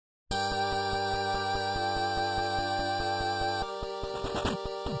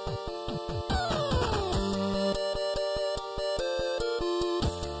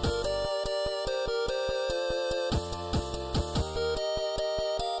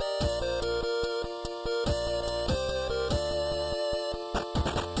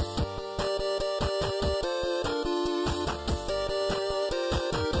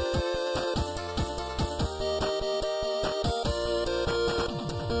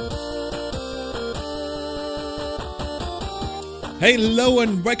Hello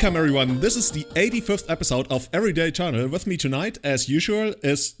and welcome everyone. This is the 85th episode of Everyday Eternal. With me tonight, as usual,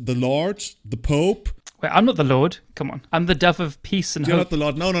 is the Lord, the Pope. Wait, I'm not the Lord. Come on. I'm the dove of peace and You're hope. not the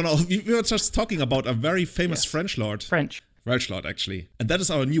Lord. No. We were just talking about a very famous French Lord. Welsh Lord, actually. And that is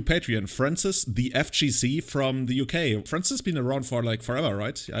our new Patreon, Francis, the FGC from the UK. Francis has been around for like forever,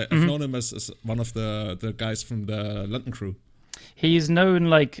 right? I've known him as one of the guys from the London crew. He's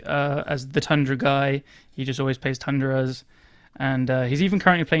known as the Tundra guy. He just always plays Tundras. And he's even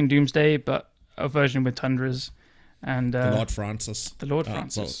currently playing Doomsday, but a version with Tundras. And the Lord Francis.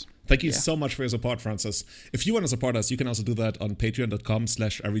 So thank you so much for your support, Francis. If you want to support us, you can also do that on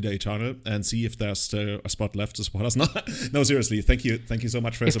patreon.com/everydayeternal and see if there's still a spot left to support us. No, seriously, thank you so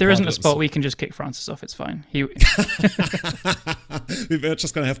much for your support. If there isn't a spot, we can just kick Francis off. It's fine. We're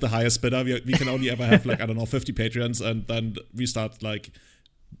just going to have the highest bidder. We can only ever have 50 Patreons, and then we start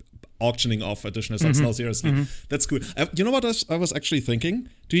auctioning off additional subs. No, seriously. That's cool. You know what I was actually thinking?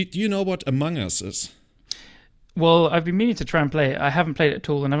 Do you know what Among Us is? Well, I've been meaning to try and play it. I haven't played it at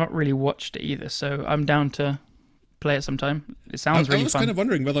all, and I've not really watched it either, so I'm down to play it sometime. It sounds really fun. I was kind of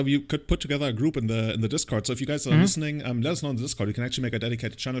wondering whether you could put together a group in the Discord. So if you guys are listening, let us know in the Discord. You can actually make a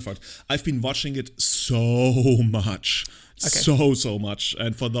dedicated channel for it. I've been watching it so much. Okay. So much.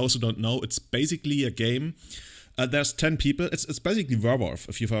 And for those who don't know, it's basically a game. There's 10 people. It's basically Werewolf,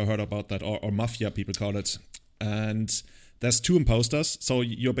 if you've ever heard about that, or Mafia, people call it. And there's 2 imposters, so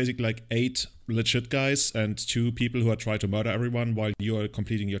you're basically 8 legit guys and 2 people who are trying to murder everyone while you're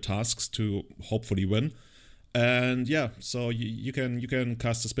completing your tasks to hopefully win. And yeah, so you can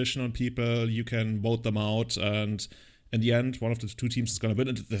cast suspicion on people, you can vote them out, and in the end, one of the 2 teams is going to win.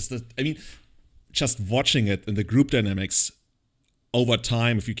 And just watching it in the group dynamics over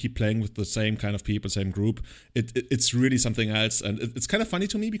time, if you keep playing with the same kind of people, same group, it's really something else. And it's kind of funny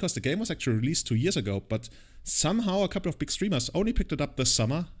to me because the game was actually released 2 years ago, but somehow a couple of big streamers only picked it up this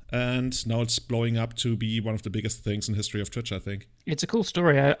summer, and now it's blowing up to be one of the biggest things in the history of Twitch, I think. It's a cool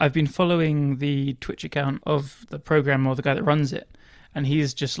story. I've been following the Twitch account of the program or the guy that runs it, and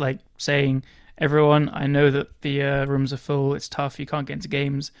he's just saying, everyone, I know that the rooms are full, it's tough, you can't get into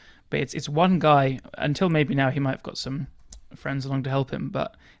games, but it's one guy. Until maybe now he might have got some friends along to help him,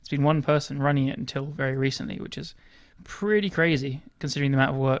 but it's been one person running it until very recently, which is pretty crazy considering the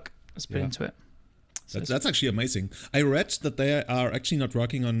amount of work that's put into it. So that's actually amazing. I read that they are actually not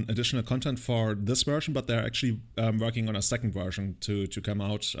working on additional content for this version, but they're actually working on a second version to come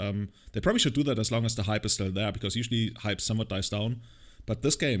out. They probably should do that as long as the hype is still there, because usually hype somewhat dies down. But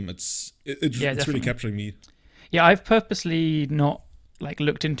this game, it's really capturing me. Yeah, I've purposely not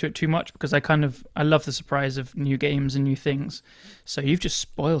looked into it too much because I love the surprise of new games and new things. So you've just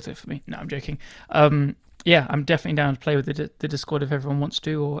spoiled it for me. No, I'm joking. Yeah, I'm definitely down to play with the Discord if everyone wants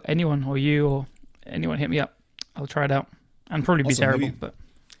to, or anyone, or you, or anyone hit me up. I'll try it out. And probably be terrible, but...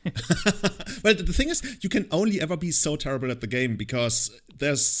 Well, the thing is, you can only ever be so terrible at the game because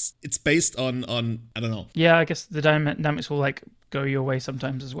it's based on I don't know. Yeah, I guess the dynamics will go your way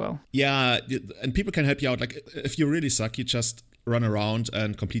sometimes as well. Yeah, and people can help you out. If you really suck, you just run around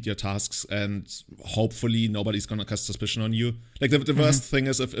and complete your tasks, and hopefully nobody's gonna cast suspicion on you. The worst thing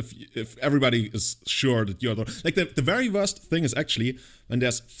is if everybody is sure that you're the very worst thing is actually when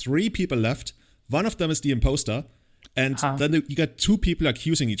there's 3 people left, one of them is the imposter, and then you got 2 people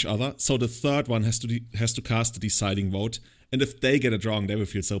accusing each other, so the third one has to cast the deciding vote, and if they get it wrong, they will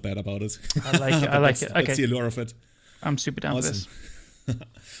feel so bad about it. I like it. Okay. That's the allure of it. I'm super down for this.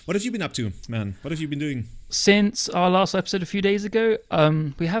 What have you been up to, man? What have you been doing? Since our last episode a few days ago,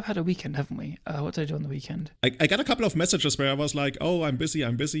 we have had a weekend, haven't we? What did I do on the weekend? I got a couple of messages where I was like, oh, I'm busy,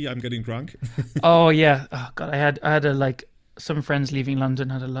 I'm getting drunk. Oh, yeah. Oh, God, I had some friends leaving London,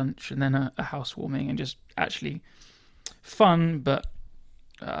 had a lunch, and then a housewarming, and just actually fun, but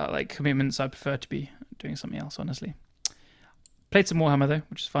commitments I prefer to be doing something else, honestly. Played some Warhammer, though,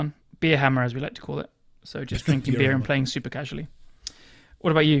 which is fun. Beer hammer, as we like to call it. So just drinking beer and playing super casually. What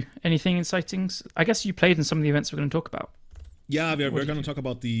about you? Anything exciting? I guess you played in some of the events we're going to talk about. Yeah, we're going to talk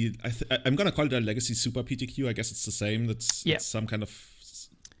about I'm going to call it a Legacy Super PTQ. I guess it's the same. It's some kind of...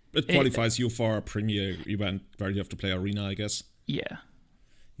 It qualifies you for a premier event where you have to play Arena, I guess. Yeah.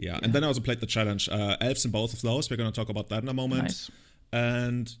 And then I also played the challenge. Elves in both of those. We're going to talk about that in a moment. Nice.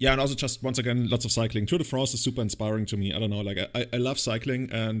 And and also just once again, lots of cycling. Tour de France is super inspiring to me. I don't know, I love cycling,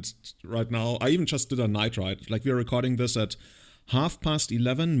 and right now I even just did a night ride. We're recording this at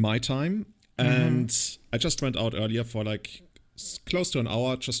 11:30 my time, and I just went out earlier for close to an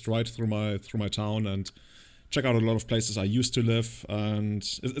hour, just ride through my town and check out a lot of places I used to live. And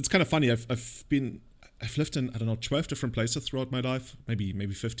it's kind of funny. I've been I've lived in, I don't know, 12 different places throughout my life, maybe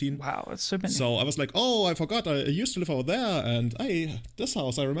 15. Wow, that's so many. So I was like, oh, I forgot, I used to live over there, and this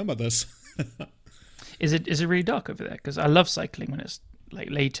house, I remember this. Is it really dark over there? Because I love cycling when it's like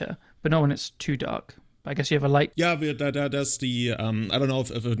later, but not when it's too dark. I guess you have a light. Yeah, there's the, I don't know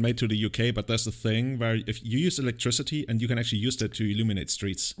if it made to the UK, but there's the thing where if you use electricity and you can actually use that to illuminate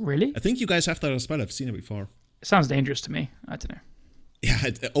streets. Really? I think you guys have that as well. I've seen it before. It sounds dangerous to me. I don't know. Yeah,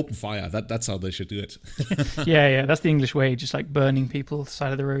 open fire. That's how they should do it. Yeah. That's the English way, just like burning people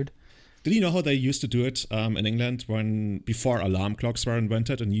side of the road. Did you know how they used to do it in England before alarm clocks were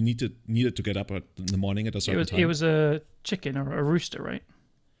invented and you needed to get up in the morning at a certain time? It was a chicken or a rooster, right?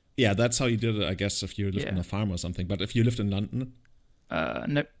 Yeah, that's how you did it, I guess, if you lived in a farm or something. But if you lived in London...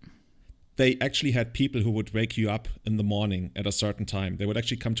 Nope. They actually had people who would wake you up in the morning at a certain time. They would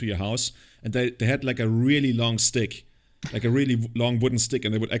actually come to your house, and they had like a really long stick, like a really long wooden stick,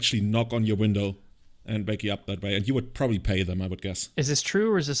 and they would actually knock on your window and wake you up that way. And you would probably pay them, I would guess. Is this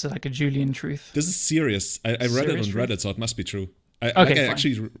true, or is this like a Julian truth? This is serious. I read it on Reddit, so it must be true. Okay,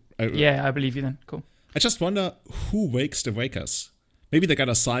 fine. I believe you then. Cool. I just wonder who wakes the wakers. Maybe they got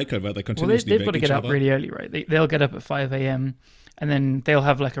a cycle where they continuously they've got to get up really early, right? They'll get up at 5 a.m. and then they'll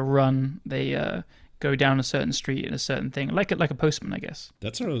have like a run. They go down a certain street in a certain thing, like a postman, I guess.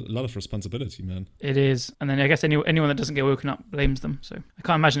 That's a lot of responsibility, man. It is. And then I guess anyone that doesn't get woken up blames them. So I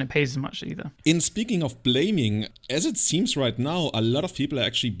can't imagine it pays as much either. In speaking of blaming, as it seems right now, a lot of people are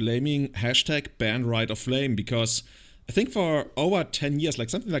actually blaming #ban Right of Flame because I think for over 10 years, like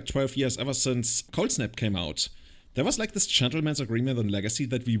something like 12 years, ever since Cold Snap came out, there was like this gentleman's agreement on Legacy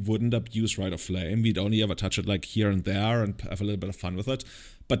that we wouldn't abuse Right of Flame. We'd only ever touch it like here and there and have a little bit of fun with it.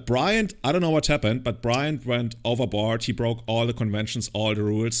 But Bryant, I don't know what happened, but Bryant went overboard. He broke all the conventions, all the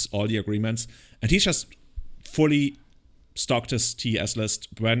rules, all the agreements. And he just fully stocked his TS list,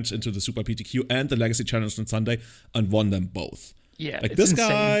 went into the Super PTQ and the Legacy Challenge on Sunday and won them both. Yeah, like this insane.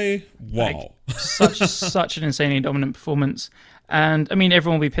 Guy, wow. Like, such an insanely dominant performance. And I mean,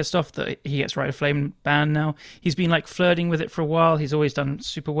 everyone will be pissed off that he gets Right of Flame banned now. He's been like flirting with it for a while. He's always done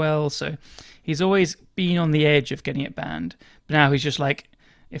super well. So he's always been on the edge of getting it banned. But now he's just like,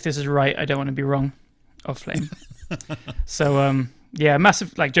 if this is right, I don't want to be wrong of Flame. So, yeah,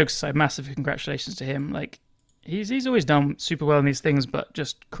 massive, like jokes aside, massive congratulations to him. Like he's always done super well in these things, but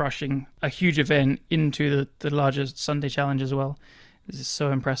just crushing a huge event into the larger Sunday challenge as well. This is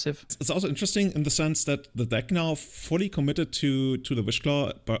so impressive. It's also interesting in the sense that the deck now fully committed to the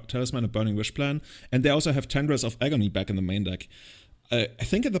Wishclaw, Talisman, and Burning Wish plan, and they also have Tendrils of Agony back in the main deck. I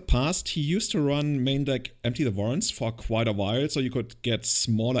think in the past he used to run main deck Empty the Warrens for quite a while, so you could get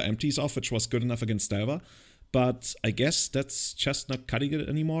smaller empties off, which was good enough against Delver. But I guess that's just not cutting it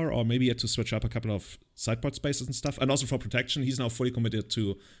anymore, or maybe he had to switch up a couple of sideboard spaces and stuff. And also for protection, he's now fully committed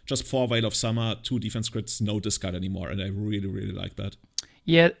to just 4 Veil of Summer, 2 defense crits, no discard anymore, and I really, really like that.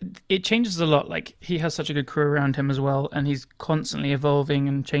 Yeah, it changes a lot. Like, he has such a good crew around him as well, and he's constantly evolving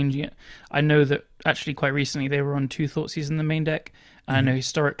and changing it. I know that actually quite recently they were on 2 Thoughtseize in the main deck. And I know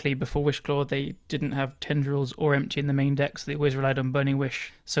historically before Wishclaw they didn't have Tendrils or Empty in the main deck, so they always relied on Burning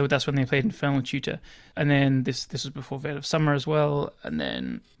Wish. So that's when they played Infernal Tutor. And then this was before Veil of Summer as well. And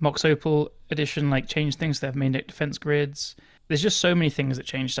then Mox Opal edition like changed things. They have main deck defense grids. There's just so many things that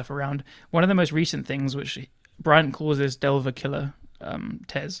change stuff around. One of the most recent things, which Bryant calls this Delver Killer,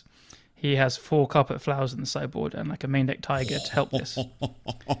 Tez. He has 4 Carpet Flowers in the sideboard and like a main deck Tiger to help this.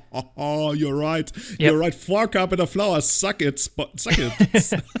 Oh, you're right. Yep. You're right. 4 Carpet of Flowers. Suck it. Suck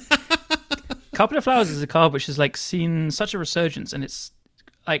it. Carpet of Flowers is a card which has like seen such a resurgence, and it's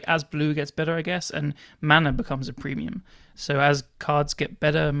like as blue gets better, I guess, and mana becomes a premium. So as cards get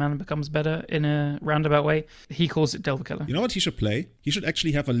better, mana becomes better in a roundabout way. He calls it Delver Killer. You know what he should play? He should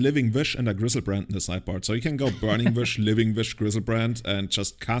actually have a Living Wish and a Grizzlebrand in the sideboard. So you can go Burning Wish, Living Wish, Grizzlebrand, and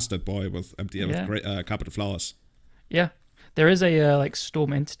just cast that boy with Carpet of Flowers. Yeah. There is a like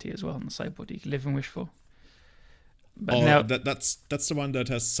Storm Entity as well on the sideboard you can Live and Wish for. But now that's the one that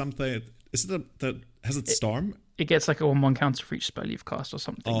has something. Is it that has it Storm? It gets like a 1/1 counter for each spell you've cast or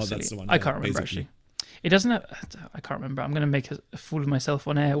something. Oh, silly. that's the one. I can't remember actually. It doesn't have. I can't remember. I'm going to make a fool of myself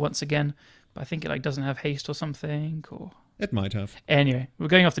on air once again. But I think it like doesn't have haste or something. Or it might have. Anyway, we're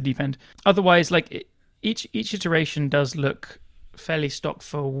going off the deep end. Otherwise, like each iteration does look fairly stock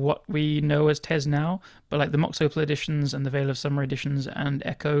for what we know as Tez now. But like the Mox Opal editions and the Veil of Summer editions and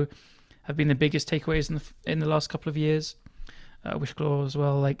Echo have been the biggest takeaways in the last couple of years. Wishclaw as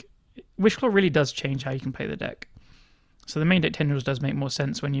well. Like Wishclaw really does change how you can play the deck. So the main deck Tendrils does make more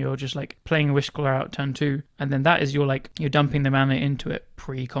sense when you're just like playing a Wishclaw out turn 2, and then that is you're dumping the mana into it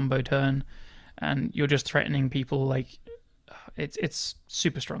pre-combo turn, and you're just threatening people. Like it's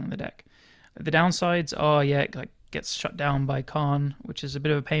super strong in the deck. The downsides are, it like gets shut down by Khan, which is a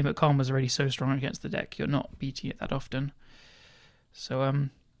bit of a pain, but Khan was already so strong against the deck, you're not beating it that often. So,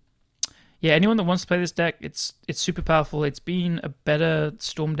 anyone that wants to play this deck, it's super powerful. It's been a better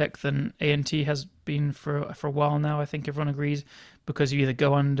Storm deck than ANT has been for a while now. I think everyone agrees, because you either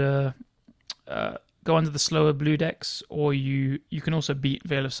go under the slower blue decks, or you can also beat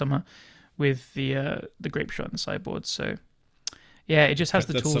Veil of Summer with the Grape Shot in the sideboard. So it just has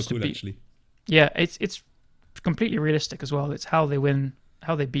the tools to beat. Actually. Yeah, it's completely realistic as well. It's how they win,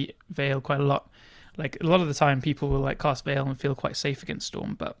 how they beat Veil quite a lot. Like, a lot of the time, people will like cast Veil and feel quite safe against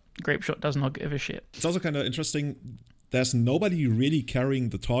Storm, but Grape Shot does not give a shit. It's also kind of interesting. There's nobody really carrying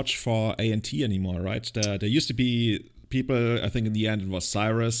the torch for ANT anymore, right? There used to be people, I think in the end it was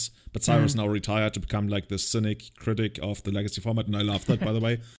Cyrus, but Cyrus now retired to become like the cynic critic of the Legacy format, and I love that, by the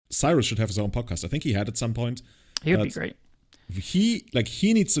way. Cyrus should have his own podcast. I think he had at some point. He would be great.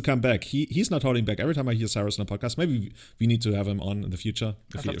 He needs to come back. He's not holding back. Every time I hear Cyrus on a podcast, maybe we need to have him on in the future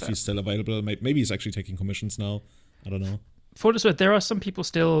if he's still available. Maybe he's actually taking commissions now. I don't know. For what it's worth, there are some people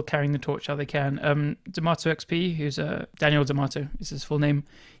still carrying the torch how they can. D'Amato XP, who's Daniel D'Amato is his full name.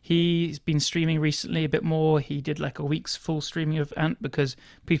 He's been streaming recently a bit more. He did like a week's full streaming of Ant, because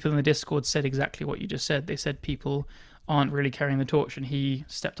people in the Discord said exactly what you just said. They said people aren't really carrying the torch, and he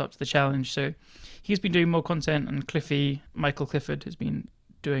stepped up to the challenge. So he's been doing more content, and Michael Clifford has been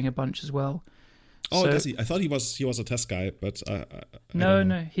doing a bunch as well. Oh, does he? I thought he was a test guy, but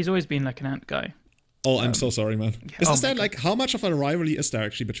no, he's always been like an Ant guy. Oh, I'm so sorry, man. Is there like, how much of a rivalry is there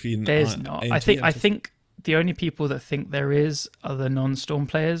actually between? There's not. I think the only people that think there is are the non-Storm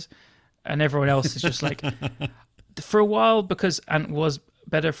players, and everyone else is just like, for a while, because Ant was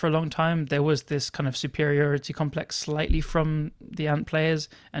better for a long time, there was this kind of superiority complex slightly from the Ant players,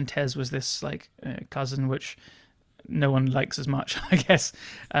 and Tez was this like cousin which no one likes as much, I guess.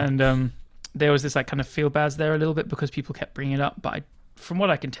 And there was this like kind of feel bads there a little bit, because people kept bringing it up, but from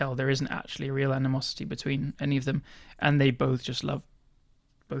what I can tell, there isn't actually a real animosity between any of them, and they both just love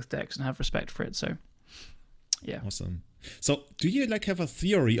both decks and have respect for it. So yeah, awesome. So do you like have a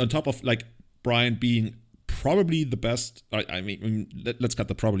theory on top of like Brian being probably the best? I mean, let's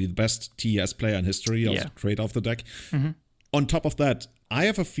cut probably the best TES player in history of creator of the deck. Mm-hmm. On top of that, I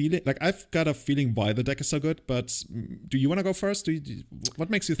have a feeling, like I've got a feeling why the deck is so good. But do you want to go first? What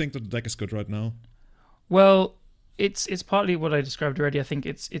makes you think that the deck is good right now? Well, it's partly what I described already. I think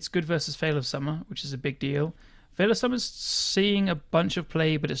it's good versus Veil of Summer, which is a big deal. Veil of Summer's seeing a bunch of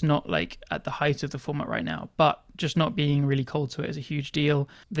play, but it's not like at the height of the format right now. But just not being really cold to it is a huge deal.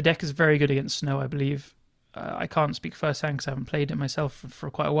 The deck is very good against Snow, I believe. I can't speak firsthand because I haven't played it myself for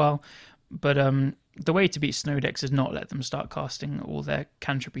quite a while. But the way to beat Snow decks is not let them start casting all their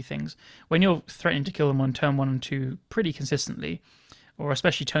cantripy things. When you're threatening to kill them on turn 1 and 2 pretty consistently, or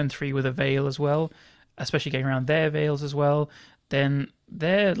especially turn 3 with a Veil as well, especially getting around their Veils as well, then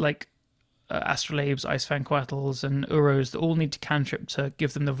they're like Astrolabes, Icefang Quattles, and Uros that all need to cantrip to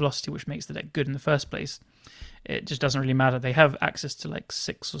give them the velocity which makes the deck good in the first place. It just doesn't really matter. They have access to like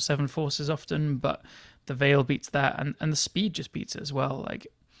 6 or 7 forces often, but the Veil beats that, and the speed just beats it as well. Like,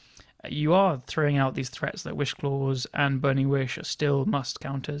 you are throwing out these threats like Wish Claws and Burning Wish are still must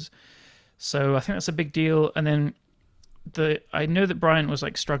counters. So I think that's a big deal. And then I know that Brian was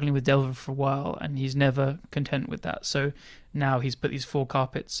like struggling with Delver for a while, and he's never content with that. So now he's put these 4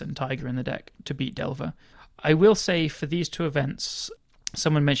 Carpets and Tiger in the deck to beat Delver. I will say for these 2 events,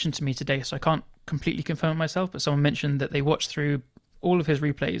 someone mentioned to me today, so I can't completely confirm it myself, but someone mentioned that they watched through all of his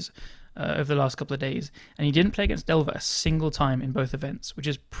replays over the last couple of days, and he didn't play against Delver a single time in both events, which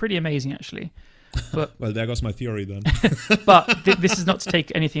is pretty amazing actually. But well, there goes my theory then. But this is not to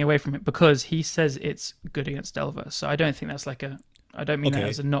take anything away from it, because he says it's good against Delver. So I don't think that's like I don't mean that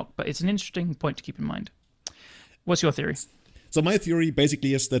as a knock, but it's an interesting point to keep in mind. What's your theory? So my theory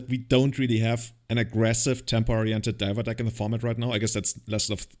basically is that we don't really have an aggressive tempo-oriented Delver deck in the format right now. I guess that's less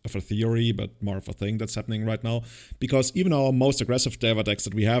of a theory, but more of a thing that's happening right now. Because even our most aggressive Delver decks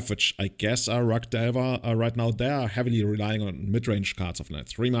that we have, which I guess are Rug Delver right now, they are heavily relying on mid-range cards of like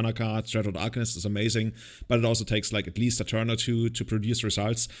 3-mana cards. Dreadhorde Arcanist is amazing, but it also takes like at least a turn or 2 to produce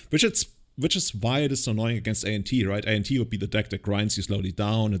results, which is why it is so annoying against ANT, right? ANT would be the deck that grinds you slowly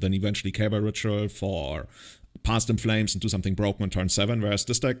down and then eventually Cabal Ritual for Past in Flames and do something broken on turn 7, whereas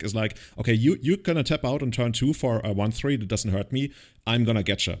this deck is like, okay, you're gonna tap out on turn 2 for a 1-3 that doesn't hurt me, I'm gonna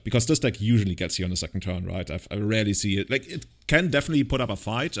get you. Because this deck usually gets you on the second turn, right? I rarely see it. Like, it can definitely put up a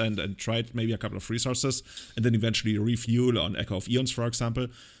fight and try maybe a couple of resources and then eventually refuel on Echo of Eons, for example.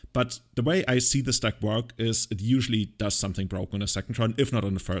 But the way I see this deck work is it usually does something broken on the second turn, if not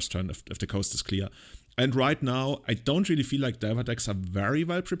on the first turn, if the coast is clear. And right now, I don't really feel like Delver decks are very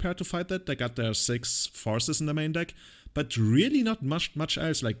well prepared to fight that. They got their 6 forces in the main deck, but really not much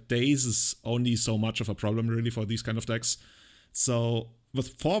else. Like Daze is only so much of a problem really for these kind of decks. So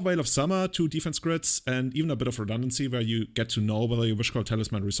with 4 Veil of Summer, 2 defense grids, and even a bit of redundancy where you get to know whether your Wishclaw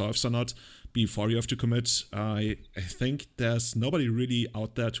Talisman resolves or not before you have to commit, I think there's nobody really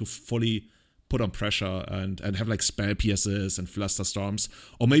out there to fully put on pressure and have like Spell Pierces and Fluster Storms,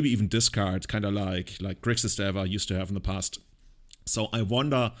 or maybe even discard, kind of like Grixis Delver used to have in the past. So I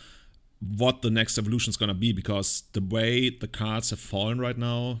wonder what the next evolution is going to be, because the way the cards have fallen right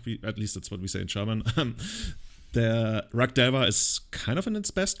now, at least that's what we say in German, the Rug Delver is kind of in its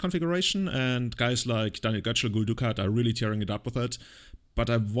best configuration, and guys like Daniel Götzschel, Gul Dukat are really tearing it up with it. But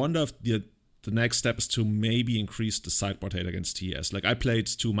I wonder if the next step is to maybe increase the sideboard hate against TS. Like, I played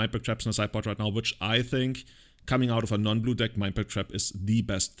 2 Mindbreak Traps in the sideboard right now, which I think, coming out of a non-blue deck, Mindbreak Trap is the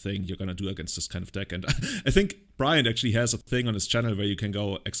best thing you're going to do against this kind of deck. And I think Brian actually has a thing on his channel where you can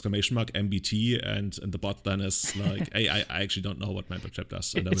go !MBT, and the bot then is like, hey, I actually don't know what Mindbreak Trap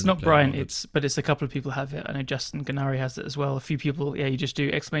does. It's not Brian, but it's a couple of people have it. I know Justin Ganari has it as well. A few people, you just do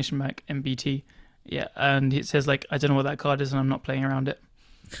 !MBT. Yeah, and it says, like, I don't know what that card is and I'm not playing around it.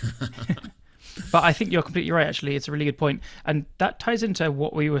 But I think you're completely right, actually. It's a really good point. And that ties into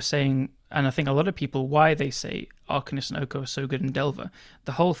what we were saying, and I think a lot of people, why they say Arcanist and Oko are so good in Delver.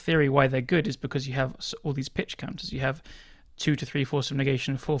 The whole theory why they're good is because you have all these pitch counters. You have 2 to 3 Force of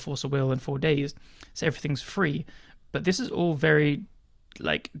Negation, 4 Force of Will, and 4 Days. So everything's free. But this is all very,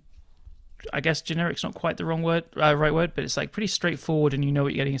 like, I guess generic's not quite the right word, but it's like pretty straightforward and you know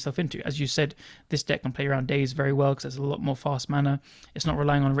what you're getting yourself into. As you said, this deck can play around Days very well because there's a lot more fast mana. It's not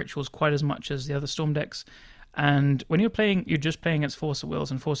relying on rituals quite as much as the other Storm decks. And when you're just playing against Force of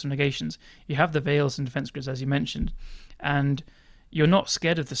Wills and Force of Negations, you have the Veils and Defense Grids, as you mentioned, and you're not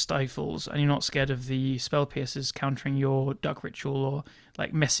scared of the Stifles and you're not scared of the Spell Pierces countering your Duck Ritual or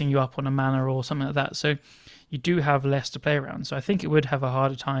like messing you up on a mana or something like that. So you do have less to play around. So I think it would have a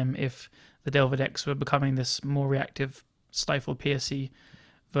harder time if the Delver decks were becoming this more reactive Stifle PSC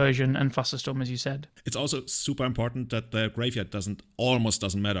version and Flusterstorm, as you said. It's also super important that the graveyard almost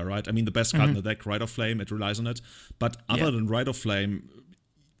doesn't matter, right? I mean, the best card in the deck, Rite of Flame, it relies on it. But other than Rite of Flame,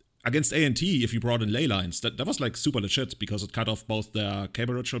 against A&T, if you brought in Ley Lines, that was like super legit because it cut off both their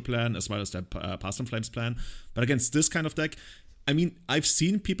Cable Ritual plan as well as their Past in Flames plan. But against this kind of deck, I mean, I've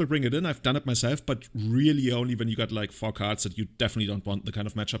seen people bring it in, I've done it myself, but really only when you got like 4 cards that you definitely don't want the kind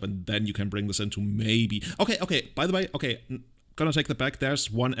of matchup, and then you can bring this into maybe... Okay, by the way, gonna take that back, there's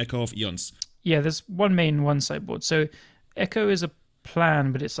 1 Echo of Eons. Yeah, there's 1 main, 1 sideboard. So Echo is a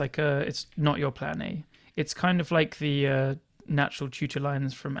plan, but it's like it's not your plan A. It's kind of like the natural tutor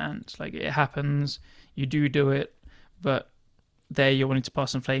lines from Ant. Like, it happens, you do it, but there you're wanting to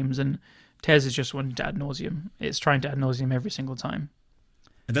pass in flames, and Tez is just wanting to ad nauseum. It's trying to ad nauseum every single time.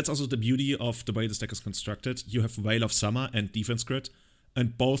 And that's also the beauty of the way this deck is constructed. You have Veil of Summer and Defense Grid,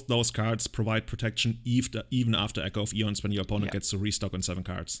 and both those cards provide protection even after Echo of Eons when your opponent gets to restock on 7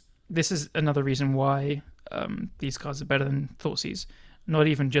 cards. This is another reason why these cards are better than Thoughtseize. Not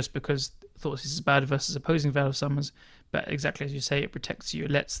even just because Thoughtseize is bad versus opposing Veil of Summers, but exactly as you say, it protects you.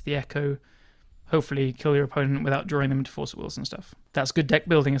 It lets the Echo hopefully kill your opponent without drawing them into Force of Wills and stuff. That's good deck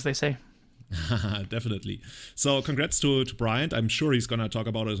building, as they say. Definitely. So congrats to Bryant. I'm sure he's going to talk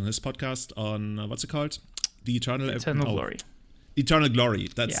about it on his podcast on, what's it called? The Eternal Glory. Eternal Glory,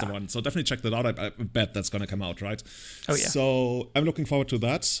 that's the one. So definitely check that out. I bet that's going to come out, right? Oh, yeah. So I'm looking forward to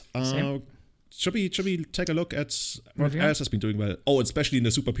that. Should we take a look at what else has been doing well? Oh, especially in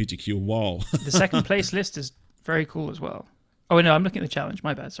the Super PTQ. Wow. The second place list is very cool as well. Oh, no, I'm looking at the challenge.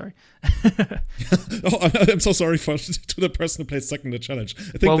 My bad, sorry. I'm so sorry to the person who plays second in the challenge.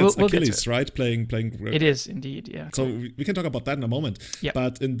 I think that's Achilles, right? Playing. It is indeed, yeah. So we can talk about that in a moment. Yep.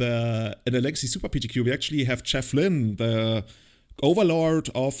 But in the Legacy Super PTQ, we actually have Jeff Lynn, the Overlord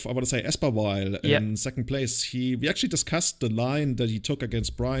of, I want to say, Esperville, in second place. We actually discussed the line that he took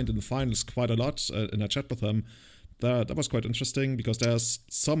against Bryant in the finals quite a lot in a chat with him. That was quite interesting because there's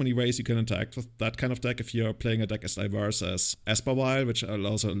so many ways you can interact with that kind of deck if you're playing a deck as diverse as Esperville, which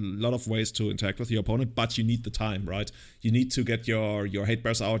allows a lot of ways to interact with your opponent, but you need the time, right? You need to get your hate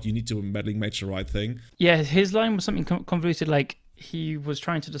bears out, you need to Meddling Mage the right thing. Yeah, his line was something convoluted, like he was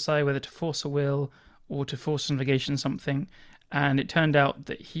trying to decide whether to force a will or to force a negation something, and it turned out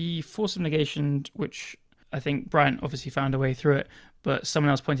that he forced a negation, which I think Brian obviously found a way through it, but someone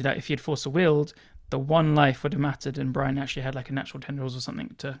else pointed out if he had forced a willed, the 1 life would have mattered, and Brian actually had like a natural tendrils or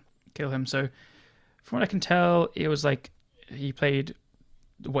something to kill him. So from what I can tell, it was like he played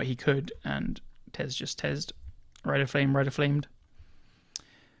what he could, and Tez just Tez'd. Rider Flamed.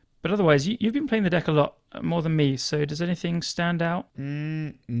 But otherwise, you've been playing the deck a lot more than me. So does anything stand out?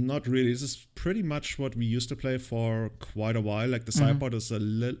 Not really. This is pretty much what we used to play for quite a while. Like the sideboard is a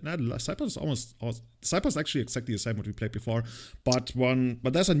little. Sideboard is almost. Sideboard is actually exactly the same what we played before. But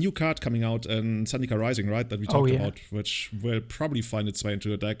there's a new card coming out in Zendikar Rising, right? That we talked about, which will probably find its way into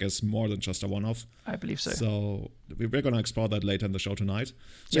the deck as more than just a one-off. I believe so. So we're gonna explore that later in the show tonight.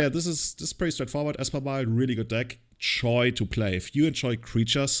 So this is pretty straightforward. Esper Wild, really good deck. Joy to play. If you enjoy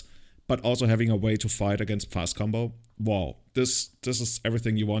creatures, but also having a way to fight against fast combo, wow, this is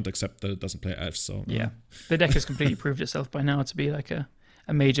everything you want, except that it doesn't play elves. So the deck has completely proved itself by now to be like a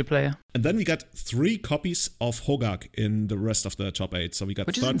major player. And then we got 3 copies of Hogak in the rest of the top 8. So we got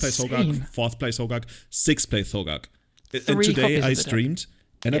 3rd place Hogak, 4th place Hogak, 6th place Hogak. And today I streamed.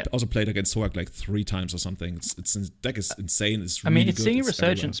 And I also played against Hogak like 3 times or something. The deck is insane. It's really it's seeing a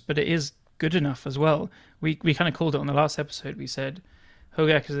resurgence, but it is good enough as well. We kind of called it on the last episode. We said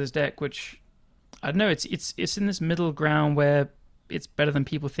Hogak is this deck, which I don't know. It's in this middle ground where it's better than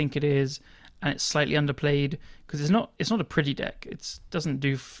people think it is, and it's slightly underplayed because it's not a pretty deck. It doesn't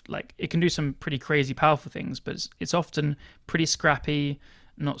do it can do some pretty crazy powerful things, but it's often pretty scrappy,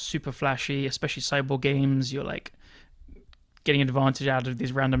 not super flashy. Especially sideboard games, you're like getting advantage out of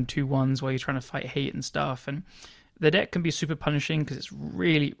these random 2/1s while you're trying to fight hate and stuff. And the deck can be super punishing because it's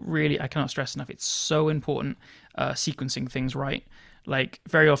really, really, I cannot stress enough, it's so important sequencing things right. Like,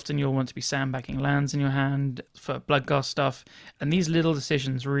 very often you'll want to be sandbagging lands in your hand for Bloodghast stuff, and these little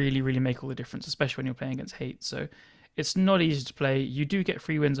decisions really, really make all the difference, especially when you're playing against hate. So it's not easy to play. You do get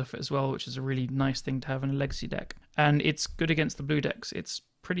free wins off it as well, which is a really nice thing to have in a Legacy deck. And it's good against the blue decks. It's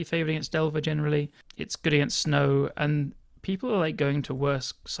pretty favoured against Delver generally. It's good against Snow, and people are like going to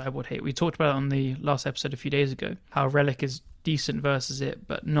worse sideboard hate. We talked about it on the last episode a few days ago, how Relic is decent versus it,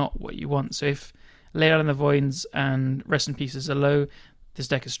 but not what you want. So if Layout in the Voids and Rest in Pieces are low, this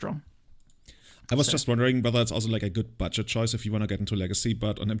deck is strong. I was just wondering whether it's also like a good budget choice if you want to get into Legacy,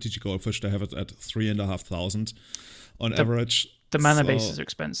 but on MTG Goldfish they have it at 3,500 on average. The mana bases are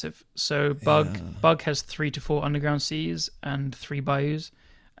expensive. So Bug has 3 to 4 Underground Seas and 3 Bayous,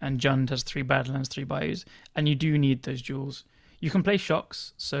 and Jund has 3 Badlands, 3 Bayous, and you do need those jewels. You can play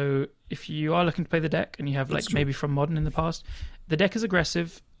Shocks, so if you are looking to play the deck and you have maybe from Modern in the past, the deck is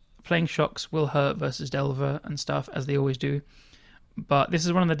aggressive. Playing Shocks will hurt versus Delver and stuff, as they always do. But this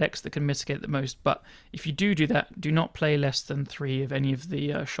is one of the decks that can mitigate the most. But if you do that, do not play less than 3 of any of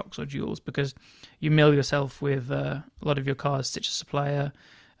the Shocks or Jewels, because you mill yourself with a lot of your cards, Stitch Supplier,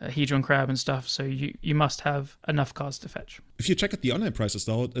 Hedron Crab and stuff, so you must have enough cards to fetch. If you check out the online prices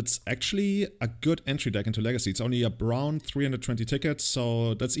though, it's actually a good entry deck into Legacy. It's only around 320 tickets,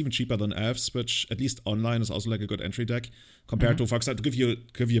 so that's even cheaper than Elves, which at least online is also like a good entry deck compared to, for example, to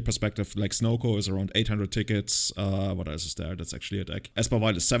give you a perspective, like Snowco is around 800 tickets. What else is there? That's actually a deck. Esper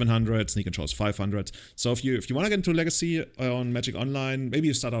Wild is 700, Sneak and Show is 500. So if you want to get into Legacy on Magic Online, maybe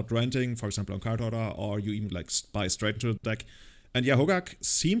you start out renting, for example, on Card Order, or you even like buy straight into the deck. And yeah, Hogak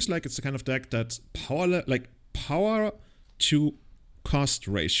seems like it's the kind of deck that power to cost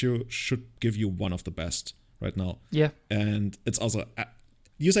ratio should give you one of the best right now. Yeah. And it's also,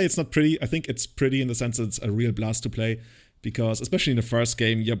 you say it's not pretty. I think it's pretty in the sense that it's a real blast to play, because especially in the first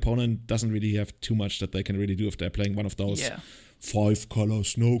game, your opponent doesn't really have too much that they can really do if they're playing one of those 5-color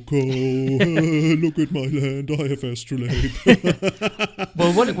Snowco. Look at my land, I have Astrolabe.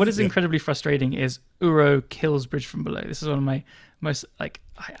 Well, what is incredibly frustrating is Uro kills Bridge from Below. This is one of my most,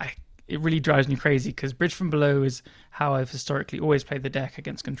 it really drives me crazy, because Bridge from Below is how I've historically always played the deck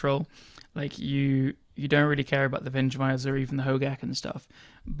against control. Like, you don't really care about the Vengemizer or even the Hogak and stuff,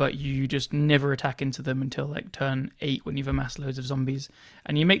 but you just never attack into them until like turn 8 when you've amassed loads of zombies,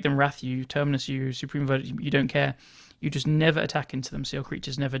 and you make them Wrath you, Terminus you, Supreme Verdict, you don't care. You just never attack into them, so your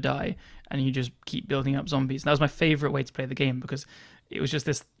creatures never die, and you just keep building up zombies. And that was my favourite way to play the game, because it was just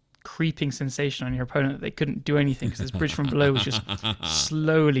this creeping sensation on your opponent that they couldn't do anything, because this Bridge from Below was just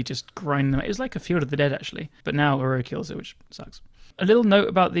slowly just grinding them. It was like a Field of the Dead, actually. But now Uro kills it, which sucks. A little note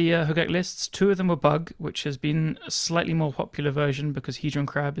about the Hogak lists. 2 of them were Bug, which has been a slightly more popular version because Hedron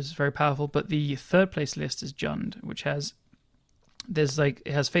Crab is very powerful. But the 3rd place list is Jund, which has... it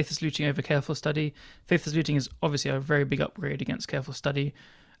has Faithless Looting over Careful Study. Faithless Looting is obviously a very big upgrade against Careful Study,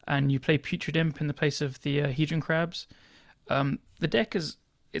 and you play Putrid Imp in the place of the Hedron Crabs. The deck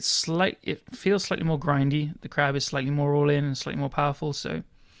it feels slightly more grindy. The Crab is slightly more all in and slightly more powerful, so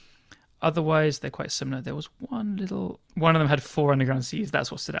Otherwise, they're quite similar. There was one of them had 4 underground seas. That's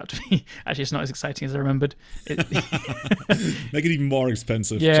what stood out to me. Actually, it's not as exciting as I remembered. Make it even more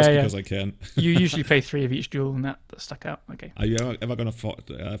expensive because I can. You usually pay 3 of each duel, and that stuck out. Okay. Are you ever going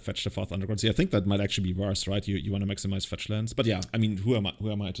to fetch the 4th underground sea? I think that might actually be worse, right? You want to maximize fetch lands. But yeah, I mean, who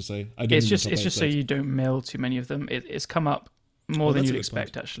am I to say? It's just so you don't mill too many of them. It's come up more than you'd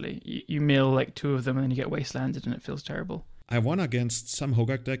expect, actually. You mill like 2 of them, and then you get wastelanded, and it feels terrible. I won against some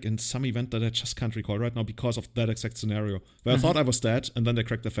Hogak deck in some event that I just can't recall right now because of that exact scenario. Where I thought I was dead, and then they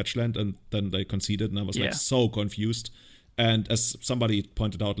cracked the fetch land, and then they conceded, and I was like so confused. And as somebody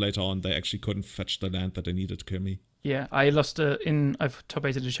pointed out later on, they actually couldn't fetch the land that they needed to kill me. Yeah, I lost I've top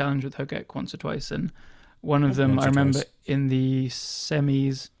 8'd a challenge with Hogak once or twice, and one of them I remember in the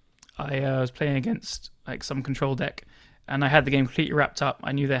semis, I was playing against like some control deck, and I had the game completely wrapped up.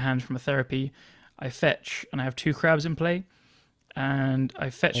 I knew their hand from a therapy. I fetch, and I have 2 crabs in play. And I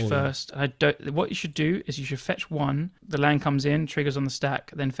fetch first. What you should do is you should fetch 1. The land comes in, triggers on the stack,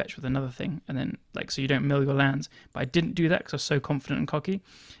 then fetch with another thing, and then so you don't mill your lands. But I didn't do that because I was so confident and cocky,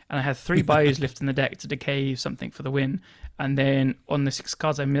 and I had 3 bayous left in the deck to decay something for the win. And then on the 6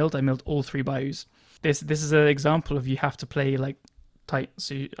 cards I milled all 3 bayous. This is an example of you have to play like tight.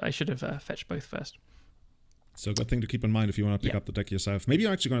 So I should have fetched both first. So good thing to keep in mind if you want to pick up the deck yourself. Maybe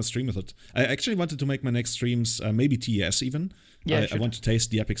you're actually going to stream with it. I actually wanted to make my next streams maybe TES even. Yeah, I want to taste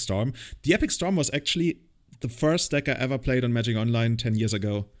the Epic Storm. The Epic Storm was actually the first deck I ever played on Magic Online 10 years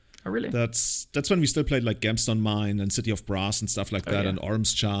ago. Oh, really? That's when we still played like Gemstone Mine and City of Brass and stuff like that, and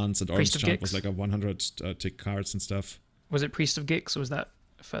Orm's Chance. And Orm's Chance was like a 100 tick cards and stuff. Was it Priest of Gix, or was that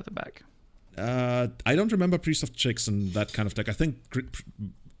further back? I don't remember Priest of Chicks and that kind of deck. I think,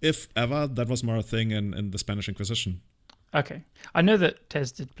 if ever, that was more a thing in the Spanish Inquisition. Okay. I know that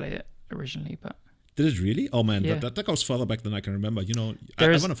Tez did play it originally, but... Did it really? Oh man, that goes further back than I can remember. You know, I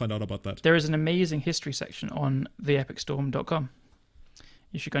want to find out about that. There is an amazing history section on theepicstorm.com.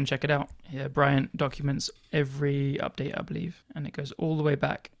 You should go and check it out. Yeah, Brian documents every update, I believe, and it goes all the way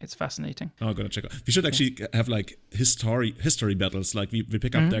back. It's fascinating. Oh, I'm gonna check out. We should actually have like history battles. Like we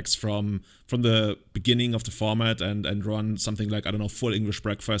pick up decks from the beginning of the format and run something like, I don't know, full English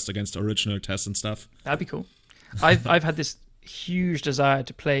breakfast against original tests and stuff. That'd be cool. I've had this huge desire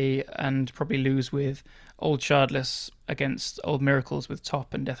to play and probably lose with Old Shardless against Old Miracles with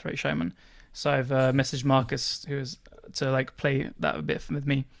Top and Deathray Shaman. So I've messaged Marcus, who is to like play that a bit with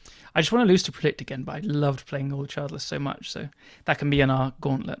me. I just want to lose to Predict again, but I loved playing Old Shardless so much, so that can be in our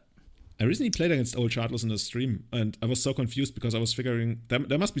gauntlet. I recently played against Old Shardless in the stream, and I was so confused because I was figuring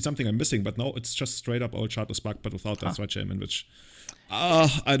there must be something I'm missing, but no, it's just straight up Old Shardless Bug, but without Deathray Shaman, which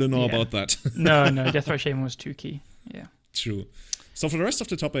I don't know about that. no, Deathray Shaman was too key. Yeah. True. So for the rest of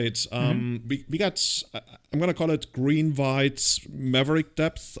the top 8, we got, I'm going to call it green-white Maverick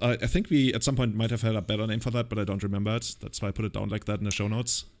Depth. I think we at some point might have had a better name for that, but I don't remember it. That's why I put it down like that in the show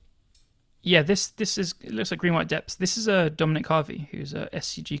notes. Yeah, it looks like green-white Depths. This is Dominic Harvey, who's a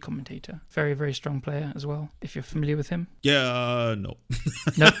SCG commentator. Very, very strong player as well, if you're familiar with him. Yeah, no.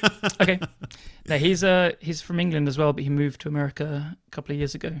 No? Okay. No, he's from England as well, but he moved to America a couple of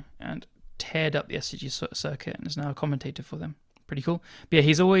years ago and teared up the SCG circuit and is now a commentator for them. Pretty cool. But yeah,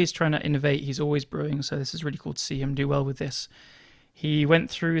 he's always trying to innovate. He's always brewing, so this is really cool to see him do well with this. He went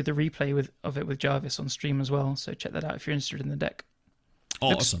through the replay of it with Jarvis on stream as well, so check that out if you're interested in the deck.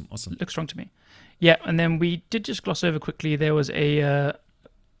 Oh, awesome. Looks strong to me. Yeah, and then we did just gloss over quickly, there was a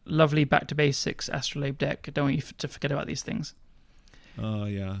lovely back to basics Astrolabe deck. I don't want you to forget about these things. Oh,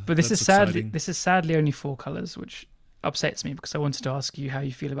 yeah. But this is sadly only 4 colours, which upsets me because I wanted to ask you how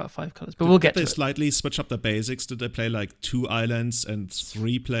you feel about 5 colors, but we'll get to it. Did they slightly switch up the basics? Did they play like 2 islands and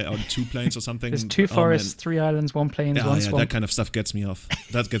 2 planes or something? There's 2 forests, 3 islands, 1 plains, 1 swamp. That kind of stuff gets me off.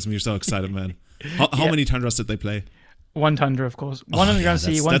 That gets me so excited, man. How many tundras did they play? 1 tundra, of course. 1 underground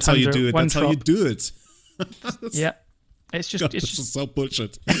sea, 1 that's tundra, how you do it. That's trop. how you do it. Yeah. It's just God, this is so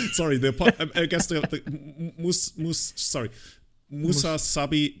bullshit. Sorry, I guess the Musa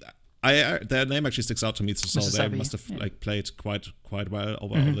Sabi. Their name actually sticks out to me, so they must have played quite well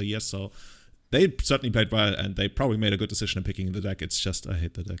over the years. So they certainly played well, and they probably made a good decision in picking the deck. It's just I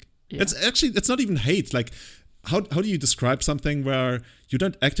hate the deck. Yeah. It's not even hate. Like how do you describe something where you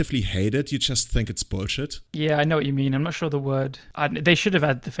don't actively hate it? You just think it's bullshit. Yeah, I know what you mean. I'm not sure the word. They should have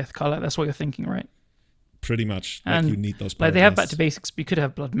added the 5th color. That's what you're thinking, right? Pretty much. And you need those. Like they have back to basics. We could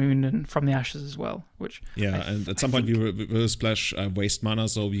have Blood Moon and From the Ashes as well. Which and at some point we will splash waste mana,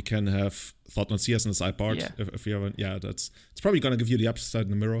 so we can have Thought Not Seers in the sideboard. Yeah. If you haven't, it's probably gonna give you the upside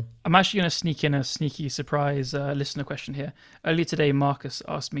in the mirror. I'm actually gonna sneak in a sneaky surprise listener question here. Earlier today, Marcus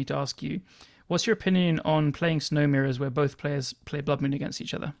asked me to ask you, What's your opinion on playing Snow Mirrors where both players play Blood Moon against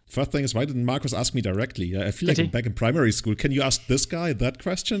each other? First thing is, why didn't Marcus ask me directly? I feel like I'm back in primary school. Can you ask this guy that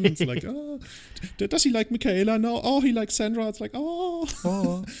question? It's like, oh, does he like Michaela? No. Oh, he likes Sandra. It's like,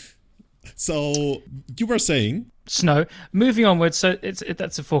 oh. So you were saying Snow. Moving onwards, so that's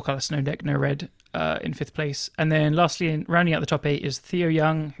a 4-color Snow deck, no red, in 5th place. And then lastly, rounding out the top 8 is Theo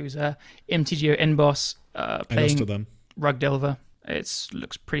Young, who's a MTGO end boss, playing Rug Delver. It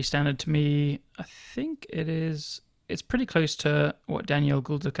looks pretty standard to me. I think it is. It's pretty close to what Daniel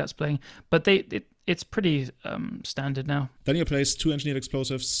Guldukat's playing, but it's pretty standard now. Daniel plays 2 Engineered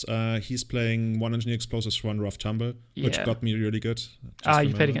Explosives. He's playing 1 Engineered Explosives, 1 Rough Tumble, which got me really good.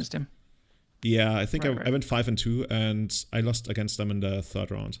 You played against him? Yeah, I think I went 5-2, and I lost against them in the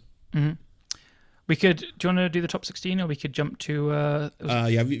 3rd round. Mm-hmm. Do you want to do the top 16, or we could jump to...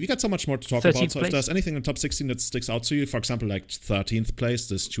 we got so much more to talk about. So place? if there's anything in the top 16 that sticks out to you, for example, like 13th place,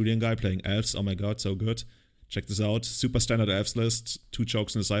 this Julian guy playing Elves. Oh my god, so good. Check this out. Super standard Elves list. 2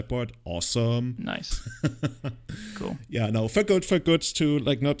 chokes in the sideboard. Awesome. Nice. Cool. Yeah, no, felt good to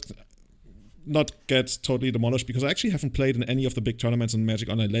like not get totally demolished, because I actually haven't played in any of the big tournaments in Magic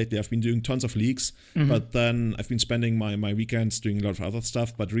Online lately. I've been doing tons of leagues, but then I've been spending my weekends doing a lot of other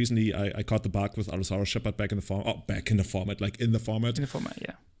stuff. But recently I caught the bug with Allosaurus Shepherd back in the format. In the format,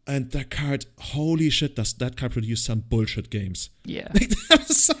 yeah. And that card, holy shit, does that card produce some bullshit games. Yeah.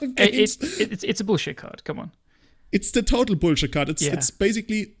 Some games. It's a bullshit card, come on. It's the total bullshit card. It's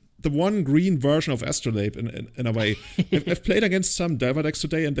basically the one green version of Astrolabe in a way. I've played against some Delver decks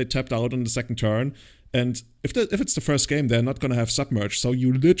today, and they tapped out on the second turn. And if it's the first game, they're not going to have Submerge. So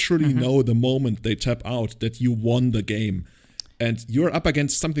you literally know the moment they tap out that you won the game. And you're up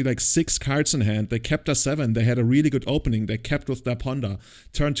against something like 6 cards in hand. They kept a 7. They had a really good opening. They kept with their Ponder.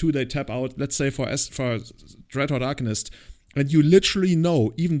 Turn 2, they tap out, let's say for Dreadhorde Arcanist. And you literally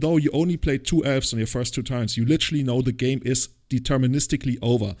know, even though you only played 2 elves on your first 2 turns, you literally know the game is deterministically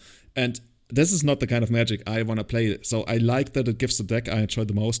over. And this is not the kind of Magic I want to play. So I like that it gives the deck I enjoy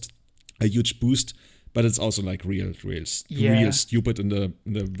the most a huge boost, but it's also like real stupid in the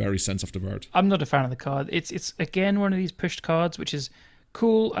very sense of the word. I'm not a fan of the card. It's again one of these pushed cards, which is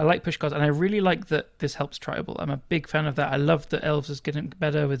cool. I like push cards, and I really like that this helps Tribal. I'm a big fan of that. I love that Elves is getting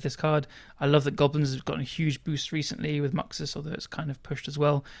better with this card. I love that Goblins has gotten a huge boost recently with Muxus, although it's kind of pushed as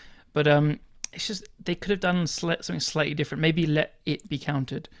well. But it's just they could have done something slightly different. Maybe let it be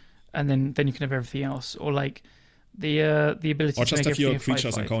countered, and then you can have everything else, or like the ability to make everything a 5/5. Or just have your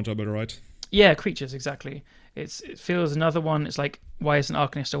creatures uncounterable, right? Yeah, creatures, exactly. It feels another one. It's like, why isn't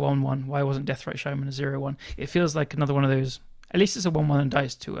Arcanist a 1/1? Why wasn't Deathrite Shaman a 0/1? It feels like another one of those. At least it's a 1/1 and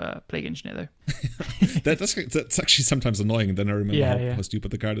dice to Plague Engineer, though. That's actually sometimes annoying. And then I remember how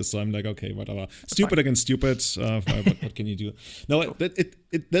stupid the card is. So I'm like, okay, whatever. Stupid against stupid. What can you do? No,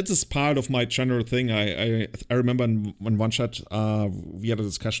 that is part of my general thing. I remember in one shot we had a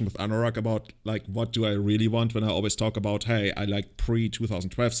discussion with Anorak about like, what do I really want when I always talk about, hey, I like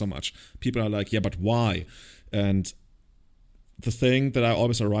pre-2012 so much. People are like, yeah, but why? And the thing that I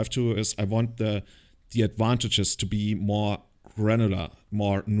always arrive to is I want the advantages to be more granular,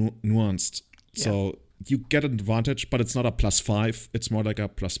 more nuanced. Yeah. So you get an advantage, but it's not a +5. It's more like a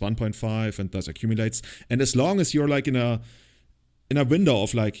 +1.5, and that accumulates. And as long as you're like in a window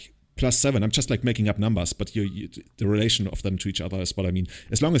of like +7, I'm just like making up numbers, but the relation of them to each other is what I mean.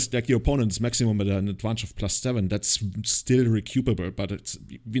 As long as like your opponent is maximum at an advantage of +7, that's still recuperable. But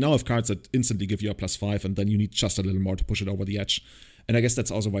we now have cards that instantly give you a +5, and then you need just a little more to push it over the edge. And I guess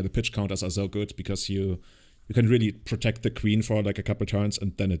that's also why the pitch counters are so good, because you can really protect the queen for like a couple turns,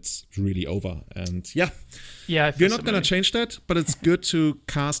 and then it's really over. And we're not going to change that, but it's good to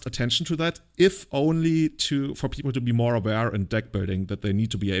cast attention to that, if only for people to be more aware in deck building that they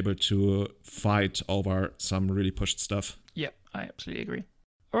need to be able to fight over some really pushed stuff. Yeah, I absolutely agree.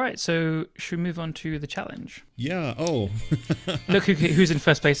 All right, so should we move on to the challenge? Yeah, oh. Look who's in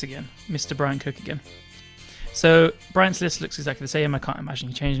first place again. Mr. Brian Cook again. So Brian's list looks exactly the same. I can't imagine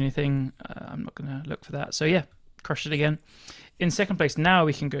he changed anything. I'm not going to look for that. So yeah, crushed it again. In second place, now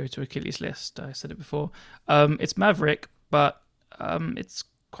we can go to Achilles' list. I said it before. It's Maverick, but it's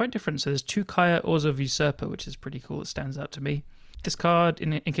quite different. So there's 2 Kaya Ors of Usurper, which is pretty cool. It stands out to me. This card,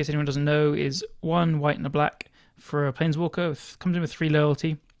 in case anyone doesn't know, is 1 white and a black for a Planeswalker. Comes in with 3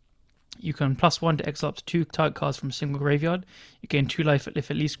 loyalty. You can +1 to exile up to 2 target cards from a single graveyard. You gain 2 life if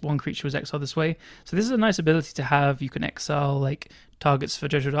at least 1 creature was exiled this way. So this is a nice ability to have. You can exile like targets for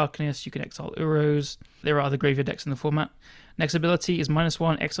Dreadhorde Arcanist. You can exile Uros. There are other graveyard decks in the format. Next ability is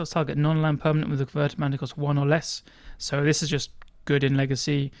 -1, exile target non-land permanent with a converted mana cost 1 or less. So this is just good in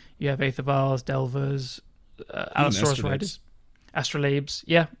Legacy. You have Aether Vials, Delvers, Allosaurus Riders, Astrolabes.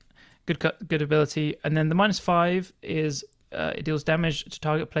 Yeah, good ability. And then the -5 is it deals damage to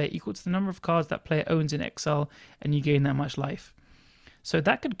target player equal to the number of cards that player owns in exile, and you gain that much life. So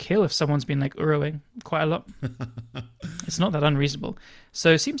that could kill if someone's been like Uroing quite a lot. It's not that unreasonable.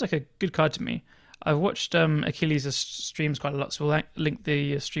 So it seems like a good card to me. I've watched Achilles' streams quite a lot, so we'll link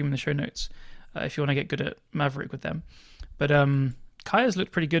the stream in the show notes if you want to get good at Maverick with them. But Kaya's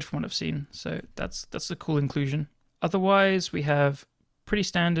looked pretty good from what I've seen, so that's a cool inclusion. Otherwise, we have pretty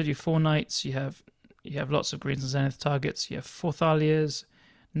standard. You have 4 knights. You have lots of greens and zenith targets. You have 4 Thalias,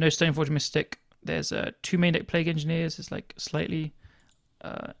 no Stoneforge Mystic. There's 2 main deck Plague Engineers. It's like slightly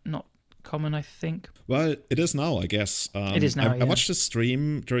not common, I think. Well, it is now, I guess. It is now. I watched his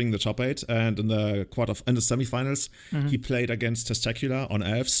stream during the top 8, and in the semifinals, he played against Testacular on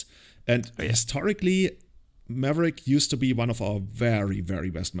Elves, and historically, Maverick used to be one of our very, very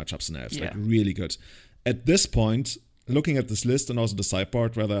best matchups in Elves, like really good. At this point, looking at this list and also the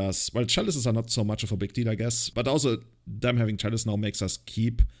sideboard, where there's, well, Chalices are not so much of a big deal, I guess, but also them having Chalice now makes us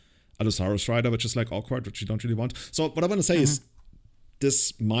keep Allosaurus Rider, which is like awkward, which we don't really want. So what I want to say is,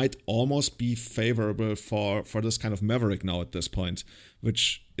 this might almost be favorable for this kind of Maverick now at this point,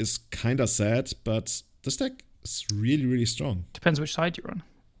 which is kind of sad, but this deck is really, really strong. Depends which side you're on.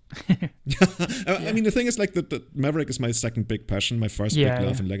 I mean, the thing is, like, the Maverick is my second big passion, my first big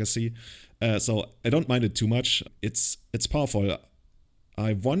love in Legacy. So I don't mind it too much. It's powerful.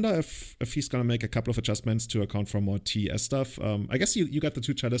 I wonder if he's going to make a couple of adjustments to account for more TES stuff. I guess you got the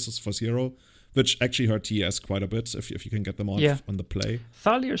 2 Chalices for 0, which actually hurt TES quite a bit if you can get them on the play.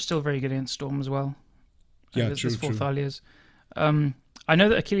 Thalia is still very good against Storm as well. There's 4 Thalias. I know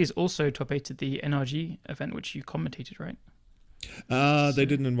that Achilles also top-8'd the NRG event, which you commentated, right? They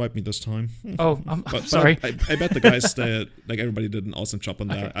didn't invite me this time. Oh, I'm sorry. I bet the guys, like everybody, did an awesome job on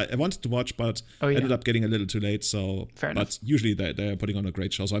that. I wanted to watch, but ended up getting a little too late. So, fair enough. But usually they're putting on a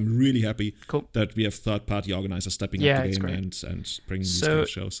great show. So I'm really happy that we have third-party organizers stepping up the game and bringing these kind of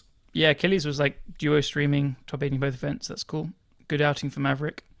shows. Yeah, Achilles was like duo streaming, top-8ing both events. That's cool. Good outing for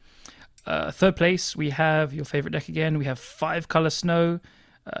Maverick. Third place, we have your favorite deck again. We have 5 color snow,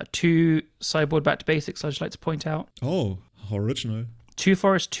 2 sideboard back to basics. I'd just like to point out. Oh, how original. 2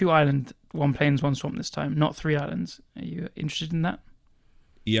 forest, 2 island, 1 plains, 1 swamp this time, not 3 islands. Are you interested in that?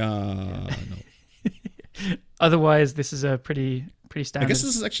 Yeah. No. Otherwise, this is a pretty standard. I guess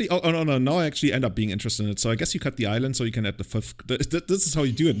this is actually. Oh no! Now I actually end up being interested in it. So I guess you cut the island, so you can add the 5th. This is how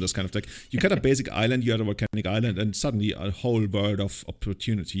you do it in this kind of deck. You cut a basic island, you add a volcanic island, and suddenly a whole world of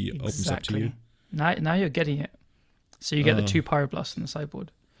opportunity opens up to you. Now you're getting it. So you get the 2 Pyroblasts in the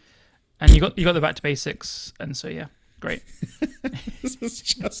sideboard, and you got the back to basics, and so great. This is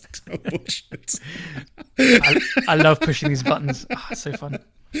just so bullshit. I love pushing these buttons. It's so fun.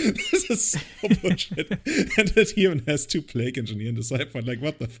 This is so bullshit. And it even has 2 Plague Engineer in the sideboard. Like,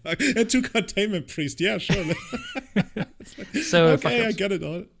 what the fuck? And 2 Containment Priest. Yeah, sure. So okay, I get it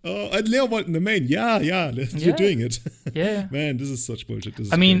all. Oh, and Leovold in the main. Yeah, you're doing it. Yeah. Man, this is such bullshit. This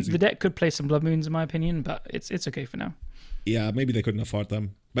is crazy. The deck could play some Blood Moons in my opinion, but it's okay for now. Yeah, maybe they couldn't afford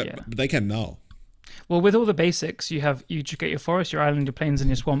them. But they can now. Well, with all the basics, you just get your forest, your island, your plains, and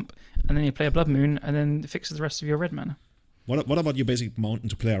your swamp, and then you play a Blood Moon, and then it fixes the rest of your red mana. What about your basic mountain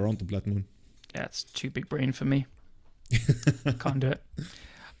to play around the Blood Moon? Yeah, it's too big brain for me. Can't do it.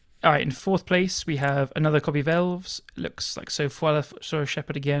 All right, in 4th place, we have another copy of Elves. Looks like Sorrow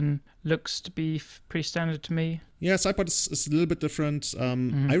Shepherd again. Looks to be pretty standard to me. Yeah, sideboard is a little bit different.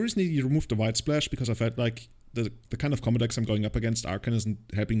 I recently removed the White Splash because I felt like the kind of combo decks I'm going up against, Arcan isn't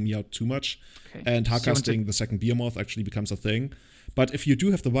helping me out too much. Okay. And hardcasting the second Behemoth actually becomes a thing. But if you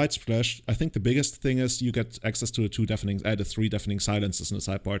do have the White Splash, I think the biggest thing is you get access to the 3 deafening silences in the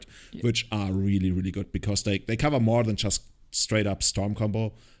sideboard, which are really, really good because they cover more than just straight up Storm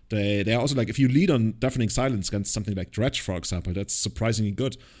combo. They are also like, if you lead on deafening silence against something like Dredge, for example, that's surprisingly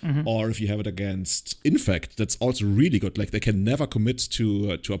good. Or if you have it against Infect, that's also really good. Like, they can never commit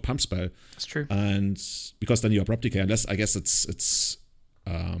to a pump spell. That's true. And because then you abrupt decay, unless I guess it's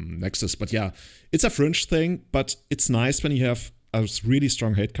Nexus. But yeah, it's a fringe thing, but it's nice when you have a really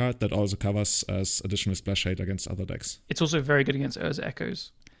strong hate card that also covers as additional splash hate against other decks. It's also very good against Urza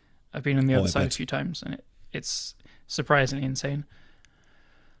Echoes. I've been on the other side a few times, and it's surprisingly insane.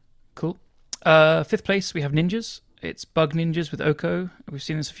 Cool. 5th place, we have Ninjas. It's Bug Ninjas with Oko. We've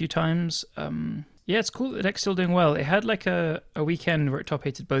seen this a few times. It's cool that the deck's still doing well. It had like a weekend where it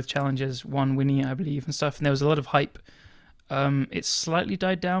top-8'd both challenges, won Winnie, I believe, and stuff, and there was a lot of hype. It's slightly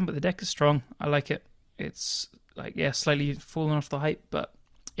died down, but the deck is strong. I like it. It's slightly fallen off the hype, but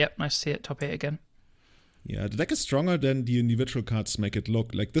nice to see it top 8 again. Yeah, the deck is stronger than the individual cards make it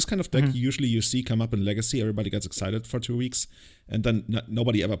look. Like this kind of deck usually you see come up in Legacy, everybody gets excited for 2 weeks, and then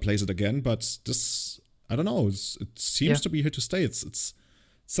nobody ever plays it again. But this, I don't know, it seems to be here to stay. It's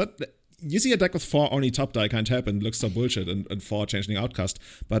you see a deck with 4 only top die can't help and looks so bullshit, and 4 changing outcast,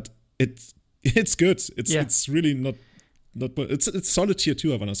 but it's good. It's really not it's solid tier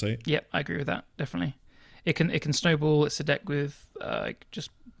 2, I want to say. Yep, I agree with that, definitely. It can snowball. It's a deck with just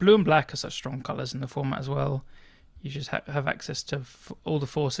blue and black are such strong colors in the format as well. You just have access to all the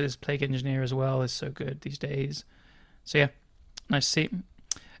forces. Plague Engineer as well is so good these days. So yeah, nice to see.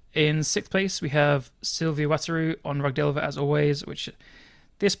 In 6th place, we have Sylvia Wataru on Rugdelver as always, which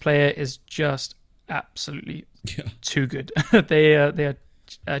this player is just absolutely too good. They're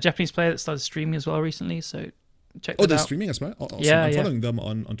a Japanese player that started streaming as well recently, so check that out. Oh, they're streaming as well? Awesome. Yeah, I'm following them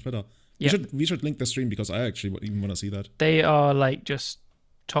on Twitter. Yep. We should link the stream because I actually even want to see that. They are like just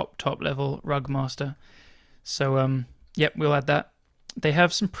top level rug master. So we'll add that. They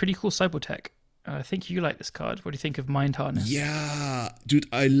have some pretty cool cyber tech. I think you like this card. What do you think of Mind Harness? Yeah, dude,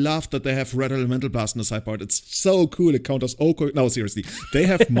 I love that they have Red Elemental Blast in the sideboard. It's so cool. It counters No, seriously. They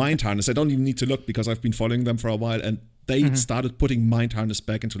have Mind Harness. I don't even need to look because I've been following them for a while, and they started putting Mind Harness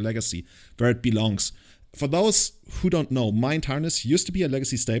back into Legacy, where it belongs. For those who don't know, Mind Harness used to be a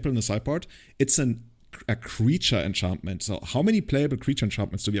Legacy staple in the sideboard. It's a creature enchantment. So how many playable creature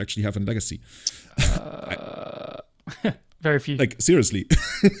enchantments do we actually have in Legacy? Very few. Like, seriously.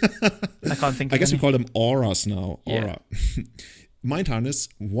 I can't think of I guess any. we call them auras now. Aura. Yeah. Mind Harness,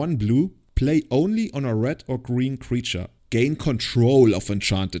 1 blue, play only on a red or green creature. Gain control of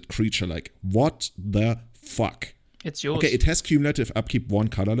enchanted creature. Like, what the fuck? It's yours. Okay, it has cumulative upkeep 1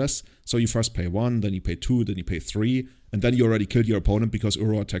 colorless. So you first pay 1, then you pay 2, then you pay 3, and then you already killed your opponent because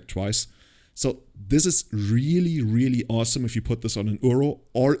Uro attacked twice. So this is really, really awesome if you put this on an Uro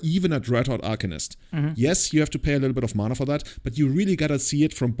or even a Dreadhorde Arcanist. Yes, you have to pay a little bit of mana for that, but you really gotta see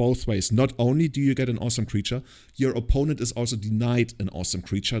it from both ways. Not only do you get an awesome creature, your opponent is also denied an awesome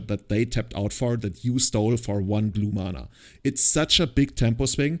creature that they tapped out for, that you stole for 1 blue mana. It's such a big tempo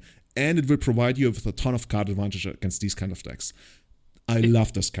swing, and it will provide you with a ton of card advantage against these kind of decks. I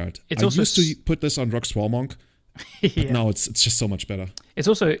love this card. I used to put this on Rock Swarmonk, but now it's just so much better. It's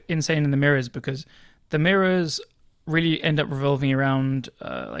also insane in the mirrors because the mirrors really end up revolving around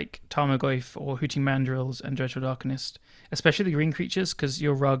like Tarmogoyf or Hooting Mandrills and Dreadful Arcanist, especially the green creatures, because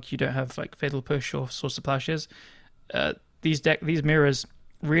your rug, you don't have like Fatal Push or Source of Plowshares. These mirrors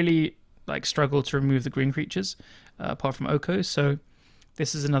really like struggle to remove the green creatures apart from Oko, so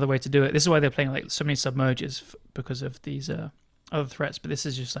this is another way to do it. This is why they're playing like so many submerges because of these other threats, but this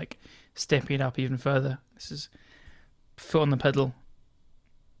is just like stepping it up even further. This is foot on the pedal.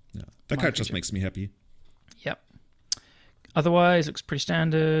 Yeah, that card just makes me happy. Yep. Otherwise, looks pretty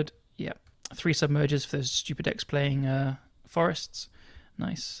standard. Yep. 3 submerges for those stupid decks playing forests.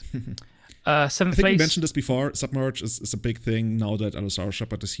 Nice. 7th I think place. we mentioned this before. Submerge is a big thing now that Allosaurus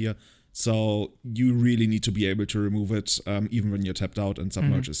Shepherd is here. So you really need to be able to remove it even when you're tapped out, and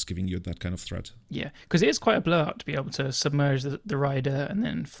Submerge is giving you that kind of threat. Yeah, because it is quite a blowout to be able to submerge the rider and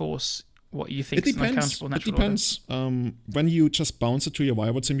then force what you think is an uncountable natural order. It depends. When you just bounce it to your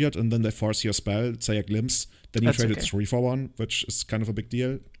Wyvern symbiote and then they force your spell, say a glimpse, then you trade it 3 for 1, which is kind of a big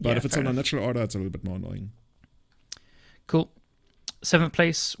deal. But if it's on a natural order, it's a little bit more annoying. Cool. 7th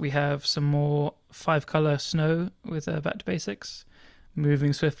place, we have some more 5-color snow with Back to Basics.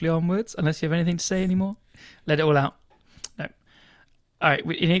 Moving swiftly onwards, unless you have anything to say anymore. Let it all out. No. All right,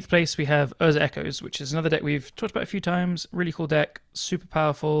 in 8th place, we have Urza Echoes, which is another deck we've talked about a few times. Really cool deck, super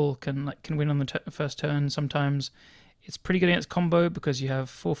powerful, can win on the first turn sometimes. It's pretty good against combo because you have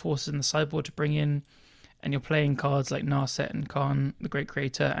 4 forces in the sideboard to bring in, and you're playing cards like Narset and Khan, the Great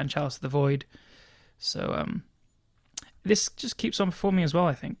Creator, and Chalice of the Void. So this just keeps on performing as well,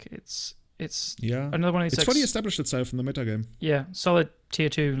 I think. It's another one of these It's fully established itself in the metagame. Yeah, solid tier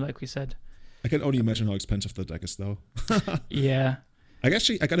 2, like we said. I can only imagine how expensive the deck is, though. Yeah. I got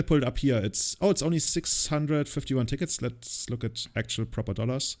it pulled up here. It's only 651 tickets. Let's look at actual proper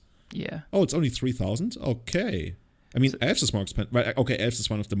dollars. Yeah. Oh, it's only 3,000? Okay. I mean, Elves is more expensive. Right, okay, Elves is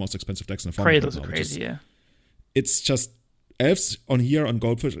one of the most expensive decks in the format. Cradles are crazy, yeah. It's just, Elves on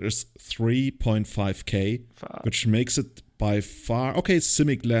Goldfish is 3.5k, which makes it by far, okay,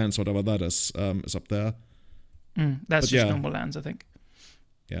 Simic Lands, whatever that is up there. That's just normal lands, I think.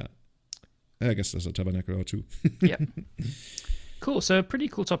 Yeah. I guess there's a Tabernacle or 2. Yeah. Cool, so pretty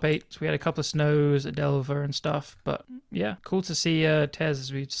cool top 8. So we had a couple of Snows, a Delver and stuff, but yeah, cool to see Tez,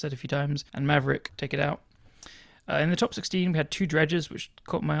 as we've said a few times, and Maverick take it out. In the top 16, we had 2 Dredges, which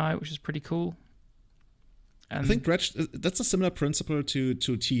caught my eye, which is pretty cool. I think Dredge, that's a similar principle to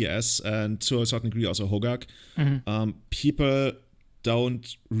TES and to a certain degree also Hogak. People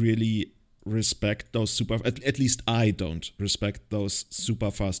don't really respect those at least I don't respect those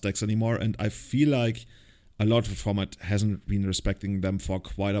super fast decks anymore, and I feel like a lot of the format hasn't been respecting them for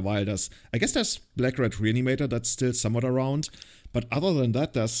quite a while. I guess there's Black Red Reanimator that's still somewhat around, but other than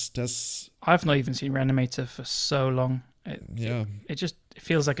that, there's I've not even seen Reanimator for so long. It just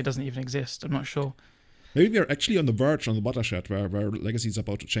feels like it doesn't even exist. I'm not sure. Maybe we're actually on the verge on the watershed where Legacy is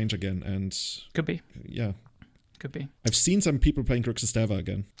about to change again, and could be. Yeah, could be. I've seen some people playing Grixis Delver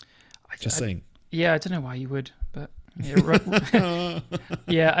again. Just saying. Yeah, I don't know why you would, but yeah,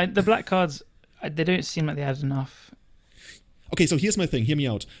 yeah. The black cards, they don't seem like they add enough. Okay, so here's my thing. Hear me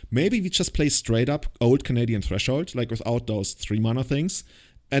out. Maybe we just play straight up old Canadian Threshold, like without those 3 mana things.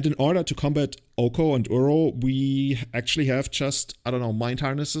 And in order to combat Oko and Uro, we actually have just, I don't know, Mind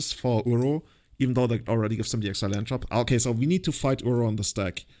Harnesses for Uro, even though that already gives them the extra land drop. Okay, so we need to fight Uro on the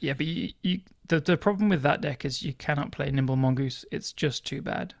stack. Yeah, but the problem with that deck is you cannot play Nimble Mongoose. It's just too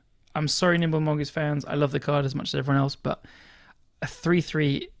bad. I'm sorry, Nimble Mongoose fans. I love the card as much as everyone else, but a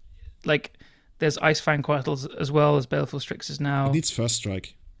 3/3, like, there's Ice Fang Quattles as well as Baleful Strixes now. It needs First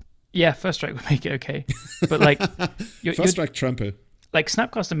Strike. Yeah, First Strike would make it okay. But, like... First Strike Trample. Like,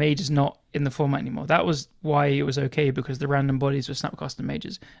 Snapcaster Mage is not in the format anymore. That was why it was okay, because the random bodies were Snapcaster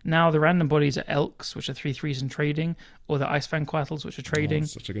Mages. Now the random bodies are Elks, which are 3/3s and trading, or the Ice Fang Quattles, which are trading.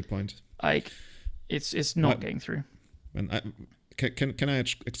 That's such a good point. Like, it's not getting through. And can I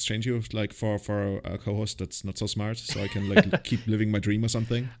exchange you like for a co-host that's not so smart, so I can like keep living my dream or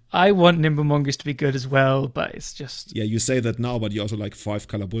something? I want Nimble Mongoose to be good as well, but it's just... Yeah, you say that now, but you also like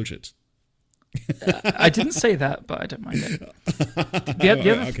 5-color bullshit. I didn't say that, but I don't mind it.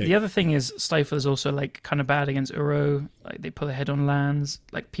 The other thing is Stifle is also like kind of bad against Uro. Like, they pull ahead on lands.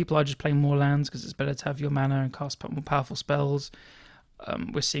 Like, people are just playing more lands because it's better to have your mana and cast more powerful spells.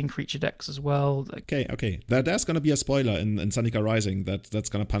 We're seeing creature decks as well. Like, okay. There's going to be a spoiler in Zendikar Rising that's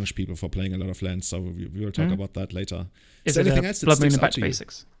going to punish people for playing a lot of lands, so we will talk about that later. Is there anything else? Blood Moon and Back to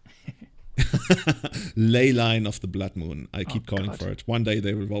Basics. Ley Line of the Blood Moon. I keep calling for it. One day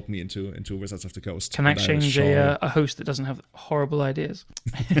they will vote me into Wizards of the Coast. Can I change a host that doesn't have horrible ideas?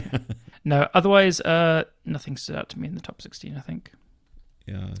 No, otherwise, nothing stood out to me in the top 16, I think.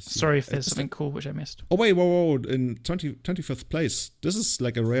 Yeah. Sorry if there's something cool which I missed. Oh wait, whoa! In 25th place, this is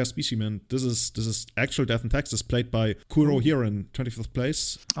like a rare species, man. This is actual Death and Taxes played by Kuro here in 25th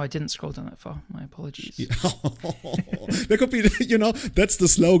place. Oh, I didn't scroll down that far. My apologies. Yeah. There could be, that's the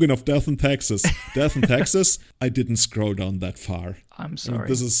slogan of Death and Taxes. Death and Taxes. I didn't scroll down that far. I'm sorry.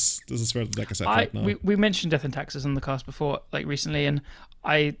 This is where the deck is at right now. We mentioned Death and Taxes on the cast before, like recently, and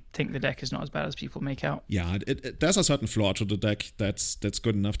I think the deck is not as bad as people make out. Yeah, there's a certain flaw to the deck that's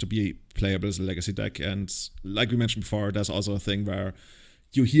good enough to be playable as a legacy deck. And like we mentioned before, there's also a thing where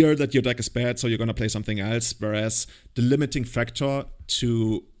you hear that your deck is bad, so you're going to play something else. Whereas the limiting factor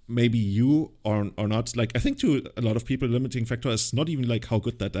to maybe you or not, like I think to a lot of people, the limiting factor is not even like how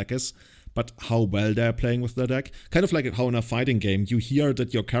good that deck is, but how well they're playing with their deck. Kind of like how in a fighting game, you hear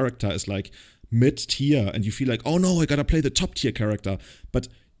that your character is like mid-tier and you feel like, oh no, I gotta play the top-tier character. But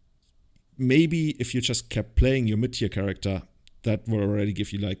maybe if you just kept playing your mid-tier character, that will already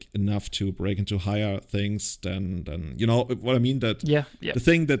give you like enough to break into higher things than you know what I mean? That the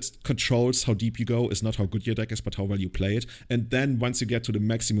thing that controls how deep you go is not how good your deck is, but how well you play it. And then once you get to the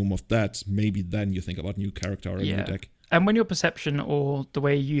maximum of that, maybe then you think about new character or a new deck. And when your perception or the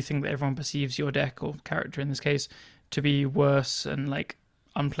way you think that everyone perceives your deck or character in this case to be worse and like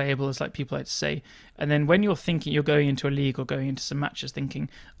unplayable, as like people like to say, and then when you're thinking you're going into a league or going into some matches thinking,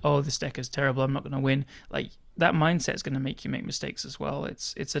 oh, this deck is terrible, I'm not going to win, like that mindset is going to make you make mistakes as well.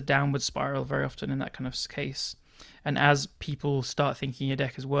 It's a downward spiral very often in that kind of case. And as people start thinking your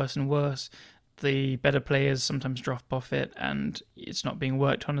deck is worse and worse, the better players sometimes drop off it and it's not being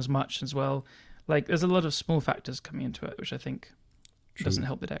worked on as much as well. Like, there's a lot of small factors coming into it, which I think doesn't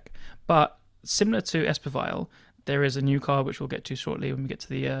help the deck. But similar to Espervile, there is a new card, which we'll get to shortly when we get to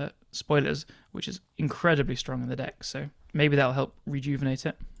the spoilers, which is incredibly strong in the deck. So maybe that'll help rejuvenate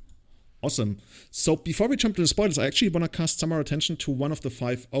it. Awesome. So before we jump to the spoilers, I actually want to cast some more attention to one of the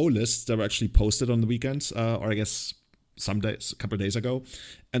 5-0 lists that were actually posted on the weekend, or I guess a couple of days ago.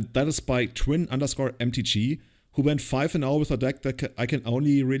 And that is by twin_MTG, who went 5-0 with a deck that I can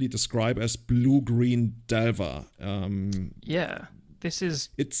only really describe as blue-green Delver.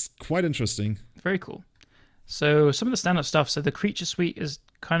 It's quite interesting. Very cool. So some of the standard stuff. So the creature suite is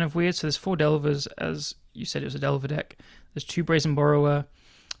kind of weird. So there's 4 Delvers, as you said, it was a Delver deck. There's 2 Brazen Borrower.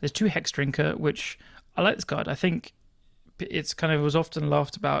 There's 2 Hex Drinker, which I like this card. I think it's kind of was often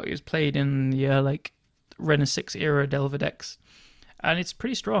laughed about. It was played in the Rena 6 era Delver decks, and it's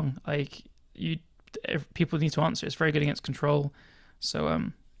pretty strong. Like people need to answer. It's very good against control, so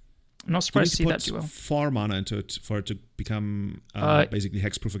I'm not surprised to see that do well. 4 mana into it for it to become basically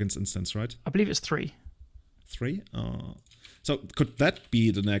hexproof against instants, right? I believe it's 3. 3? So could that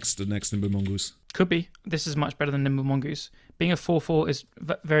be the next Nimble Mongoose? Could be. This is much better than Nimble Mongoose. Being a 4/4 is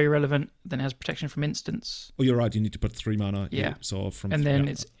very relevant. Then it has protection from instants. Oh, you're right. You need to put 3 mana. Yeah. And then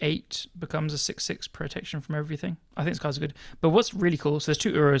it's 8 becomes a 6/6 protection from everything. I think this card's good. But what's really cool, so there's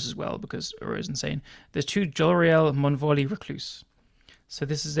 2 Uros as well, because Uro is insane. There's 2 Jolariel Monvoli Recluse. So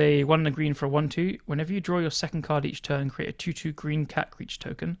this is a 1 and a green for a 1/2. Whenever you draw your second card each turn, create a 2/2 green cat creature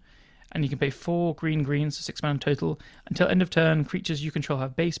token. And you can pay 4 greens, so 6 mana total. Until end of turn, creatures you control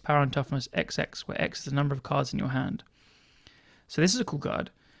have base, power, and toughness XX, where X is the number of cards in your hand. So this is a cool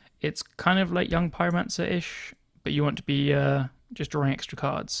card. It's kind of like Young Pyromancer-ish, but you want to be just drawing extra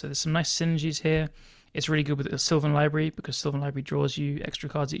cards. So there's some nice synergies here. It's really good with the Sylvan Library, because Sylvan Library draws you extra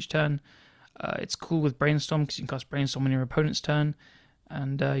cards each turn. It's cool with Brainstorm, because you can cast Brainstorm on your opponent's turn,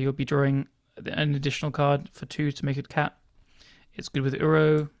 and you'll be drawing an additional card for 2 to make it cat. It's good with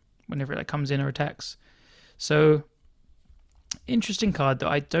Uro, whenever it comes in or attacks. So, interesting card, though.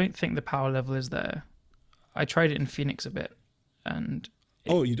 I don't think the power level is there. I tried it in Phoenix a bit, and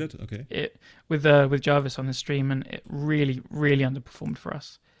you did? Okay. It with Jarvis on the stream, and it really, really underperformed for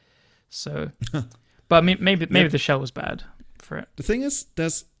us. So, but I mean, maybe the shell was bad for it. The thing is,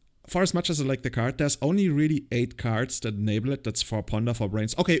 for as much as I like the card, there's only really 8 cards that enable it. That's for Ponder, for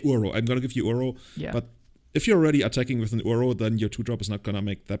Brains. Okay, Uro. I'm gonna give you Uro. Yeah. But if you're already attacking with an Uro, then your 2-drop is not going to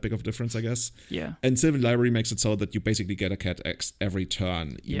make that big of a difference, I guess. Yeah. And Sylvan Library makes it so that you basically get a cat X every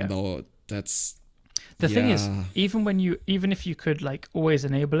turn, even though that's... The thing is, even if you could like always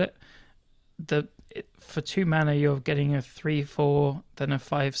enable it, for 2 mana you're getting a 3/4, then a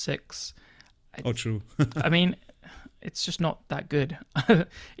 5/6. Oh, true. I mean, it's just not that good.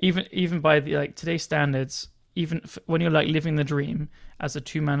 even by the today's standards, even when you're living the dream as a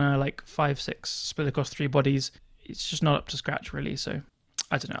 2 mana 5/6 split across 3 bodies, it's just not up to scratch really. So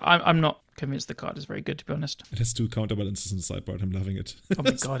I don't know. I'm not convinced the card is very good, to be honest. It has 2 counterbalances in the sideboard. I'm loving it. Oh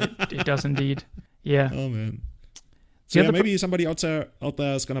my god, it does indeed. Yeah. Oh man. So maybe somebody out there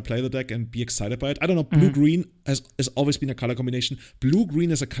is gonna play the deck and be excited by it. I don't know. Blue-green has always been a color combination.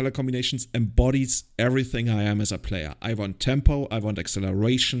 Blue-green as a color combination embodies everything I am as a player. I want tempo. I want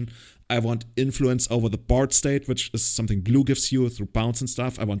acceleration. I want influence over the board state, which is something blue gives you through bounce and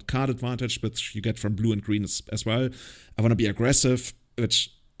stuff. I want card advantage, which you get from blue and green as well. I want to be aggressive,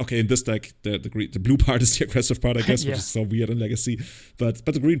 which, okay, in this deck, the blue part is the aggressive part, I guess, which is so weird in Legacy. But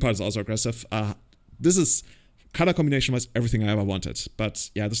the green part is also aggressive. This is color combination-wise everything I ever wanted.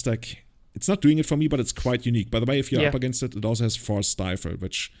 But yeah, this deck, it's not doing it for me, but it's quite unique. By the way, if you're up against it, it also has Force Stifle,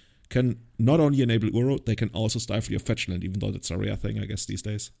 which can not only enable Uro, they can also stifle your fetch land, even though that's a rare thing, I guess, these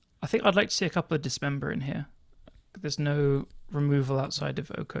days. I think I'd like to see a couple of Dismember in here. There's no removal outside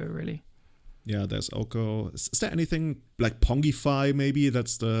of Oko, really. Yeah, there's Oko. Is there anything like Pongify, maybe?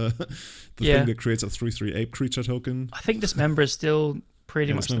 That's the thing that creates a 3/3 ape creature token. I think Dismember is still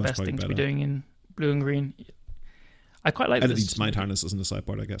pretty much the best thing to be doing in blue and green. I quite like this. And it needs Mind Harnesses in the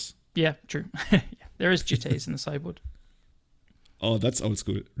sideboard, I guess. Yeah, true. There is Jittes in the sideboard. Oh, that's old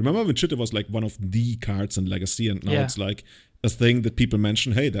school. Remember when Chitta was one of the cards in Legacy, and now it's a thing that people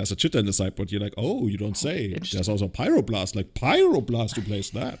mention, hey, there's a Chitta in the sideboard. You're like, oh, you don't say. There's also Pyroblast. Pyroblast, who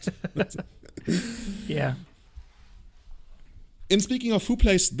plays that? Yeah. And speaking of who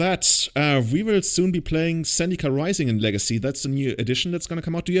plays that, we will soon be playing Zendikar Rising in Legacy. That's the new edition that's going to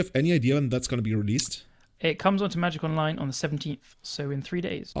come out. Do you have any idea when that's going to be released? It comes onto Magic Online on the 17th, so in 3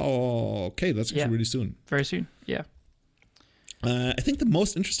 days. Oh, okay. That's actually really soon. Very soon, yeah. I think the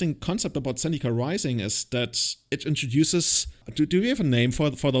most interesting concept about Zendikar Rising is that it introduces... Do we have a name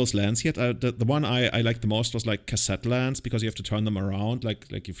for those lands yet? The one I liked the most was cassette lands, because you have to turn them around,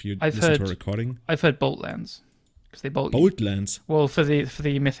 like if you listen to a recording. I've heard bolt lands, because they bolt Bolt lands? Well, for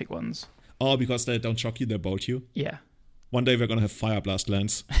the mythic ones. Oh, because they don't shock you, they bolt you? Yeah. One day we're going to have Fire Blast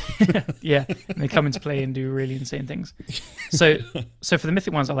lands. Yeah, and they come into play and do really insane things. So for the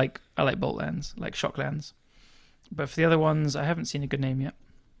mythic ones, I like bolt lands, like shock lands. But for the other ones, I haven't seen a good name yet.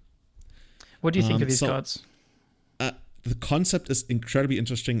 What do you think of these cards? The concept is incredibly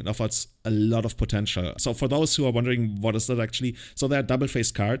interesting and offers a lot of potential. So for those who are wondering what is that actually, so there are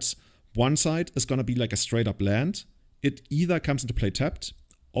double-faced cards. One side is going to be like a straight-up land. It either comes into play tapped,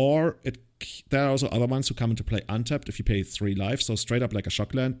 or there are also other ones who come into play untapped if you pay 3 life. So straight up like a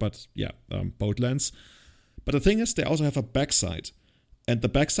shock land, but both lands. But the thing is, they also have a backside. And the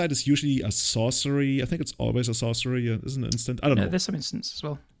backside is usually a sorcery. I think it's always a sorcery. Isn't it instant? I don't know. There's some instants as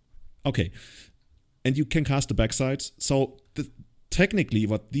well. Okay. and you can cast the backside. So technically,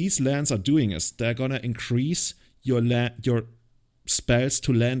 what these lands are doing is they're gonna increase your spells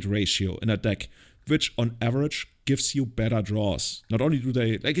to land ratio in a deck, which on average gives you better draws. Not only do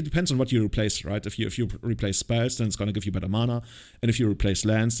they, like, it depends on what you replace, right? If you replace spells, then it's gonna give you better mana, and if you replace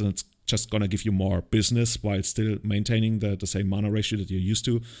lands, then it's just gonna give you more business while still maintaining the same mana ratio that you're used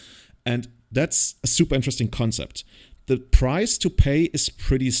to. And that's a super interesting concept. The price to pay is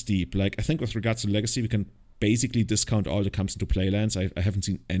pretty steep. Like, I think with regards to Legacy, we can basically discount all that comes into play lands. I haven't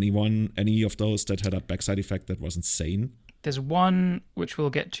seen any of those that had a backside effect that was insane. There's one which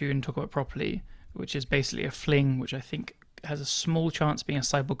we'll get to and talk about properly, which is basically a fling, which I think has a small chance of being a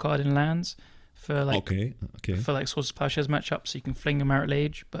sideboard card in lands for like for like Swords to Plowshares matchups, so you can fling a Merit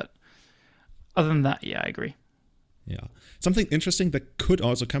Age. But other than that, yeah, I agree. Yeah. Something interesting that could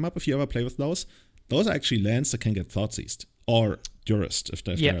also come up if you ever play with those are actually lands that can get Thoughtseized or Jurist if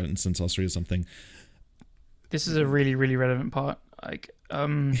they're instant sorcery or something. This is a really, really relevant part. Like,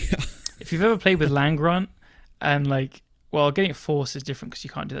 if you've ever played with Land Grant and like, well, getting it forced is different because you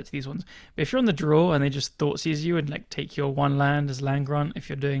can't do that to these ones. But if you're on the draw and they just Thoughtseize you and like take your one land as Land Grant, if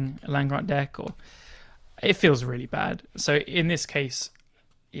you're doing a Land Grant deck, or it feels really bad. So in this case,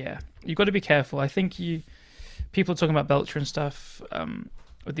 yeah, you've got to be careful. I think people are talking about Belcher and stuff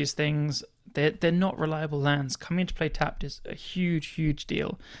with these things. They're not reliable lands. Coming into play tapped is a huge, huge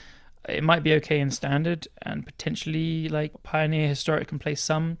deal. It might be okay in Standard and potentially like Pioneer, Historic can play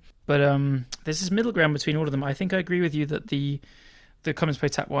some, but there's this middle ground between all of them. I think I agree with you that the Coming to Play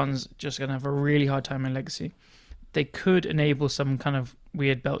tap ones just going to have a really hard time in Legacy. They could enable some kind of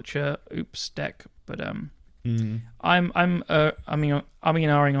weird Belcher deck, but I'm and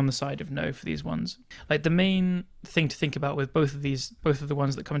ahhing on the side of no for these ones. Like, the main thing to think about with both of the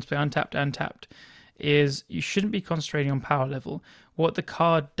ones that come into play untapped and tapped, is you shouldn't be concentrating on power level. What the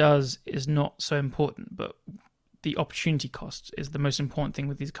card does is not so important, but the opportunity cost is the most important thing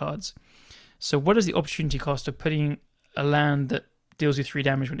with these cards. So what is the opportunity cost of putting a land that deals you 3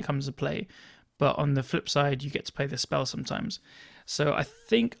 damage when it comes to play, but on the flip side, you get to play the spell sometimes? So I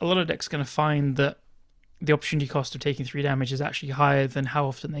think a lot of decks are going to find that the opportunity cost of taking 3 damage is actually higher than how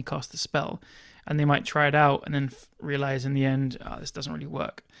often they cast the spell. And they might try it out and then realize in the end, this doesn't really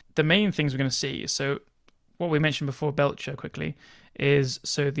work. The main things we're going to see, so what we mentioned before, Belcher, quickly, is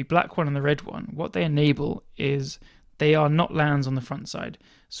so the black one and the red one, what they enable is they are not lands on the front side.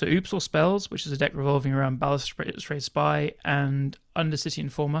 So Oops or Spells, which is a deck revolving around Balustrade Spy and Undercity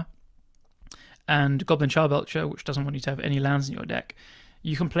Informer, and Goblin Child Belcher, which doesn't want you to have any lands in your deck,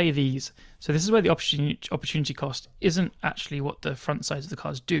 you can play these. So this is where the opportunity cost isn't actually what the front sides of the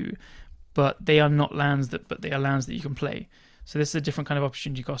cards do, but they are not lands but they are lands that you can play. So this is a different kind of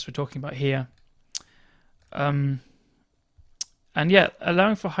opportunity cost we're talking about here. And yeah,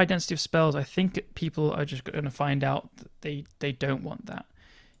 allowing for high density of spells, I think people are just going to find out that they don't want that.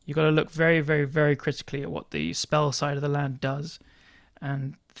 You've got to look very, very, very critically at what the spell side of the land does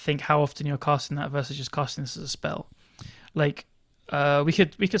and think how often you're casting that versus just casting this as a spell. Like, we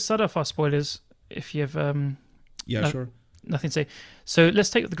could start off our spoilers if you have Sure. Nothing to say. So let's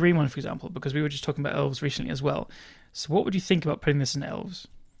take the green one, for example, because we were just talking about elves recently as well. So what would you think about putting this in elves?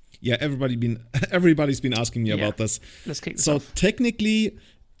 Yeah, everybody's been asking me about this. Let's kick this off. So technically,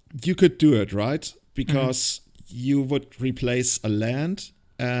 you could do it, right? Because you would replace a land,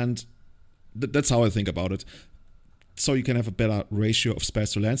 and that's how I think about it. So you can have a better ratio of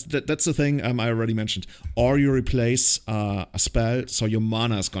spells to lands. That's the thing I already mentioned. Or you replace a spell, so your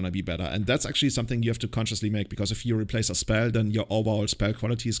mana is going to be better. And that's actually something you have to consciously make, because if you replace a spell, then your overall spell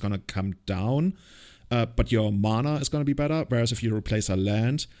quality is going to come down, but your mana is going to be better. Whereas if you replace a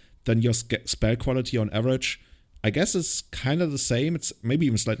land, then your spell quality on average, I guess, is kind of the same. It's maybe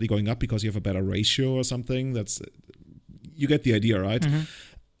even slightly going up because you have a better ratio or something. You get the idea, right? Mm-hmm.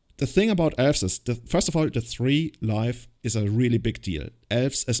 The thing about elves is, first of all, the 3 life is a really big deal.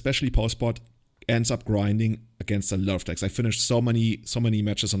 Elves, especially post-bot, ends up grinding against a lot of decks. I finished so many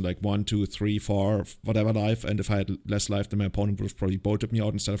matches on like 1, 2, 3, 4, whatever life, and if I had less life, then my opponent would have probably bolted me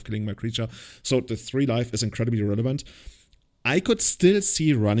out instead of killing my creature. So the 3 life is incredibly relevant. I could still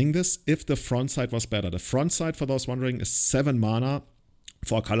see running this if the front side was better. The front side, for those wondering, is 7 mana,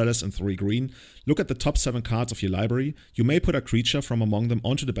 4 colorless and 3 green. Look at the top 7 cards of your library. You may put a creature from among them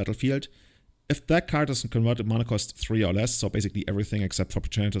onto the battlefield. If that card doesn't convert at mana cost 3 or less, so basically everything except for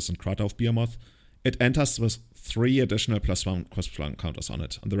Progenitus and Krater of Behemoth, it enters with 3 additional +1 +1 counters on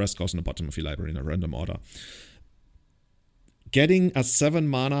it, and the rest goes in the bottom of your library in a random order. Getting a 7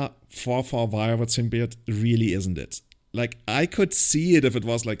 mana 4/4 Violet Symbiote really isn't it. Like, I could see it if it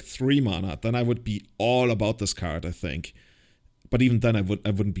was like 3 mana, then I would be all about this card, I think. But even then, I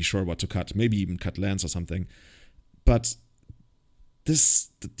wouldn't be sure what to cut. Maybe even cut lands or something. But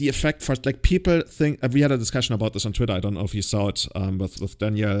the effect for, like, people think, we had a discussion about this on Twitter. I don't know if you saw it, with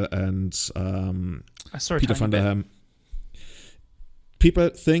Daniel and I saw Peter van der Ham. People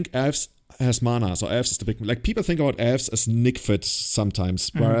think elves has mana, so elves is the big, like, people think about elves as Nickfit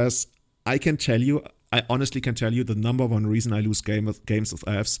sometimes, whereas I honestly can tell you the number one reason I lose games with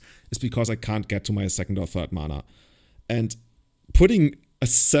elves is because I can't get to my second or third mana. And putting a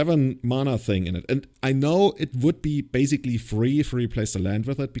 7 mana thing in it, and I know it would be basically free if you replace the land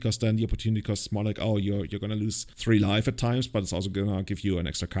with it, because then the opportunity cost is more like, oh, you're gonna lose 3 life at times, but it's also gonna give you an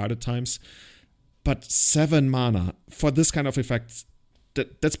extra card at times. But 7 mana for this kind of effect,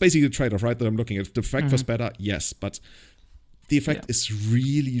 that's basically the trade-off, right, that I'm looking at. If the effect was better, yes, but the effect is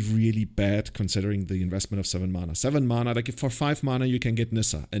really, really bad considering the investment of 7 mana. 7 mana, like, for 5 mana you can get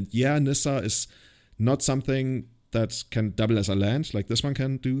Nissa. And yeah, Nissa is not something that can double as a land like this one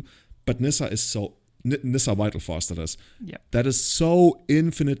can do, but Nissa is Nissa Vital Force, that is. Yeah. That is so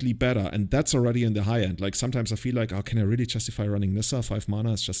infinitely better, and that's already in the high end. Like, sometimes I feel like, oh, can I really justify running Nissa? 5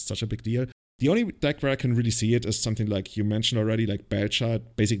 mana is just such a big deal. The only deck where I can really see it is something like you mentioned already, like Belcher.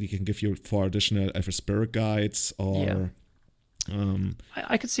 Basically can give you 4 additional Elfer Spirit Guides, or...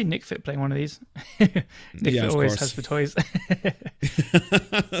 I could see Nick Fit playing one of these. Nick Fit always has the toys.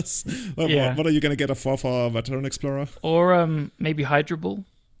 What are you going to get, a 4 for Veteran Explorer? Or maybe Hydra Ball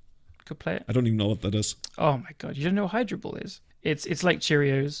could play it. I don't even know what that is. Oh my god, you don't know what Hydra Ball is? It's like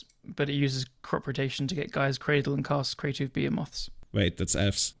Cheerios, but it uses crop rotation to get guys Cradle and cast Creative Behemoths. Wait, that's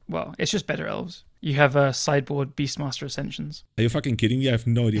elves. Well, it's just better elves. You have a sideboard Beastmaster Ascensions. Are you fucking kidding me? I have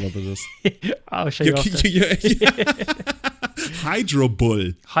no idea what this is. I'll show you after. Hydro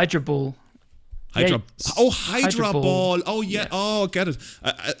Bull. Hydra Ball. Hydra. Yeah, oh, Hydra Ball. Oh, yeah. Yes. Oh, get it.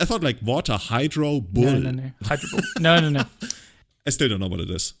 I thought like water. Hydro Bull. No. Hydra Ball. No. I still don't know what it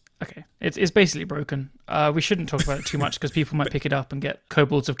is. Okay. It's basically broken. We shouldn't talk about it too much because people might pick it up and get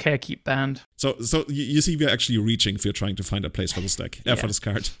Kobolds of Carekeep banned. So you see, we're actually reaching if you're trying to find a place for this deck. For this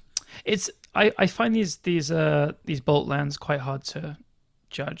card. I find these bolt lands quite hard to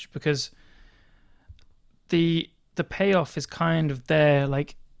judge because the payoff is kind of there,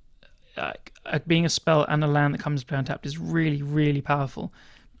 like being a spell and a land that comes to play untapped is really, really powerful,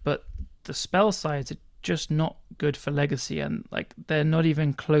 but the spell sides are just not good for legacy, and like they're not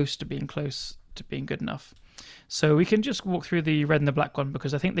even close to being good enough. So we can just walk through the red and the black one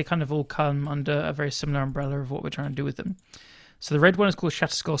because I think they kind of all come under a very similar umbrella of what we're trying to do with them. So the red one is called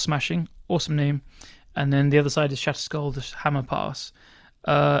Shatterskull Smashing, awesome name, and then the other side is Shatterskull the Hammer Pass.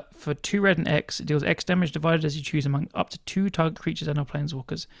 For 2 red and X, it deals X damage divided as you choose among up to 2 target creatures and/or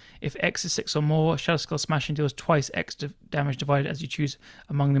planeswalkers. If X is 6 or more, Shatterskull Smashing deals twice X damage divided as you choose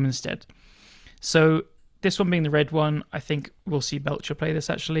among them instead. So this one being the red one, I think we'll see Belcher play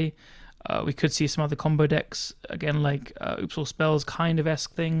this actually. We could see some other combo decks, again like Oops All Spells kind of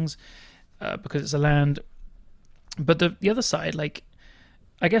esque things, because it's a land. But the other side, like,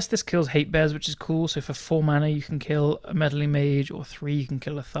 I guess this kills Hate Bears, which is cool. So for 4 mana, you can kill a Meddling Mage, or 3, you can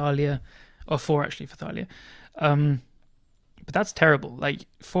kill a Thalia, or 4 actually for Thalia. But that's terrible. Like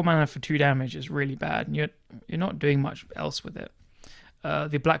 4 mana for 2 damage is really bad, and you're not doing much else with it.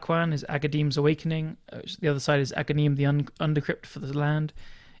 The black one is Agadeem's Awakening. The other side is Agadeem the Undercrypt for the land.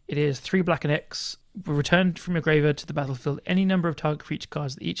 It is 3 black and X. Return from your graveyard to the battlefield any number of target creature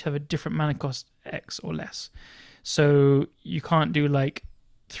cards that each have a different mana cost X or less. So you can't do like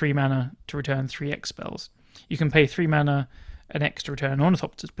 3 mana to return 3 X spells. You can pay 3 mana and X to return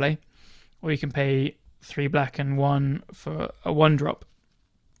Ornithopter's play, or you can pay 3 black and 1 for a 1-drop.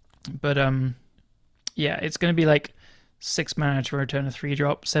 But it's going to be like 6 mana to return a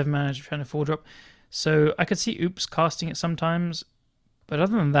 3-drop, 7 mana to return a 4-drop. So I could see Oops casting it sometimes, but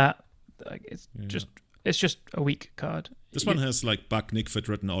other than that, like, it's just a weak card. This one has like Buck Nickfit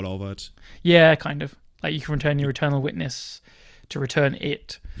written all over it. Yeah, kind of. Like you can return your Eternal Witness to return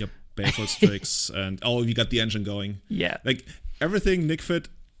it. Yep, Baleful Strix, and we got the engine going. Yeah. Like everything Nickfit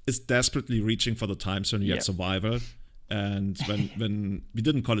is desperately reaching for the times when we had Survival. And when we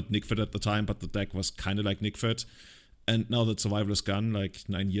didn't call it Nickfit at the time, but the deck was kind of like Nickfit. And now that Survival is gone, like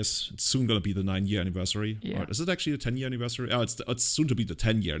 9 years, it's soon going to be the 9-year anniversary. Yeah. Or is it actually the 10-year anniversary? Oh, it's soon to be the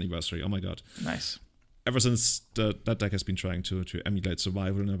 10-year anniversary. Oh my god. Nice. Ever since that deck has been trying to emulate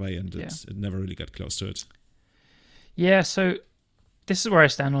Survival in a way, and it never really got close to it. Yeah, so this is where I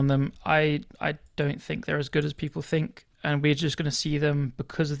stand on them. I don't think they're as good as people think, and we're just going to see them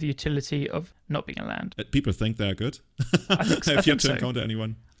because of the utility of not being a land. People think they're good? I think so. Have you yet to encounter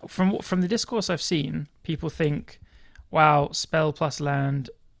anyone? From the discourse I've seen, people think, wow, spell plus land,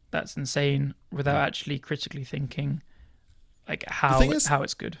 that's insane, without actually critically thinking, like The thing is, how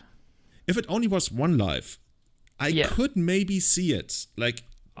it's good. if it only was 1 life, I could maybe see it. Like,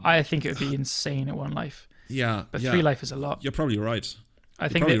 I think it would be insane at 1 life. Yeah, but 3 life is a lot. You're probably right. I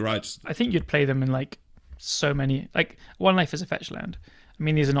think you'd play them in like so many. Like 1 life is a fetch land. I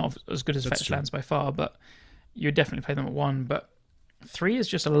mean, these are not as good as fetch lands by far, but you'd definitely play them at 1. But 3 is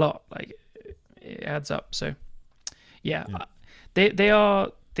just a lot. Like it adds up. So yeah. They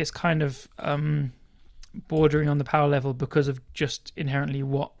are this kind of bordering on the power level because of just inherently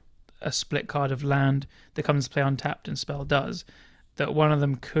what a split card of land that comes to play untapped and spell does. That one of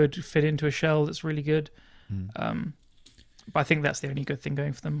them could fit into a shell that's really good. But I think that's the only good thing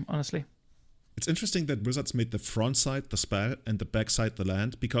going for them, honestly. It's interesting that Wizards made the front side the spell and the back side the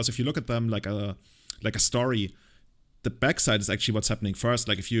land, because if you look at them like a story, the back side is actually what's happening first.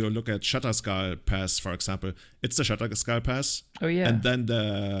 Like if you look at Shatterskull Pass, for example, it's the Shatterskull Pass. Oh yeah. And then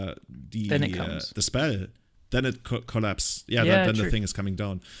then it comes. The spell, then it collapses. Then the thing is coming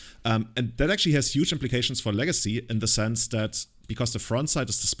down. And that actually has huge implications for Legacy in the sense that because the front side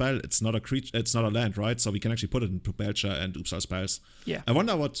is the spell, it's not a land, right? So we can actually put it into Belcher and Uppsala spells. Yeah. I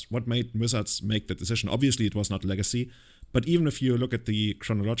wonder what made Wizards make that decision. Obviously, it was not Legacy, but even if you look at the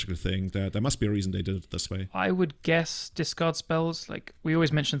chronological thing, there must be a reason they did it this way. I would guess discard spells. Like we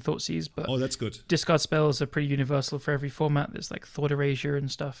always mention Thoughtseize, but that's good. Discard spells are pretty universal for every format. There's like Thought Erasure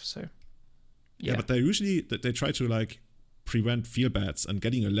and stuff. So yeah, but they try to like prevent feel bads, and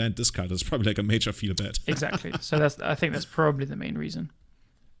getting a land discard is probably like a major feel bad. Exactly. So I think that's probably the main reason.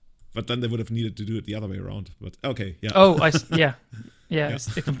 But then they would have needed to do it the other way around. But okay, yeah. Oh, yeah. I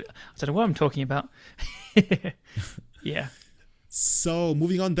don't know what I'm talking about. Yeah. So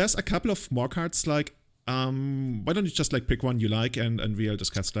moving on, there's a couple of more cards. Like, why don't you just like pick one you like and we'll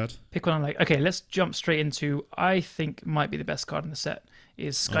discuss that. Pick one I like. Okay, let's jump straight into. I think might be the best card in the set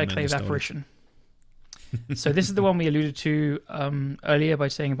is Skyclave Apparition. So this is the one we alluded to earlier by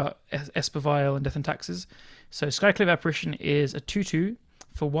saying about Espervile and Death and Taxes. So Skyclave Apparition is a 2/2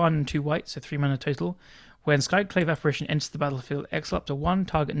 for 1 and 2 white, so 3 mana total. When Skyclave Apparition enters the battlefield, exile up to 1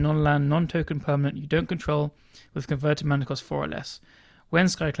 target non-land, non-token permanent you don't control with converted mana cost 4 or less. When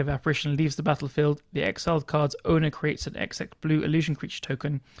Skyclave Apparition leaves the battlefield, the exiled card's owner creates an XX blue illusion creature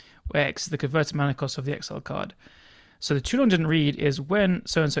token, where X is the converted mana cost of the exiled card. So the too long didn't read is when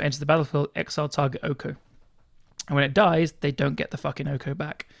so-and-so enters the battlefield, exile target Oko. And when it dies, they don't get the fucking Oko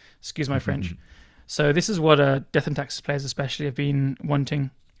back. Excuse my French. So this is what Death and Taxes players especially have been wanting.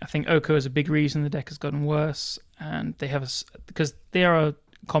 I think Oko is a big reason the deck has gotten worse, and they have because they are a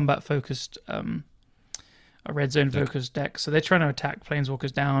combat-focused, a red zone-focused deck, so they're trying to attack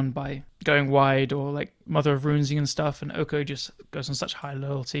Planeswalkers down by going wide or like Mother of Runesing and stuff, and Oko just goes on such high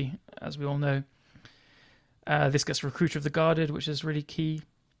loyalty, as we all know. This gets Recruiter of the Guarded, which is really key.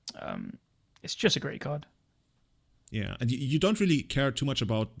 It's just a great card. Yeah, and you don't really care too much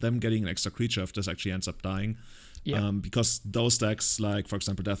about them getting an extra creature if this actually ends up dying. Yeah. Because those decks, like, for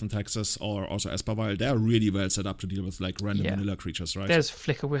example, Death and Taxes or also Espervile, they're really well set up to deal with, like, random vanilla creatures, right? There's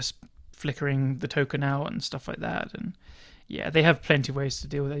Flicker Wisp flickering the token out and stuff like that. And, yeah, they have plenty of ways to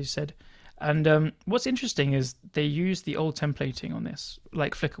deal with it, as you said. And what's interesting is they use the old templating on this,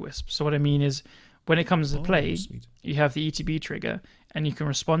 like Flicker Wisp. So what I mean is, when it comes to play, you have the ETB trigger, and you can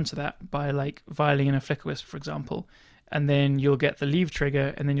respond to that by, like, vialing in a Flicker Wisp, for example. And then you'll get the leave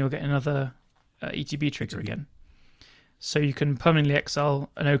trigger, and then you'll get another ETB trigger again. So you can permanently exile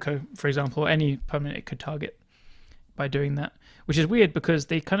an Oko, for example, or any permanent it could target by doing that, which is weird because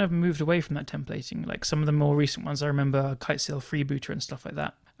they kind of moved away from that templating. Like some of the more recent ones, I remember Kitesail Freebooter and stuff like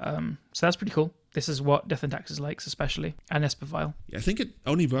that. So that's pretty cool. This is what Death and Taxes likes, especially, and Espervile. Yeah, I think it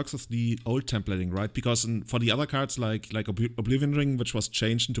only works with the old templating, right? Because for the other cards, like Oblivion Ring, which was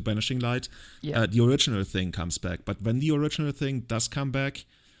changed into Banishing Light, the original thing comes back. But when the original thing does come back,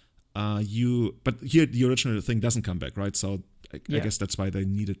 but here the original thing doesn't come back, right? So I guess that's why they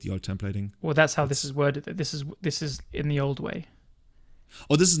needed the old templating. Well, that's how this is worded. This is in the old way.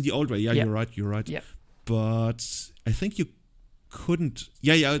 Oh, this is in the old way. Yeah, you're right. Yeah. But I think you couldn't.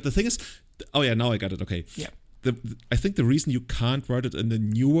 Yeah. The thing is, now I got it. Okay. Yeah. I think the reason you can't word it in the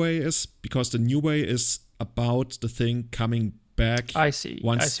new way is because the new way is about the thing coming back. I see.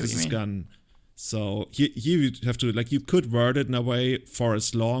 Once this is gone. So here you have to, like, you could word it in a way for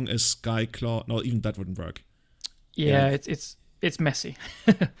as long as Skyclaw. No, even that wouldn't work. Yeah, it's messy.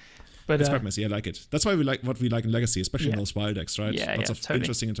 But it's quite messy. I like it. That's why we like what we like in Legacy, especially in those wild decks, right? Yeah, Lots of totally.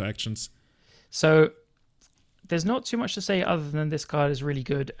 interesting interactions. So there's not too much to say other than this card is really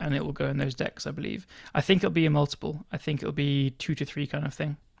good and it will go in those decks, I believe. I think it'll be a multiple. I think it'll be 2 to 3 kind of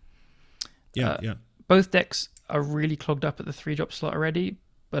thing. Yeah. Both decks are really clogged up at the 3-drop slot already,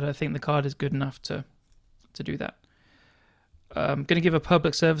 but I think the card is good enough to do that. I'm going to give a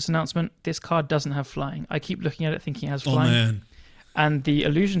public service announcement. This card doesn't have flying. I keep looking at it thinking it has Oh, flying. man. And the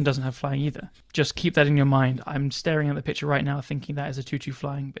illusion doesn't have flying either. Just keep that in your mind. I'm staring at the picture right now thinking that is a 2/2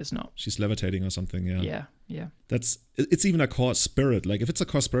 flying, but it's not. She's levitating or something, yeah. Yeah. It's even a core spirit. Like, if it's a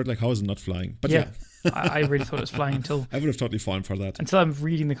core spirit, like, how is it not flying? But yeah. I really thought it was flying until... I would have totally fallen for that. Until I'm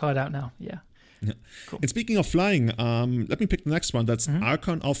reading the card out now, yeah. Cool. And speaking of flying, let me pick the next one. That's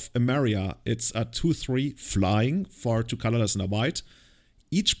Archon of Emeria. It's a 2/3 flying for 2 colorless and a white.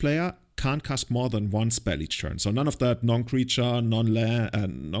 Each player can't cast more than 1 spell each turn. So none of that non-creature,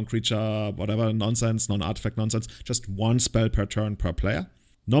 non-creature, whatever nonsense, non-artifact nonsense. Just 1 spell per turn per player.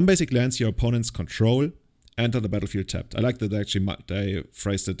 Non-basic lands your opponents control enter the battlefield tapped. I like that they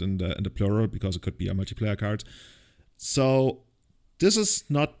phrased it in the plural because it could be a multiplayer card. So this is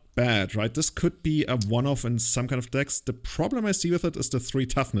not bad, right? This could be a one-off in some kind of decks. The problem I see with it is the 3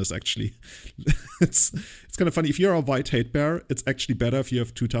 toughness, actually. It's kind of funny. If you're a white hate bear, it's actually better if you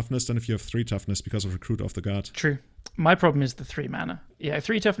have 2 toughness than if you have 3 toughness because of Recruit of the Guard. True. My problem is the 3 mana. Yeah,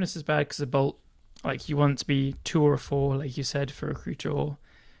 3 toughness is bad because of Bolt. Like, you want it to be 2 or a 4, like you said, for Recruiter, or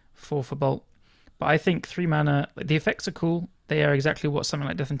 4 for Bolt. But I think 3 mana, the effects are cool. They are exactly what something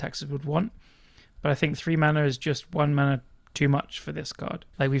like Death and Taxes would want. But I think 3 mana is just 1 mana too much for this card.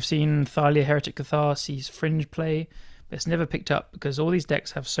 Like, we've seen Thalia Heretic Cathar sees Fringe play, but it's never picked up because all these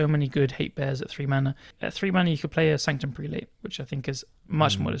decks have so many good hate bears at 3 mana. At 3 mana, you could play a Sanctum Prelate, which I think is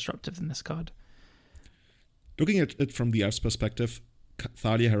much more disruptive than this card. Looking at it from the F's perspective,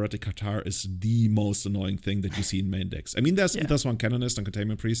 Thalia Heretic Cathar is the most annoying thing that you see in main decks. I mean, there's one Canonist and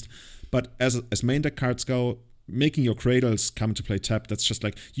Containment Priest, but as main deck cards go, making your Cradles come to play tapped, that's just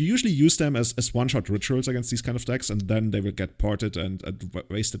like, you usually use them as one-shot rituals against these kind of decks, and then they will get ported and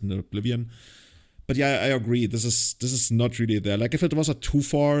wasted in oblivion. But yeah, I agree, this is not really there. Like, if it was a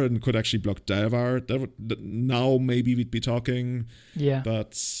 2/4 and could actually block Delvar, now maybe we'd be talking. Yeah.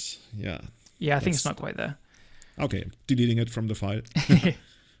 But, yeah. Yeah, I think it's not quite there. Okay, deleting it from the file.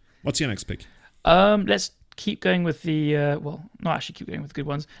 What's your next pick? Let's keep going with the, not actually keep going with the good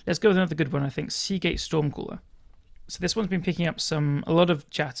ones. Let's go with another good one, I think, Seagate Stormcaller. So this one's been picking up a lot of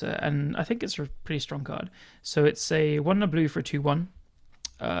chatter, and I think it's a pretty strong card. So it's a 1 and a blue for a 2/1.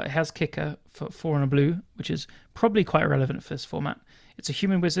 It has Kicker for 4 and a blue, which is probably quite relevant for this format. It's a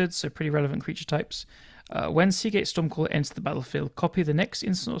human wizard, so pretty relevant creature types. When Seagate Stormcaller enters the battlefield, copy the next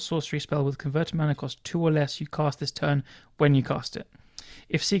instant or sorcery spell with converted mana cost 2 or less you cast this turn when you cast it.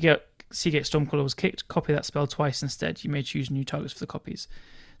 If Seagate Stormcaller was kicked, copy that spell twice instead. You may choose new targets for the copies.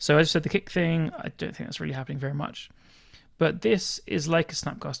 So as I said, the kick thing, I don't think that's really happening very much. But this is like a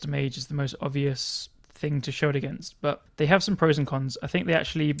Snapcaster Mage, is the most obvious thing to show it against. But they have some pros and cons. I think they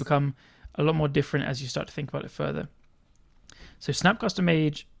actually become a lot more different as you start to think about it further. So Snapcaster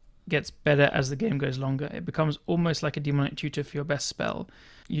Mage gets better as the game goes longer. It becomes almost like a Demonic Tutor for your best spell.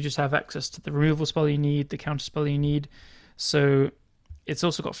 You just have access to the removal spell you need, the counter spell you need. So it's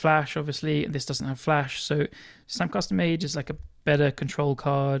also got Flash, obviously. This doesn't have Flash. So Snapcaster Mage is like a better control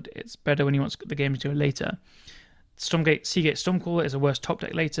card. It's better when you want the game to go later. Seagate Stormcaller is a worse top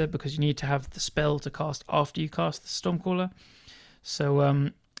deck later because you need to have the spell to cast after you cast the Stormcaller. So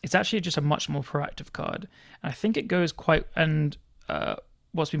it's actually just a much more proactive card. And I think it goes quite... And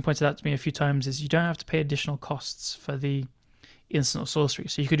what's been pointed out to me a few times is you don't have to pay additional costs for the instant or sorcery.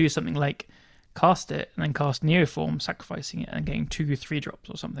 So you could do something like cast it and then cast Neoform, sacrificing it and getting 2/3 drops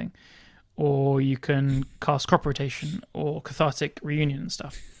or something. Or you can cast Crop Rotation or Cathartic Reunion and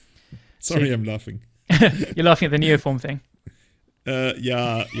stuff. Sorry, I'm laughing. You're laughing at the Neoform thing.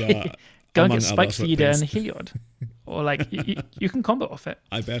 Yeah. Go and get Spike Feeder and Heliod. Or like, you can combo off it.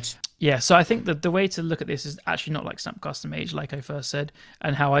 I bet. Yeah, so I think that the way to look at this is actually not like Snapcaster Mage, like I first said,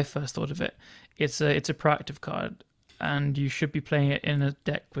 and how I first thought of it. It's a proactive card, and you should be playing it in a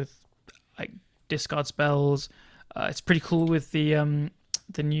deck with like discard spells. It's pretty cool with the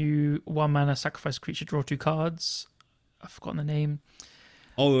new 1 mana sacrifice creature, draw 2 cards. I've forgotten the name.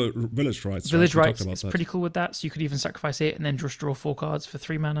 Oh, Village Rites. Village Rites is pretty cool with that. So you could even sacrifice it and then just draw 4 cards for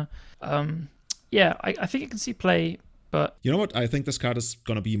 3 mana. Yeah, I think it can see play, but... You know what I think this card is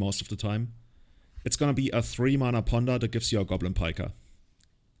going to be most of the time? It's going to be a 3 mana Ponder that gives you a Goblin Piker.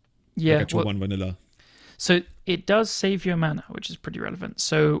 Yeah. Like a 2/1 vanilla. So it does save your mana, which is pretty relevant.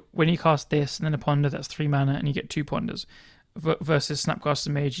 So when you cast this and then a Ponder, that's 3 mana and you get 2 Ponders. Versus Snapcaster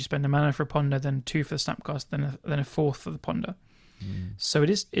Mage, you spend a mana for a Ponder, then 2 for the Snapcaster, then a 4th for the Ponder. So it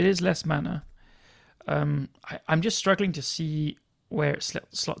is less mana. I'm just struggling to see where it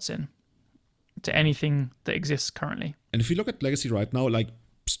slots in to anything that exists currently. And if you look at Legacy right now, like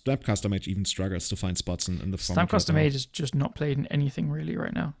Snapcaster Mage even struggles to find spots in the format. Snapcaster Mage is just not played in anything really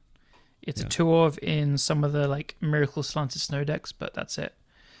right now. It's a 2 of in some of the like Miracle Slanted Snow decks, but that's it.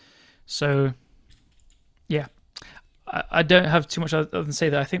 So, yeah. I don't have too much other than say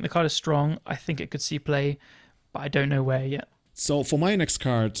that I think the card is strong. I think it could see play, but I don't know where yet. So for my next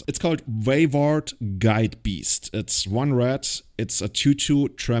card, it's called Wayward Guide Beast. It's 1 red. It's a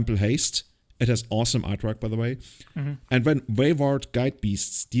 2/2 trample haste. It has awesome artwork, by the way. Mm-hmm. And when Wayward Guide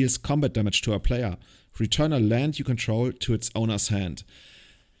Beasts deals combat damage to a player, return a land you control to its owner's hand.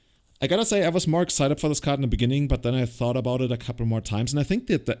 I gotta say, I was more excited for this card in the beginning, but then I thought about it a couple more times. And I think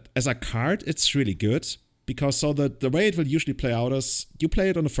that as a card, it's really good. Because so the way it will usually play out is you play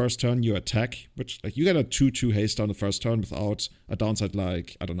it on the first turn, you attack, which like you get a 2/2 haste on the first turn without a downside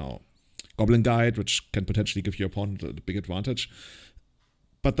like, I don't know, Goblin Guide, which can potentially give your opponent a big advantage.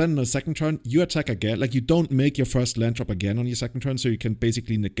 But then the second turn, you attack again. Like you don't make your first land drop again on your second turn, so you can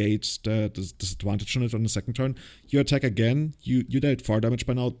basically negate the disadvantage on it on the second turn. You attack again, you dealt 4 damage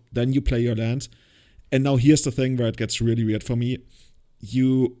by now, then you play your land. And now here's the thing where it gets really weird for me.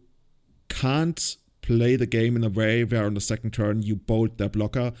 You can't play the game in a way where on the second turn you bolt their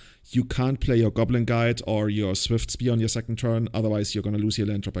blocker. You can't play your Goblin Guide or your Swift Spear on your second turn, otherwise you're going to lose your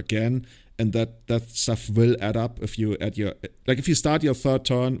land drop again, and that stuff will add up if you add your... Like if you start your third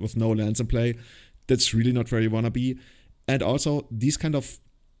turn with no lands in play, that's really not where you want to be. And also, these kind of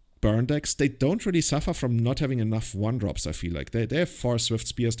burn decks, they don't really suffer from not having enough 1-drops, I feel like. They have 4 Swift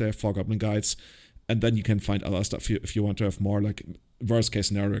Spears, they have 4 Goblin Guides, and then you can find other stuff if you want to have more, like worst case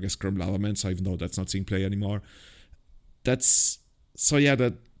scenario, I guess Grim Lavamancer, even though that's not seeing play anymore. That's so yeah.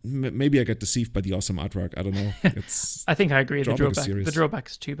 That maybe I get deceived by the awesome artwork. I don't know. It's I think I agree. The drawback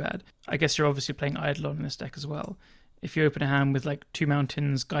is too bad. I guess you're obviously playing Eidolon in this deck as well. If you open a hand with like 2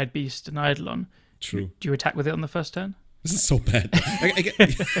 mountains, Guide Beast, and Eidolon, true. Do you attack with it on the first turn? This is so bad.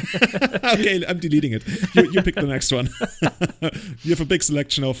 Okay, I'm deleting it. You pick the next one. You have a big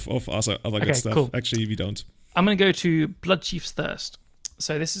selection of other good stuff. Cool. Actually, we don't. I'm going to go to Bloodchief's Thirst.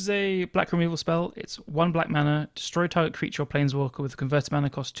 So this is a black removal spell. It's 1 black mana, destroy target creature or planeswalker with a converted mana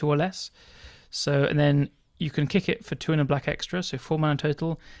cost 2 or less. So, and then you can kick it for 2 and a black extra, so 4 mana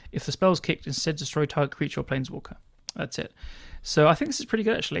total. If the spell's kicked, instead destroy target creature or planeswalker. That's it. So I think this is pretty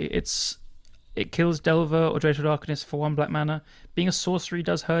good, actually. It kills Delver or Dreadful Arcanist for 1 black mana. Being a sorcery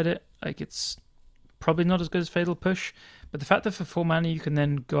does hurt it. Like, it's probably not as good as Fatal Push. But the fact that for 4 mana you can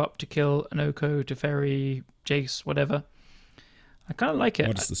then go up to kill an Oko, Teferi, Jace, whatever. I kind of like it.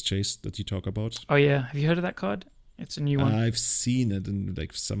 What is this Chase that you talk about? Oh yeah, have you heard of that card? It's a new one. I've seen it in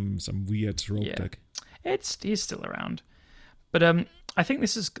like some weird rogue deck. He's still around. But I think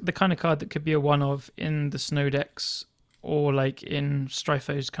this is the kind of card that could be a one-of in the Snow decks or like in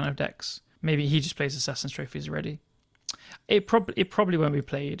Stryfo's kind of decks. Maybe he just plays Assassin's Trophies already. It probably won't be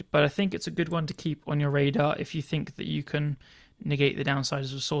played, but I think it's a good one to keep on your radar if you think that you can negate the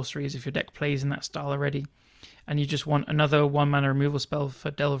downsides of sorceries if your deck plays in that style already, and you just want another 1 mana removal spell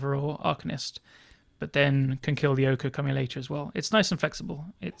for Delver or Arcanist, but then can kill the Oko coming later as well. It's nice and flexible.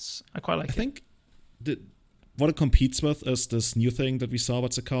 I quite like it. I think what it competes with is this new thing that we saw.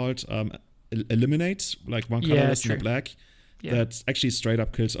 What's it called? Eliminate, like 1 colorless and a black. Yeah. That actually straight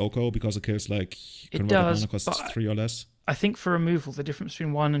up kills Oko because it kills like converted mana costs 3 or less. I think for removal, the difference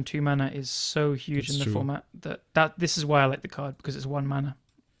between 1 and 2 mana is so huge in the format that this is why I like the card, because it's 1 mana.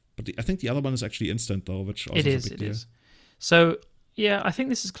 But I think the other one is actually instant though, which also is a big deal. It is. So yeah, I think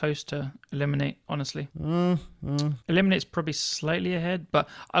this is close to Eliminate, honestly. Eliminate's probably slightly ahead, but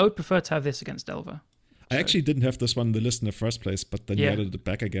I would prefer to have this against Delver. I actually didn't have this one on the list in the first place, but then you added it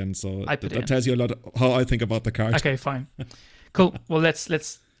back again, so that tells you a lot how I think about the card. Okay, fine. Cool. Well, let's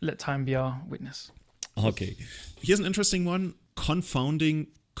let time be our witness. Okay. Here's an interesting one. Confounding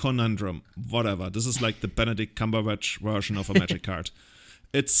Conundrum. Whatever. This is like the Benedict Cumberbatch version of a magic card.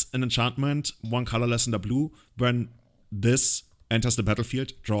 It's an enchantment, 1 colorless and a blue. When this enters the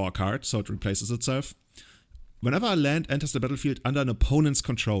battlefield, draw a card, so it replaces itself. Whenever a land enters the battlefield under an opponent's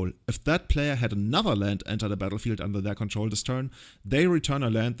control, if that player had another land enter the battlefield under their control this turn, they return a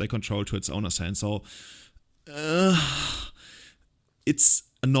land they control to its owner's hand. So, it's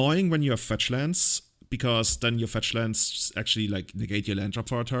annoying when you have fetch lands, because then your fetch lands actually like negate your land drop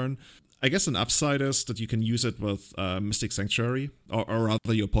for a turn. I guess an upside is that you can use it with Mystic Sanctuary, or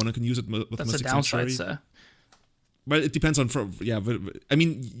rather your opponent can use it with Mystic Sanctuary. That's a downside, sir. Well, it depends on... I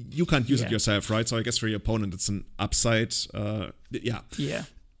mean, you can't use it yourself, right? So I guess for your opponent, it's an upside. Yeah.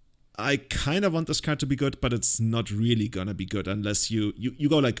 I kind of want this card to be good, but it's not really gonna be good unless you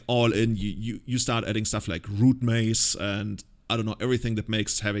go like all in. You start adding stuff like Root Maze and, I don't know, everything that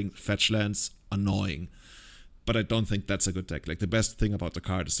makes having fetch lands annoying. But I don't think that's a good deck. Like, the best thing about the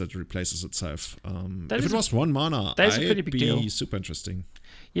card is that it replaces itself. If it was 1 mana, that is a pretty big deal. Super interesting.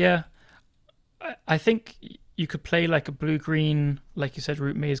 Yeah. I think you could play like a blue-green, like you said,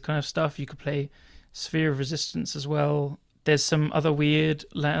 root maze kind of stuff. You could play Sphere of Resistance as well. There's some other weird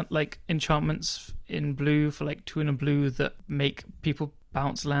like enchantments in blue for like 2 and a blue that make people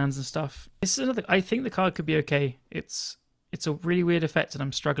bounce lands and stuff. This is another. I think the card could be okay. It's a really weird effect, and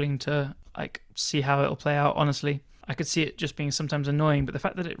I'm struggling to like see how it'll play out. Honestly, I could see it just being sometimes annoying, but the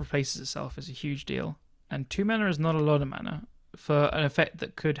fact that it replaces itself is a huge deal. And 2 mana is not a lot of mana for an effect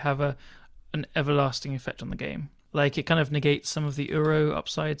that could have an everlasting effect on the game. Like, it kind of negates some of the Uro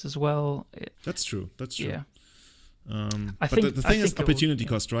upsides as well. That's true. Yeah. I think the thing is opportunity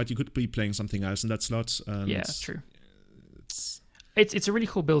cost, right? You could be playing something else in that slot. And yeah, true. It's a really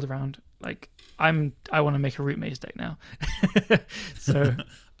cool build around. Like, I want to make a root maze deck now. So,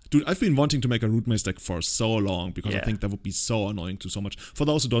 dude, I've been wanting to make a root maze deck for so long because I think that would be so annoying to so much. For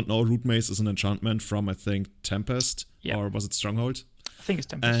those who don't know, root maze is an enchantment from, I think, Tempest, or was it Stronghold? I think it's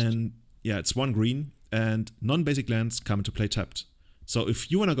Tempest. And yeah, it's 1 green, and non-basic lands come into play tapped. So if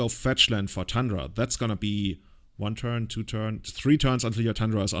you want to go fetch land for Tundra, that's gonna be 1 turn, 2 turns, 3 turns until your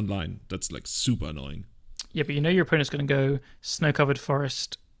Tundra is online. That's like super annoying. Yeah, but you know your opponent's going to go Snow-Covered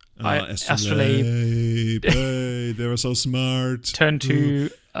Forest, Astrolabe. Hey, they were so smart. Turn 2,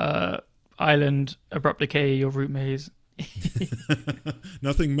 Island, Abrupt Decay, your Root Maze.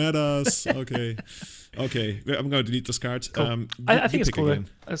 Nothing matters. Okay. I'm going to delete this card. Cool. I think it's cool, though.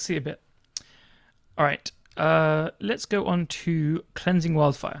 Let's see a bit. All right. Let's go on to Cleansing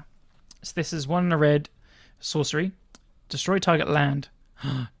Wildfire. So this is 1 and a red sorcery. Destroy target land.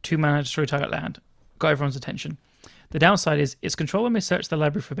 2 mana, destroy target land. Got everyone's attention. The downside is its controller may search their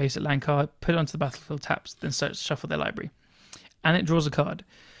library for a basic land card, put it onto the battlefield taps, then shuffle their library. And it draws a card.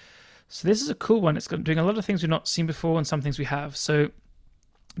 So this is a cool one. It's doing a lot of things we've not seen before and some things we have. So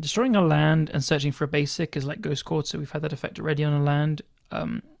destroying a land and searching for a basic is like Ghost Quarter. We've had that effect already on a land.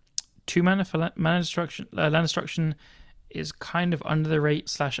 2 mana for mana destruction. Land destruction is kind of under the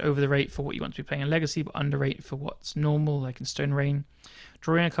rate / over the rate for what you want to be playing in Legacy, but under rate for what's normal, like in Stone Rain.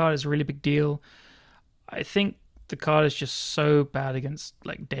 Drawing a card is a really big deal. I think the card is just so bad against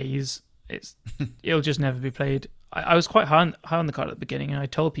like Daze. It'll just never be played. I was quite high on the card at the beginning, and I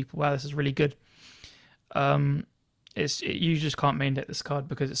told people, "Wow, this is really good." You just can't main deck this card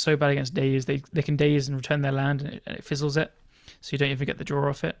because it's so bad against Daze. They can Daze and return their land, and it fizzles it, so you don't even get the draw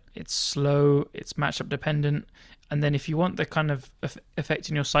off it. It's slow. It's matchup dependent, and then if you want the kind of effect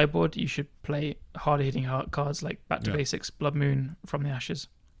in your sideboard, you should play harder hitting cards like Back to Basics, Blood Moon, From the Ashes.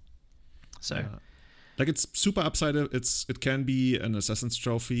 So. Like, it's super upside. It can be an Assassin's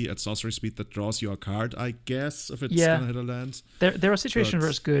Trophy at sorcery speed that draws you a card, I guess, if it's gonna hit a land. There are situations where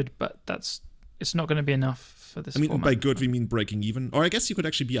it's good, but it's not going to be enough for this format. By good we mean breaking even. Or I guess you could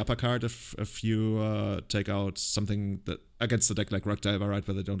actually be upper card if you take out something that against the deck like Rock Diver, right,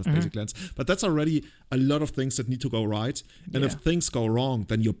 where they don't have basic lands. But that's already a lot of things that need to go right. And if things go wrong,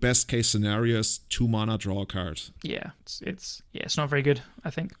 then your best case scenario is 2 mana, draw a card. Yeah, it's not very good, I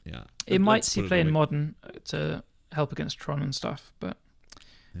think. Yeah. It might see play in Modern to help against Tron and stuff, but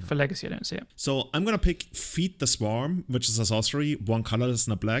for Legacy, I don't see it. So I'm going to pick Feed the Swarm, which is a sorcery, 1 colorless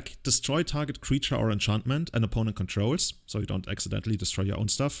and a black. Destroy target creature or enchantment an opponent controls, so you don't accidentally destroy your own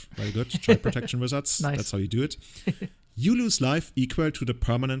stuff. Very good. Try Protection Wizards. Nice. That's how you do it. You lose life equal to the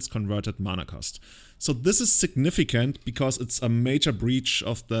permanent's converted mana cost. So this is significant because it's a major breach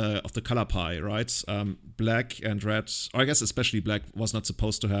of the color pie, right? Black and red, or I guess especially black, was not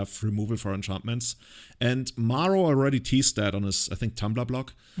supposed to have removal for enchantments. And Maro already teased that on his, I think, Tumblr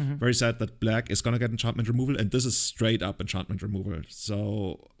blog, where he said that black is going to get enchantment removal, and this is straight up enchantment removal.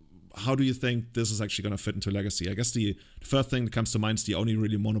 So how do you think this is actually going to fit into Legacy? I guess the first thing that comes to mind is the only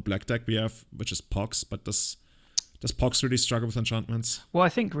really mono black deck we have, which is Pox, but does Pox really struggle with enchantments? Well, I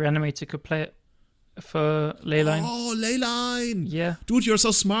think Reanimator could play it for Leyline. Oh, Leyline! Yeah. Dude, you're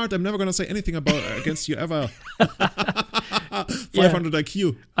so smart. I'm never going to say anything against you ever. 500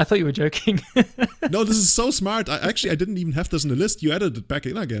 IQ. I thought you were joking. No, this is so smart. I didn't even have this in the list. You added it back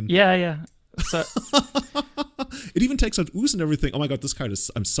in again. Yeah. So it even takes out Ooze and everything. Oh my god, this card is...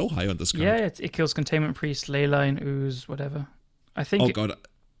 I'm so high on this card. Yeah, it kills Containment Priest, Leyline, Ooze, whatever. I think... Oh god.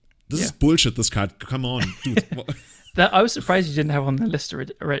 This is bullshit, this card. Come on, dude. I was surprised you didn't have on the list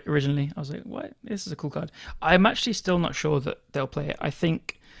originally. I was like, what? This is a cool card. I'm actually still not sure that they'll play it. I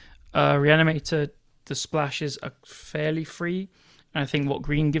think Reanimator, the splashes are fairly free. And I think what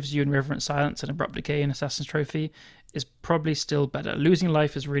green gives you in Reverent Silence and Abrupt Decay and Assassin's Trophy is probably still better. Losing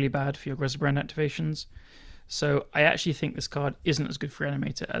life is really bad for your Grezbrand activations. So I actually think this card isn't as good for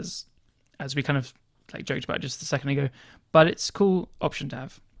Reanimator as we kind of like joked about just a second ago. But it's a cool option to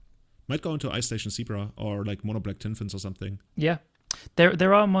have. Might go into Ice Station Zebra or like Mono Black Tinfins or something. Yeah.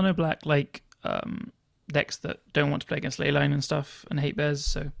 There are Mono Black like decks that don't want to play against Leyline and stuff and hate bears.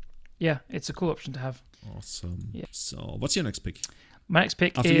 So yeah, it's a cool option to have. Awesome. Yeah. So what's your next pick? My next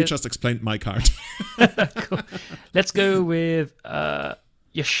pick After you just explained my card. Cool. Let's go with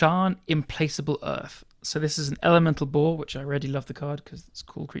Yasharn Implacable Earth. So this is an elemental boar, which I already love the card because it's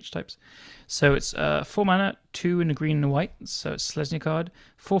cool creature types. So it's 4 mana, 2 in a green and a white. So it's a Selesnya card.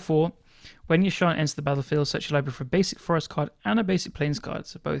 4/4. When Yasharn enters the battlefield, search your library for a basic forest card and a basic plains card.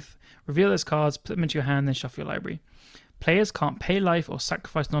 So both reveal those cards, put them into your hand, then shuffle your library. Players can't pay life or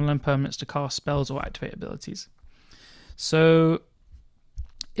sacrifice non-land permanents to cast spells or activate abilities. So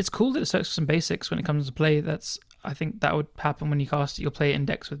it's cool that it searches for some basics when it comes to play. I think that would happen when you cast it. You'll play it in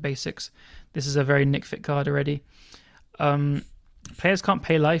decks with basics. This is a very Nick Fit card already. Players can't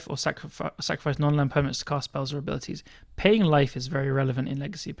pay life or sacrifice non-land permanents to cast spells or abilities. Paying life is very relevant in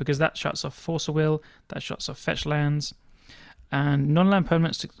Legacy because that shuts off Force of Will, that shuts off fetch lands, and non-land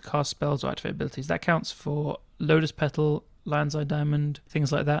permanents to cast spells or activate abilities. That counts for Lotus Petal, Lion's Eye Diamond,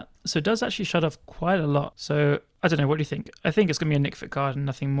 things like that. So it does actually shut off quite a lot. So I don't know, what do you think? I think it's going to be a Nick Fit card and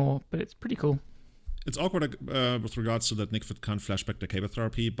nothing more, but it's pretty cool. It's awkward with regards to that Nick Fit can't flashback the Caber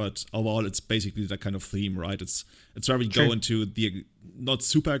Therapy, but overall it's basically that kind of theme, right? It's where we go into the not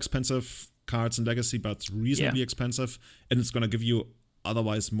super expensive cards in Legacy, but reasonably expensive, and it's going to give you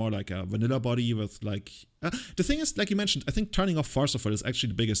otherwise more like a vanilla body with like... the thing is, like you mentioned, I think turning off Force of Will is actually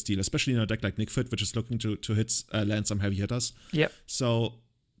the biggest deal, especially in a deck like Nick Fit, which is looking to hit land some heavy hitters. Yep. So...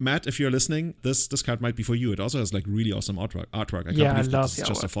 Matt, if you're listening, this card might be for you. It also has like really awesome artwork. I can't I believe love this is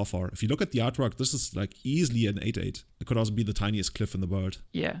just a 4/4. If you look at the artwork, this is like easily an 8/8. It could also be the tiniest cliff in the world.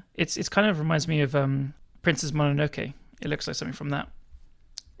 Yeah, it's kind of reminds me of Princess Mononoke. It looks like something from that,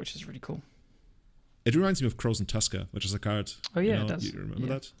 which is really cool. It reminds me of Crows and Tusker, which is a card. Oh yeah, you know, it does. You remember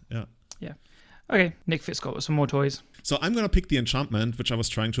that? Yeah. Yeah. Okay, Nick Fitz got some more toys. So I'm going to pick the enchantment, which I was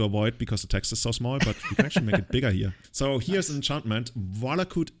trying to avoid because the text is so small, but we can actually make it bigger here. So here's an enchantment,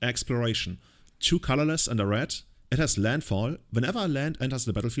 Valakut Exploration. 2 colorless and a red. It has landfall. Whenever a land enters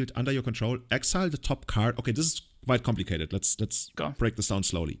the battlefield under your control, exile the top card. Okay, this is quite complicated. Let's break this down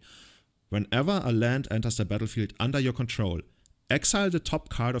slowly. Whenever a land enters the battlefield under your control, exile the top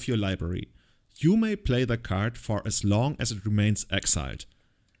card of your library. You may play the card for as long as it remains exiled.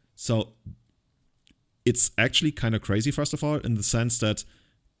 So it's actually kind of crazy, first of all, in the sense that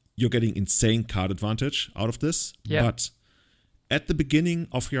you're getting insane card advantage out of this. Yeah. But at the beginning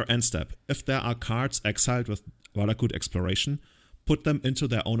of your end step, if there are cards exiled with Valakut Exploration, put them into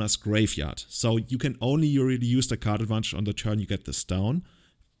their owner's graveyard. So you can only really use the card advantage on the turn you get this down.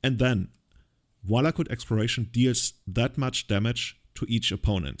 And then Valakut Exploration deals that much damage to each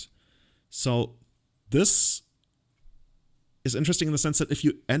opponent. So this is interesting in the sense that if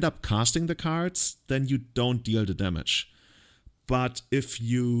you end up casting the cards, then you don't deal the damage. But if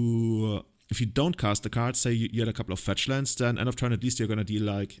you don't cast the cards, say you had a couple of fetch lands, then end of turn at least you're going to deal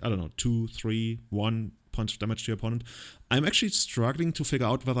like, I don't know, 2, 3, 1 punch of damage to your opponent. I'm actually struggling to figure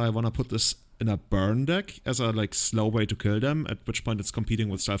out whether I want to put this in a burn deck as a like slow way to kill them, at which point it's competing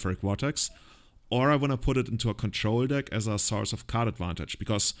with Sulfuric Vortex, or I want to put it into a control deck as a source of card advantage,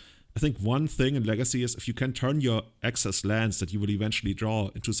 because I think one thing in Legacy is if you can turn your excess lands that you will eventually draw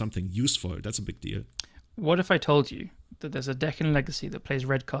into something useful, that's a big deal. What if I told you that there's a deck in Legacy that plays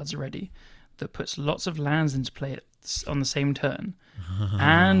red cards already, that puts lots of lands into play on the same turn,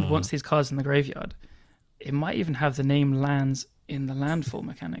 and wants these cards in the graveyard? It might even have the name lands in the landfall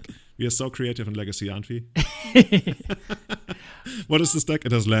mechanic. We are so creative in Legacy, aren't we? What is this deck?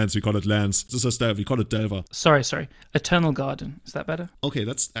 It has lands. We call it lands. This is we call it Delver. Sorry. Eternal Garden. Is that better? Okay,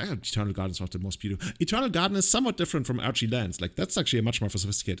 that's Eternal Garden is not the most beautiful. Eternal Garden is somewhat different from Archie Lands. Like that's actually a much more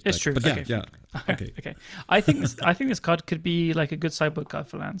sophisticated It's deck. true. But okay. yeah. Okay. Okay. I think this card could be like a good sideboard card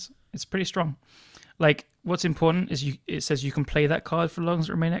for lands. It's pretty strong. Like what's important is it says you can play that card for as long as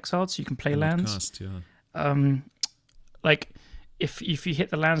it remains exiled, so you can play lands. Cast, yeah. Like if you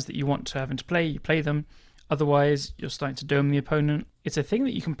hit the lands that you want to have into play, you play them. Otherwise, you're starting to dome the opponent. It's a thing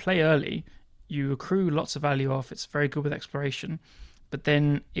that you can play early. You accrue lots of value off. It's very good with exploration, but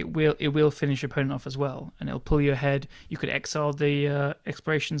then it will finish your opponent off as well, and it'll pull you ahead. You could exile the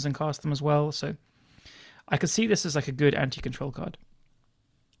explorations and cast them as well. So I could see this as like a good anti-control card.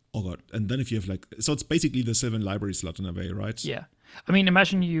 Oh god! And then if you have like, so it's basically the Sylvan Library slot in a way, right? Yeah. I mean,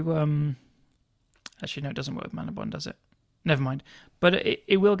 imagine you. Actually, no, it doesn't work with Mana Bond, does it? Never mind. But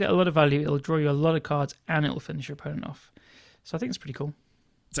it will get a lot of value. It'll draw you a lot of cards, and it'll finish your opponent off. So I think it's pretty cool.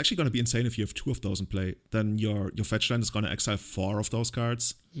 It's actually going to be insane if you have 2 of those in play. Then your fetch land is going to exile 4 of those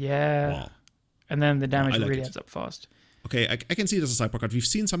cards. Yeah. Wow. And then the damage like really it. adds up fast. Okay, I can see it as a sideboard card. We've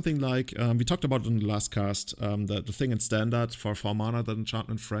seen something like, we talked about it in the last cast, the thing in Standard for 4 mana, the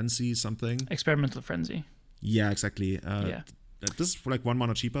Enchantment Frenzy, something. Experimental Frenzy. Yeah, exactly. Yeah. This is like 1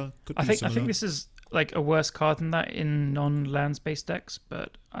 mana cheaper. Could be I similar. think this is like a worse card than that in non-lands-based decks,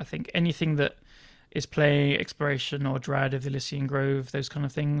 but I think anything that is playing Exploration or Dryad of the Elysian Grove, those kind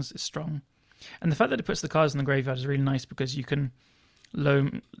of things, is strong. And the fact that it puts the cards in the graveyard is really nice because you can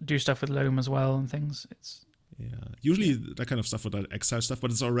do stuff with loam as well and things. Usually that kind of stuff with that exile stuff,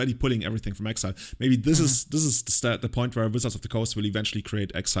 but it's already pulling everything from exile. Maybe this is the point where Wizards of the Coast will eventually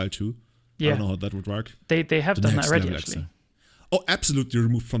create exile too. I don't know how that would work. They have done that already, actually. Exile. Oh, absolutely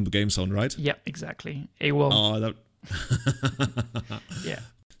removed from the game zone, right? Yeah, exactly. AWOL. Oh, that. Yeah.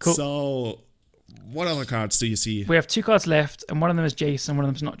 Cool. So, what other cards do you see? We have 2 cards left, and one of them is Jace, and one of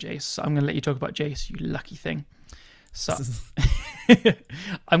them is not Jace. So I'm going to let you talk about Jace, you lucky thing. So,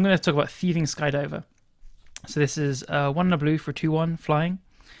 I'm going to talk about Thieving Skydiver. So this is 1 and a blue for 2/1 flying.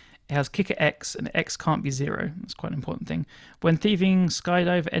 It has kicker X, and X can't be 0. That's quite an important thing. When Thieving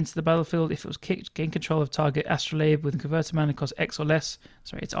Skydiver enters the battlefield, if it was kicked, gain control of target astrolabe with a converted mana cost X or less.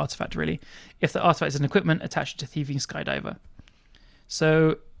 Sorry, it's artifact really. If the artifact is an equipment, attach it to Thieving Skydiver.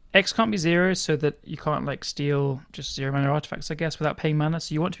 So X can't be 0, so that you can't like steal just 0 mana artifacts, I guess, without paying mana.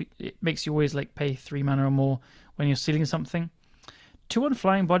 So you want to it makes you always like pay 3 mana or more when you're stealing something. 2/1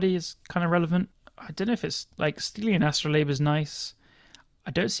 flying body is kind of relevant. I don't know if it's like stealing an astrolabe is nice. I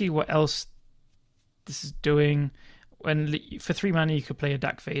don't see what else this is doing. When for 3 mana you could play a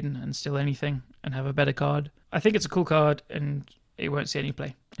Dak Faden and steal anything and have a better card. I think it's a cool card and it won't see any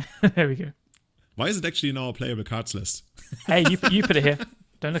play. There we go. Why is it actually in our playable cards list? Hey, you put it here.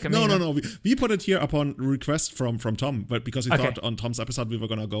 Don't look at me. No. We put it here upon request from Tom, but because we thought on Tom's episode we were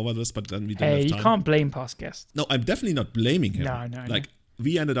gonna go over this, but then we didn't have time. Hey, you can't blame past guests. No, I'm definitely not blaming him. No. Like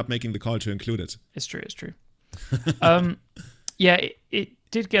we ended up making the call to include it. It's true. Yeah, it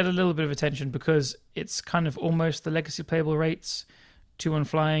did get a little bit of attention because it's kind of almost the legacy playable rates. 2/1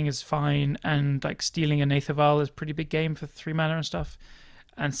 flying is fine, and like stealing a Nathaval is a pretty big game for 3 mana and stuff.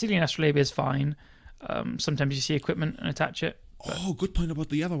 And stealing an astrolabe is fine. Sometimes you see equipment and attach it. Oh, good point about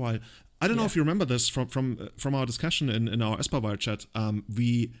the other while. I don't know if you remember this from our discussion in our Esper chat.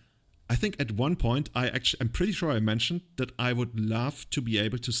 I think at one point I'm pretty sure I mentioned that I would love to be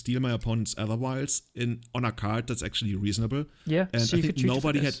able to steal my opponent's other wilds on a card that's actually reasonable. Yeah, and so I think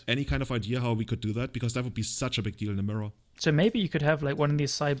nobody had any kind of idea how we could do that because that would be such a big deal in the mirror. So maybe you could have like one of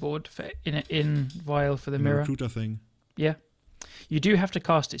these sideboard in vial for the mirror recruiter thing. Yeah, you do have to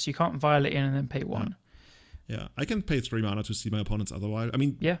cast it, so you can't vial it in and then pay 1. Yeah, I can pay 3 mana to steal my opponent's other wild. I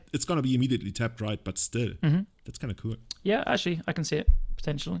mean, it's gonna be immediately tapped, right? But still, that's kind of cool. Yeah, actually, I can see it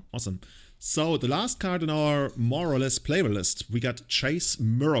potentially. Awesome. So the last card in our more or less playable list, we got Chase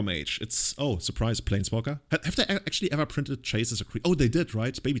Mirror Mage. It's surprise, Planeswalker. Have they actually ever printed Chase as a creature? Oh, they did,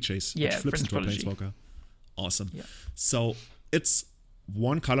 right? Baby Chase, which flips into a Planeswalker. Awesome. Yeah. So it's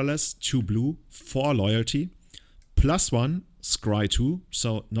 1 colorless, 2 blue, 4 loyalty, +1 Scry 2.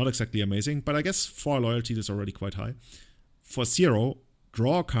 So not exactly amazing, but I guess 4 loyalty is already quite high. For 0.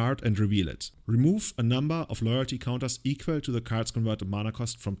 Draw a card and reveal it. Remove a number of loyalty counters equal to the card's converted mana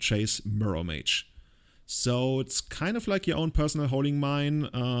cost from Chase Mirror Mage. So it's kind of like your own personal holding mine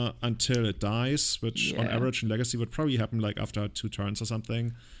until it dies, which on average in Legacy would probably happen like after 2 turns or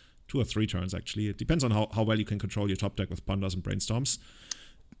something. 2 or 3 turns actually. It depends on how well you can control your top deck with Ponders and Brainstorms.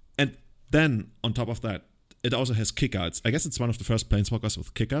 And then on top of that, it also has kicker. I guess it's one of the first Planeswalkers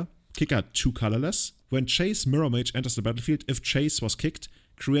with kicker. Kicker 2 colorless. When Chase Mirror Mage enters the battlefield, if Chase was kicked,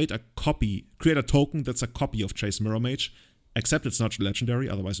 create a token that's a copy of Chase Mirror Mage, except it's not legendary,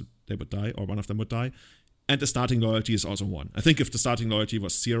 otherwise they would die, or one of them would die. And the starting loyalty is also 1. I think if the starting loyalty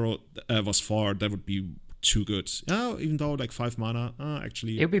was 4, that would be too good. Even though like 5 mana,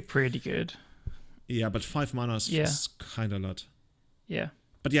 actually. It would be pretty good. Yeah, but 5 mana is kind of a lot. Yeah.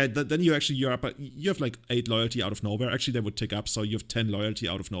 But yeah, then you have like 8 loyalty out of nowhere. Actually, they would tick up, so you have 10 loyalty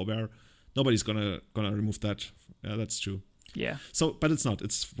out of nowhere. Nobody's gonna remove that. Yeah, that's true. Yeah. So, but it's not.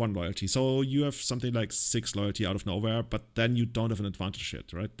 It's 1 loyalty. So you have something like 6 loyalty out of nowhere, but then you don't have an advantage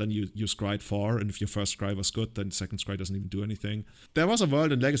yet, right? Then you scryed 4, and if your first scry was good, then second scry doesn't even do anything. There was a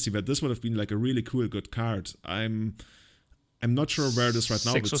world in Legacy where this would have been like a really cool, good card. I'm not sure where it is right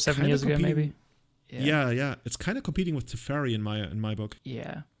now. 6 or 7 years ago, maybe. Yeah. It's kind of competing with Teferi in my book.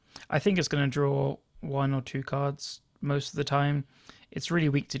 Yeah. I think it's going to draw 1 or 2 cards most of the time. It's really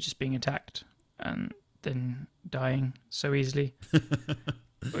weak to just being attacked and then dying so easily.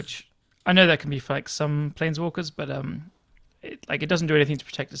 Which I know that can be for like some Planeswalkers, but it doesn't do anything to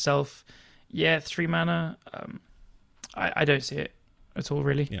protect itself. Yeah, 3 mana. I don't see it at all,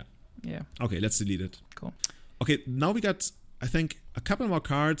 really. Yeah. Yeah. Okay, let's delete it. Cool. Okay, now we got, I think, a couple more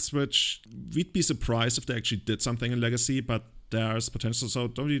cards which we'd be surprised if they actually did something in Legacy, but there's potential. So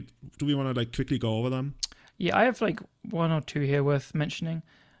do we want to like quickly go over them? Yeah, I have like one or two here worth mentioning.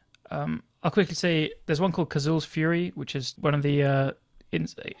 I'll quickly say there's one called Kazul's Fury, which is one of the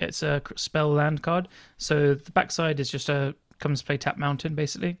it's a spell land card. So the backside is just comes to play tap mountain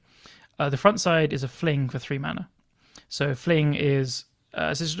basically. The front side is a fling for 3 mana. So fling is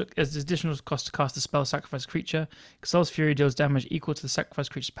as additional cost to cast a spell, sacrifice a creature. Kazul's Fury deals damage equal to the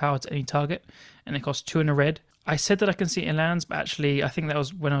sacrificed creature's power to any target, and it costs 2 and a red. I said that I can see it in lands, but actually I think that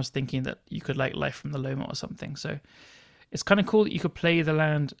was when I was thinking that you could like Life from the Loma or something. So it's kind of cool that you could play the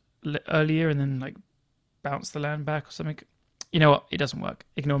land earlier and then like bounce the land back or something. You know what? It doesn't work.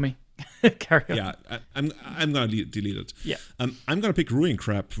 Ignore me. Carry on. Yeah, I'm gonna delete it. Yeah. I'm gonna pick Ruin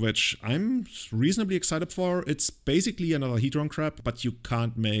Crab, which I'm reasonably excited for. It's basically another Hedron Crab, but you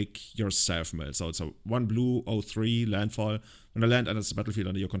can't make yourself mill. So it's a 1 blue 0/3 landfall. When a land enters the battlefield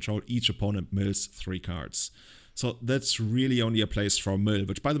under your control, each opponent mills 3 cards. So that's really only a place for mill,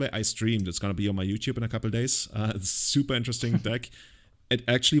 which by the way I streamed. It's gonna be on my YouTube in a couple days. It's a super interesting deck. It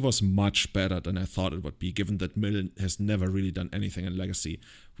actually was much better than I thought it would be, given that Mill has never really done anything in Legacy.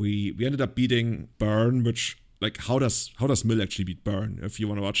 We ended up beating Burn, which, like, how does Mill actually beat Burn? If you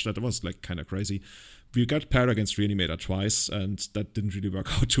want to watch that, it was, like, kind of crazy. We got paired against Reanimator twice, and that didn't really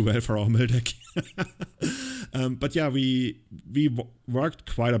work out too well for our Mill deck. But yeah, we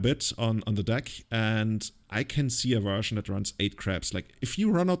worked quite a bit on the deck, and I can see a version that runs 8 crabs. Like, if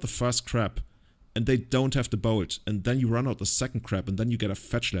you run out the first crab, and they don't have the bolt, and then you run out the second crab, and then you get a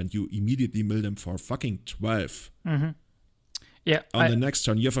fetch land, you immediately mill them for fucking 12. Mm-hmm. Yeah. On the next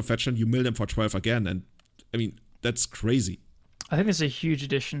turn, you have a fetch land, you mill them for 12 again, and I mean, that's crazy. I think this is a huge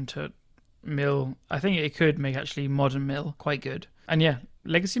addition to Mill. I think it could make actually modern Mill quite good. And yeah,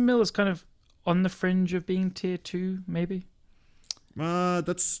 Legacy Mill is kind of on the fringe of being tier 2, maybe.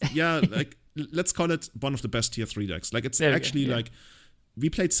 That's, yeah, like, let's call it one of the best tier 3 decks. Like, it's actually like, we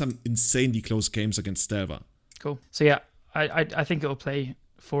played some insanely close games against Stelva. Cool. So yeah, I think it'll play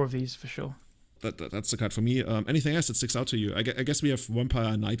 4 of these for sure. That's the card for me. Anything else that sticks out to you? I guess we have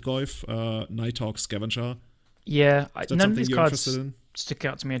Vampire Nightgoyf, Nighthawk Scavenger. Yeah, none of these cards stick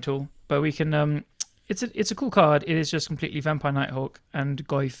out to me at all. But we can. It's a cool card. It is just completely Vampire Nighthawk, and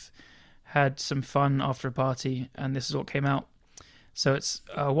Goyf had some fun after a party, and this is what came out. So it's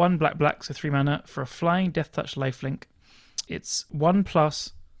 1 black, so 3 mana for a flying Death Touch lifelink. It's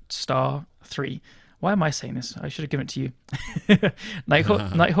 1+*3. Why am I saying this? I should have given it to you.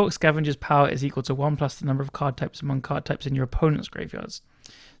 Nighthawk Scavenger's power is equal to 1 plus the number of card types among card types in your opponent's graveyards.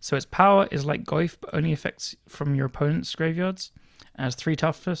 So its power is like Goyf, but only affects from your opponent's graveyards. It has 3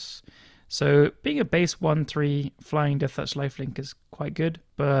 toughness. So being a base 1/3 flying Death Touch lifelink is quite good,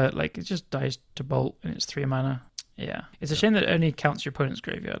 but like it just dies to bolt and it's 3 mana. Yeah, it's a shame that it only counts your opponent's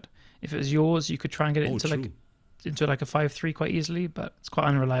graveyard. If it was yours, you could try and get it into like a 5/3 quite easily, but it's quite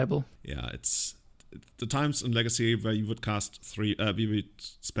unreliable. Yeah, it's the times in Legacy where you would cast 3, we would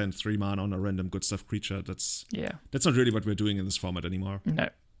spend 3 mana on a random good stuff creature. That's not really what we're doing in this format anymore. No.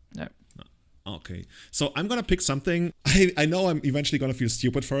 Okay, so I'm gonna pick something. I know I'm eventually gonna feel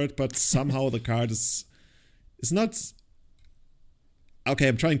stupid for it, but somehow the card is not. Okay,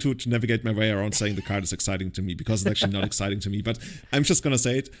 I'm trying to navigate my way around saying the card is exciting to me because it's actually not exciting to me, but I'm just gonna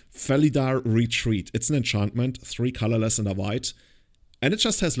say it. Felidar Retreat. It's an enchantment, 3 colorless and a white, and it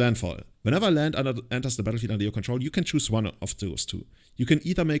just has landfall. Whenever a land enters the battlefield under your control, you can choose one of those 2. You can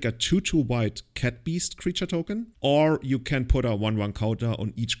either make a 2/2 white Cat Beast creature token, or you can put a 1/1 counter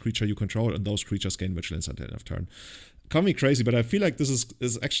on each creature you control, and those creatures gain vigilance until end of turn. Call me crazy, but I feel like this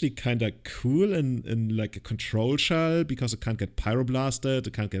is actually kind of cool in like a control shell, because it can't get pyroblasted,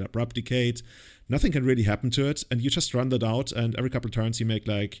 it can't get abrupt decayed, nothing can really happen to it, and you just run that out, and every couple of turns you make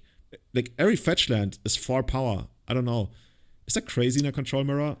like every fetch land is 4 power. I don't know. Is that crazy in a control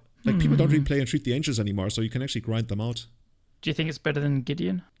mirror? Like people don't really play and treat the angels anymore, so you can actually grind them out. Do you think it's better than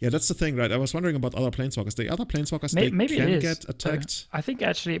Gideon? Yeah, that's the thing, right? I was wondering about other planeswalkers. The other planeswalkers, maybe they can get attacked. I think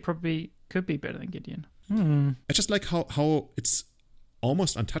actually it probably could be better than Gideon. I just like how it's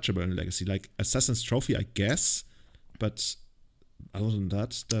almost untouchable in Legacy, like Assassin's Trophy, I guess. But other than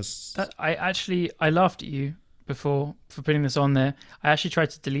that, I laughed at you before for putting this on there. I actually tried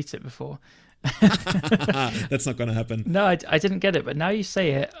to delete it before. That's not gonna happen. No, I didn't get it, but now you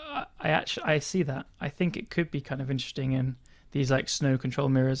say it, I see that. I think it could be kind of interesting in these like snow control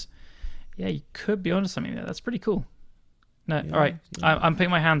mirrors. Yeah, you could be onto something there. That's pretty cool. No, yeah, all right. Yeah. I'm putting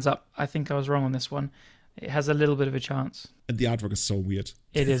my hands up. I think I was wrong on this one. It has a little bit of a chance. And the artwork is so weird.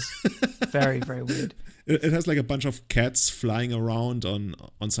 It is very, very weird. It has like a bunch of cats flying around on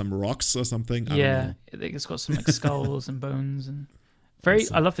some rocks or something. I don't know. It's got some like skulls and bones and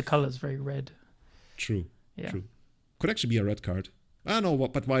I love the colors, very red. True. Yeah. True. Could actually be a red card. I don't know,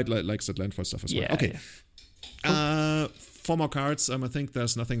 but White likes that landfall stuff as well. Yeah, okay. Yeah. Cool. 4 more cards. I think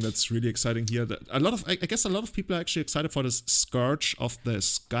there's nothing that's really exciting here. I guess a lot of people are actually excited for this Scourge of the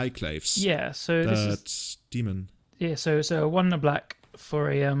Skyclaves. Yeah, so that this is demon. Yeah, so 1 and a black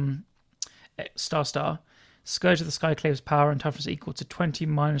for a star. Scourge of the Skyclave's power and toughness equal to 20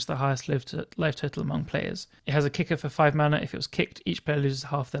 minus the highest life total among players. It has a kicker for 5 mana. If it was kicked, each player loses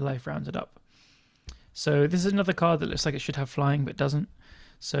half their life rounded up. So this is another card that looks like it should have flying but doesn't.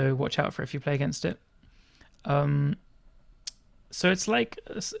 So watch out for it if you play against it. So it's like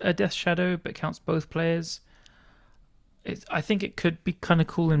a Death Shadow but counts both players. I think it could be kind of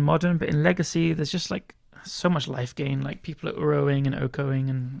cool in Modern, but in Legacy there's just like so much life gain. Like people are Uroing and Okoing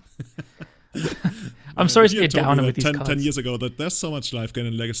and... I'm sorry to be a downer with these cards. 10 years ago that there's so much life gain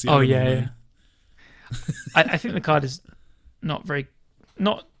in Legacy. Oh yeah. I think the card is not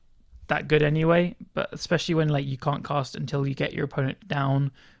that good anyway, but especially when like you can't cast until you get your opponent down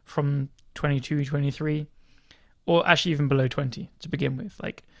from 22, 23, or actually even below 20 to begin with.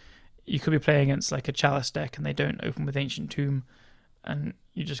 Like you could be playing against like a Chalice deck and they don't open with Ancient Tomb and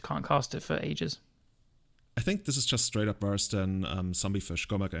you just can't cast it for ages. I think this is just straight up worse than Zombiefish,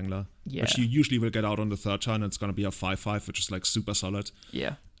 Gormak Angler, yeah. which you usually will get out on the 3rd turn and it's going to be a 5/5, which is like super solid.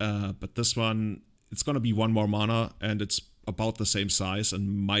 Yeah. But this one, it's going to be 1 more mana and it's about the same size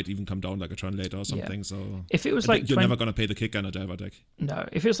and might even come down like a turn later or something. Yeah. So if it was like you're never going to pay the kicker in a Delver deck. No,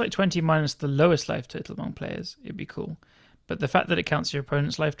 if it was like 20 minus the lowest life total among players, it'd be cool. But the fact that it counts your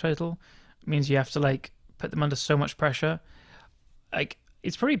opponent's life total means you have to like put them under so much pressure. Like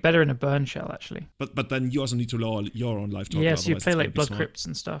it's probably better in a burn shell actually. But then you also need to lower your own life total. Yeah, so you play like Blood Crypts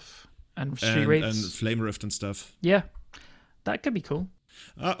and stuff and Street Wraiths and Flame Rift and stuff. Yeah, that could be cool.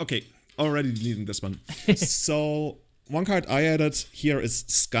 Okay, already deleting this one. So 1 card I added here is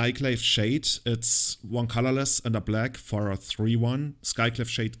Skyclave Shade. It's 1 colorless and a black for a 3/1. Skyclave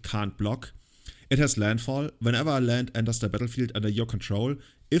Shade can't block. It has landfall. Whenever a land enters the battlefield under your control,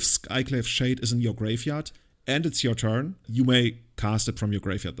 if Skyclave Shade is in your graveyard and it's your turn, you may cast it from your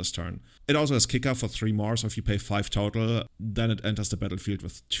graveyard this turn. It also has kicker for 3 more, so if you pay 5 total, then it enters the battlefield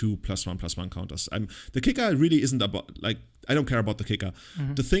with 2 +1/+1 counters. The kicker really isn't about, like, I don't care about the kicker.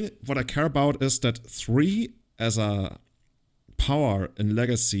 Mm-hmm. The thing, what I care about is that 3 as a power in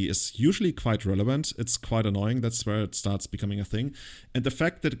Legacy is usually quite relevant. It's quite annoying. That's where it starts becoming a thing. And the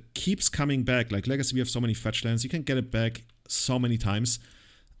fact that it keeps coming back, like Legacy, we have so many fetch lands, you can get it back so many times.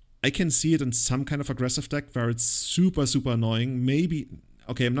 I can see it in some kind of aggressive deck where it's super, super annoying. Maybe,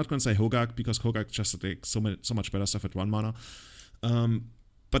 okay, I'm not going to say Hogak because Hogak just like so much better stuff at 1 mana.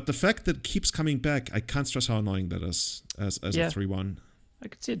 But the fact that it keeps coming back, I can't stress how annoying that is as a 3/1. I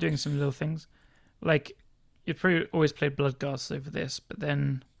could see it doing some little things. Like, you'd probably always play Bloodghast over this, but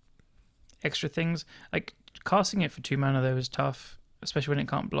then extra things. Like, casting it for 2 mana, though, is tough, especially when it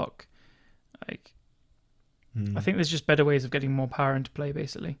can't block. Like, I think there's just better ways of getting more power into play,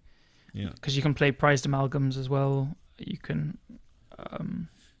 basically. Yeah. Because you can play Prized Amalgams as well. You can...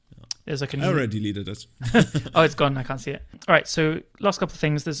 there's like a new... I already deleted it. Oh, it's gone. I can't see it. All right, so last couple of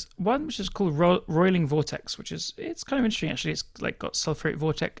things. There's one which is called Roiling Vortex, it's kind of interesting, actually. It's like got Sulphurate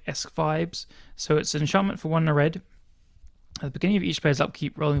Vortex-esque vibes. So it's an enchantment for 1 and a red. At the beginning of each player's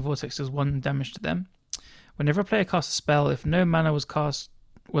upkeep, Rolling Vortex does 1 damage to them. Whenever a player casts a spell, if no mana was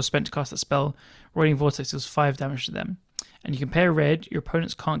spent to cast that spell, Roiling Vortex does 5 damage to them. And you can pay a red, your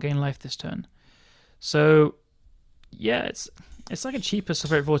opponents can't gain life this turn. So, yeah, it's like a cheaper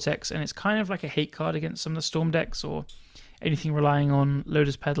Sulphurate Vortex, and it's kind of like a hate card against some of the Storm decks or anything relying on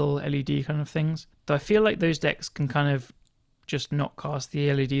Lotus Pedal, LED kind of things. Though I feel like those decks can kind of just not cast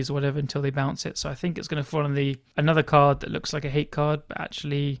the LEDs or whatever until they bounce it. So I think it's going to fall on another card that looks like a hate card, but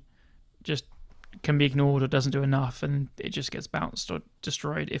actually just can be ignored or doesn't do enough, and it just gets bounced or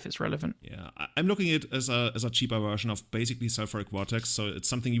destroyed if it's relevant. Yeah, I'm looking at it as a cheaper version of basically Sulphuric Vortex, so it's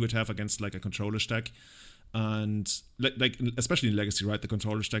something you would have against like a controller's deck. And like especially in Legacy, right, the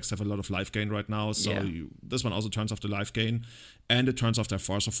controller decks have a lot of life gain right now, so this one also turns off the life gain, and it turns off their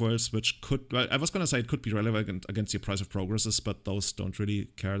Force of Wills, which I was gonna say it could be relevant against your Price of Progresses, but those don't really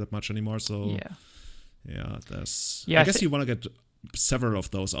care that much anymore. So I guess you want to get several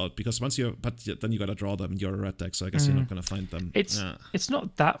of those out, because then you gotta draw them in your red deck, so I guess you're not gonna find them. It's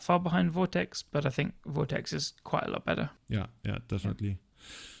not that far behind Vortex, but I think Vortex is quite a lot better. Yeah, definitely.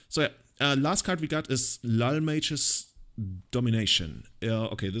 So last card we got is Lull Mage's Domination.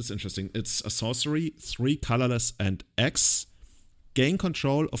 Okay, this is interesting. It's a sorcery, 3 colorless and X. Gain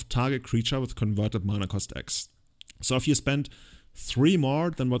control of target creature with converted mana cost X. So if you spend 3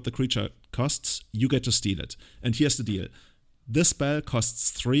 more than what the creature costs, you get to steal it. And here's the deal. This spell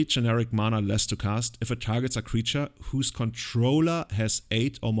costs 3 generic mana less to cast if it targets a creature whose controller has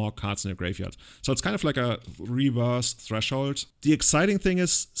 8 or more cards in their graveyard. So it's kind of like a reverse threshold. The exciting thing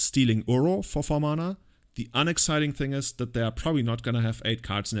is stealing Uro for 4 mana. The unexciting thing is that they are probably not going to have 8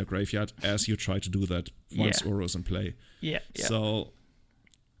 cards in their graveyard as you try to do that once Uro is in play. Yeah. So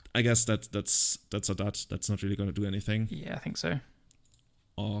I guess that's a dot. That's not really going to do anything. Yeah, I think so.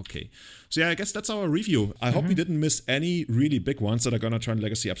 Okay. So yeah, I guess that's our review. I hope we didn't miss any really big ones that are going to turn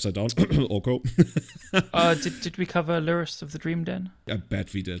Legacy upside down. Oko. Did we cover Lurrus of the Dream Den? I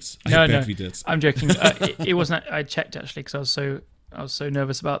bet we did. No, we did. I'm joking. It wasn't. I checked actually because I was so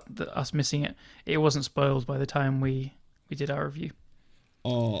nervous about us missing it. It wasn't spoiled by the time we did our review.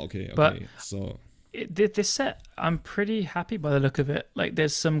 Oh, okay. But so this set, I'm pretty happy by the look of it. Like,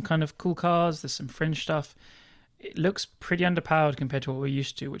 there's some kind of cool cards. There's some fringe stuff. It looks pretty underpowered compared to what we're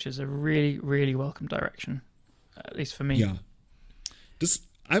used to, which is a really, really welcome direction, at least for me. Yeah.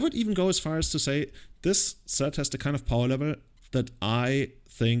 I would even go as far as to say this set has the kind of power level that I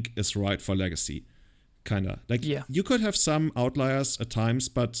think is right for Legacy. Kinda. Like, you could have some outliers at times,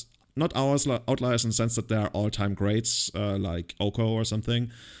 but not outliers in the sense that they are all-time greats, like Oko or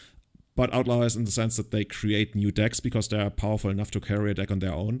something, but outliers in the sense that they create new decks because they are powerful enough to carry a deck on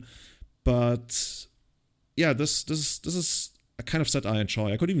their own. But yeah, this is a kind of set I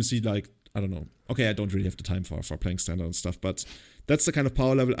enjoy. I could even see, like, I don't know. Okay, I don't really have the time for playing standard and stuff, but that's the kind of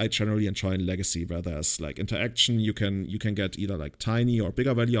power level I generally enjoy in Legacy, where there's like interaction. You can get either like tiny or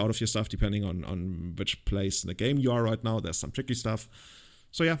bigger value out of your stuff depending on which place in the game you are right now. There's some tricky stuff.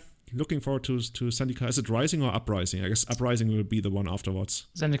 So yeah, looking forward to Zendikar. Is it Rising or Uprising? I guess Uprising will be the one afterwards.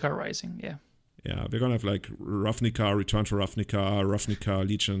 Zendikar Rising, yeah. Yeah, we're gonna have like Ravnica, Return to Ravnica,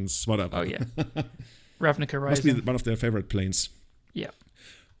 Legions, whatever. Oh yeah. Ravnica Rising. Must be one of their favorite planes. Yeah.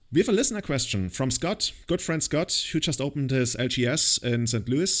 We have a listener question from Scott, good friend Scott, who just opened his LGS in St.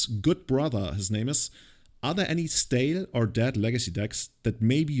 Louis. Good brother, his name is. Are there any stale or dead Legacy decks that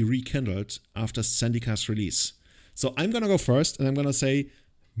may be rekindled after Zendikar's release? So I'm going to go first, and I'm going to say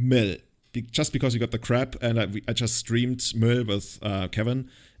Mill. Just because you got the crap, and I just streamed Mill with Kevin,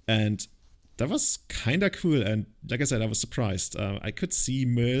 and that was kind of cool. And like I said, I was surprised. I could see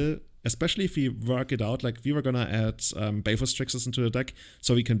Mill, especially if we work it out, like we were gonna add Baleful Strixes into the deck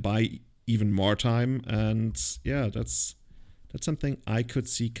so we can buy even more time, and yeah, that's something I could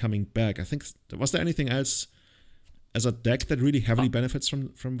see coming back. I think, was there anything else as a deck that really heavily benefits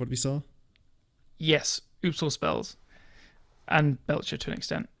from what we saw? Yes, Oops All Spells and Belcher to an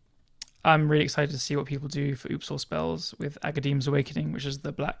extent. I'm really excited to see what people do for Oops All Spells with Agadeem's Awakening, which is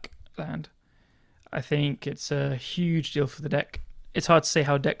the black land. I think it's a huge deal for the deck. It's hard to say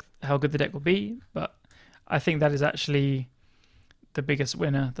how good the deck will be, but I think that is actually the biggest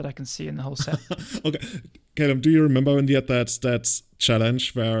winner that I can see in the whole set. Okay, Caleb, do you remember when we had that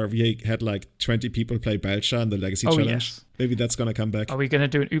challenge where we had like 20 people play Belcher in the Legacy challenge? Yes. Maybe that's gonna come back. Are we gonna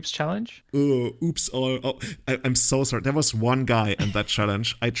do an Oops challenge? Oops! I'm so sorry. There was one guy in that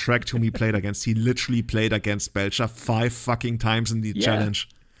challenge. I tracked whom he played against. He literally played against Belcher 5 fucking times in the challenge.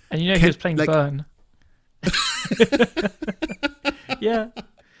 And he was playing Burn. Yeah.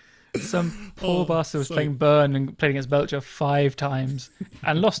 Some poor bastard was playing Burn and playing against Belcher 5 times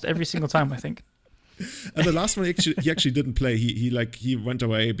and lost every single time, I think. And the last one, he actually didn't play. He went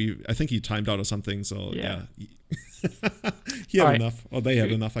away. I think he timed out or something. So yeah. He had enough, or they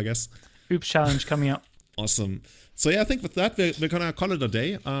had enough, I guess. Oops challenge coming up. Awesome. So yeah, I think with that we're gonna call it a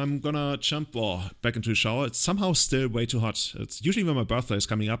day. I'm gonna jump back into the shower. It's somehow still way too hot. It's usually when my birthday is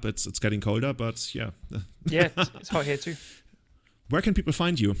coming up, it's getting colder, but yeah. Yeah, it's hot here too. Where can people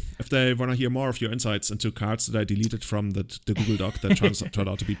find you if they want to hear more of your insights into cards that I deleted from the Google Doc that turned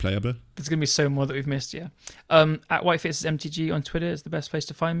out to be playable? There's going to be so more that we've missed, yeah. At WhiteFaceMTG on Twitter is the best place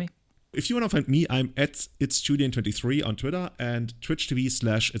to find me. If you want to find me, I'm at itsjulian23 on Twitter and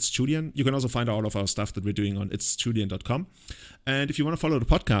twitch.tv/itsjulian. You can also find all of our stuff that we're doing on itsjulian.com. And if you want to follow the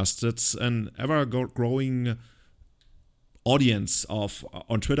podcast, it's an ever-growing audience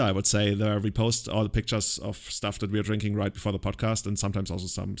on Twitter, I would say, where we post all the pictures of stuff that we're drinking right before the podcast, and sometimes also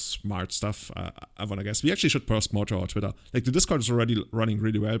some smart stuff. I want to guess we actually should post more to our Twitter. Like, the Discord is already running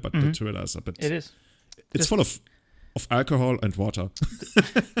really well, but the Twitter is a bit. It is. It's full of alcohol and water.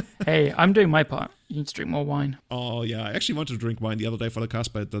 Hey, I'm doing my part. You need to drink more wine. Oh yeah, I actually wanted to drink wine the other day for the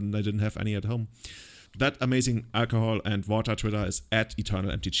cast, but then I didn't have any at home. That amazing alcohol and water Twitter is at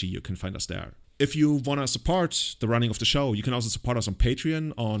EternalMTG. You can find us there. if you want to support the running of the show, you can also support us on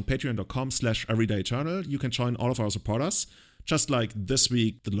Patreon, on patreon.com/everydayeternal. You can join all of our supporters, just like this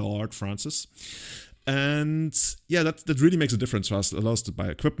week, the Lord Francis. And yeah, that really makes a difference for us. It allows to buy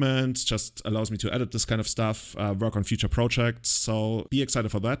equipment, just allows me to edit this kind of stuff, work on future projects. So be excited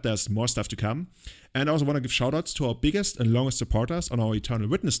for that. There's more stuff to come. And I also want to give shout outs to our biggest and longest supporters on our Eternal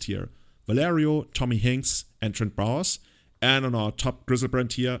Witness tier: Valerio, Tommy Hinks, and Trent Bowers. And on our top Grizzlebrand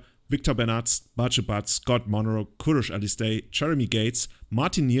tier, Victor Bernatz, Bache Butt, Scott Monroe, Kurush Alistay, Jeremy Gates,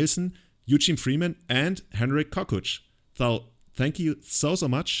 Martin Nielsen, Eugene Freeman, and Henrik Kokuch. So thank you so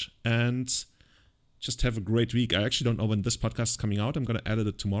much, and just have a great week. I actually don't know when this podcast is coming out. I'm going to edit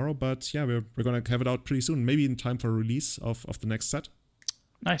it tomorrow, but yeah, we're going to have it out pretty soon, maybe in time for release of the next set.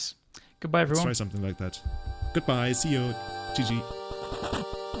 Nice. Goodbye, everyone. Let's try something like that. Goodbye. See you.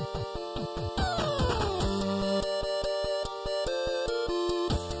 GG.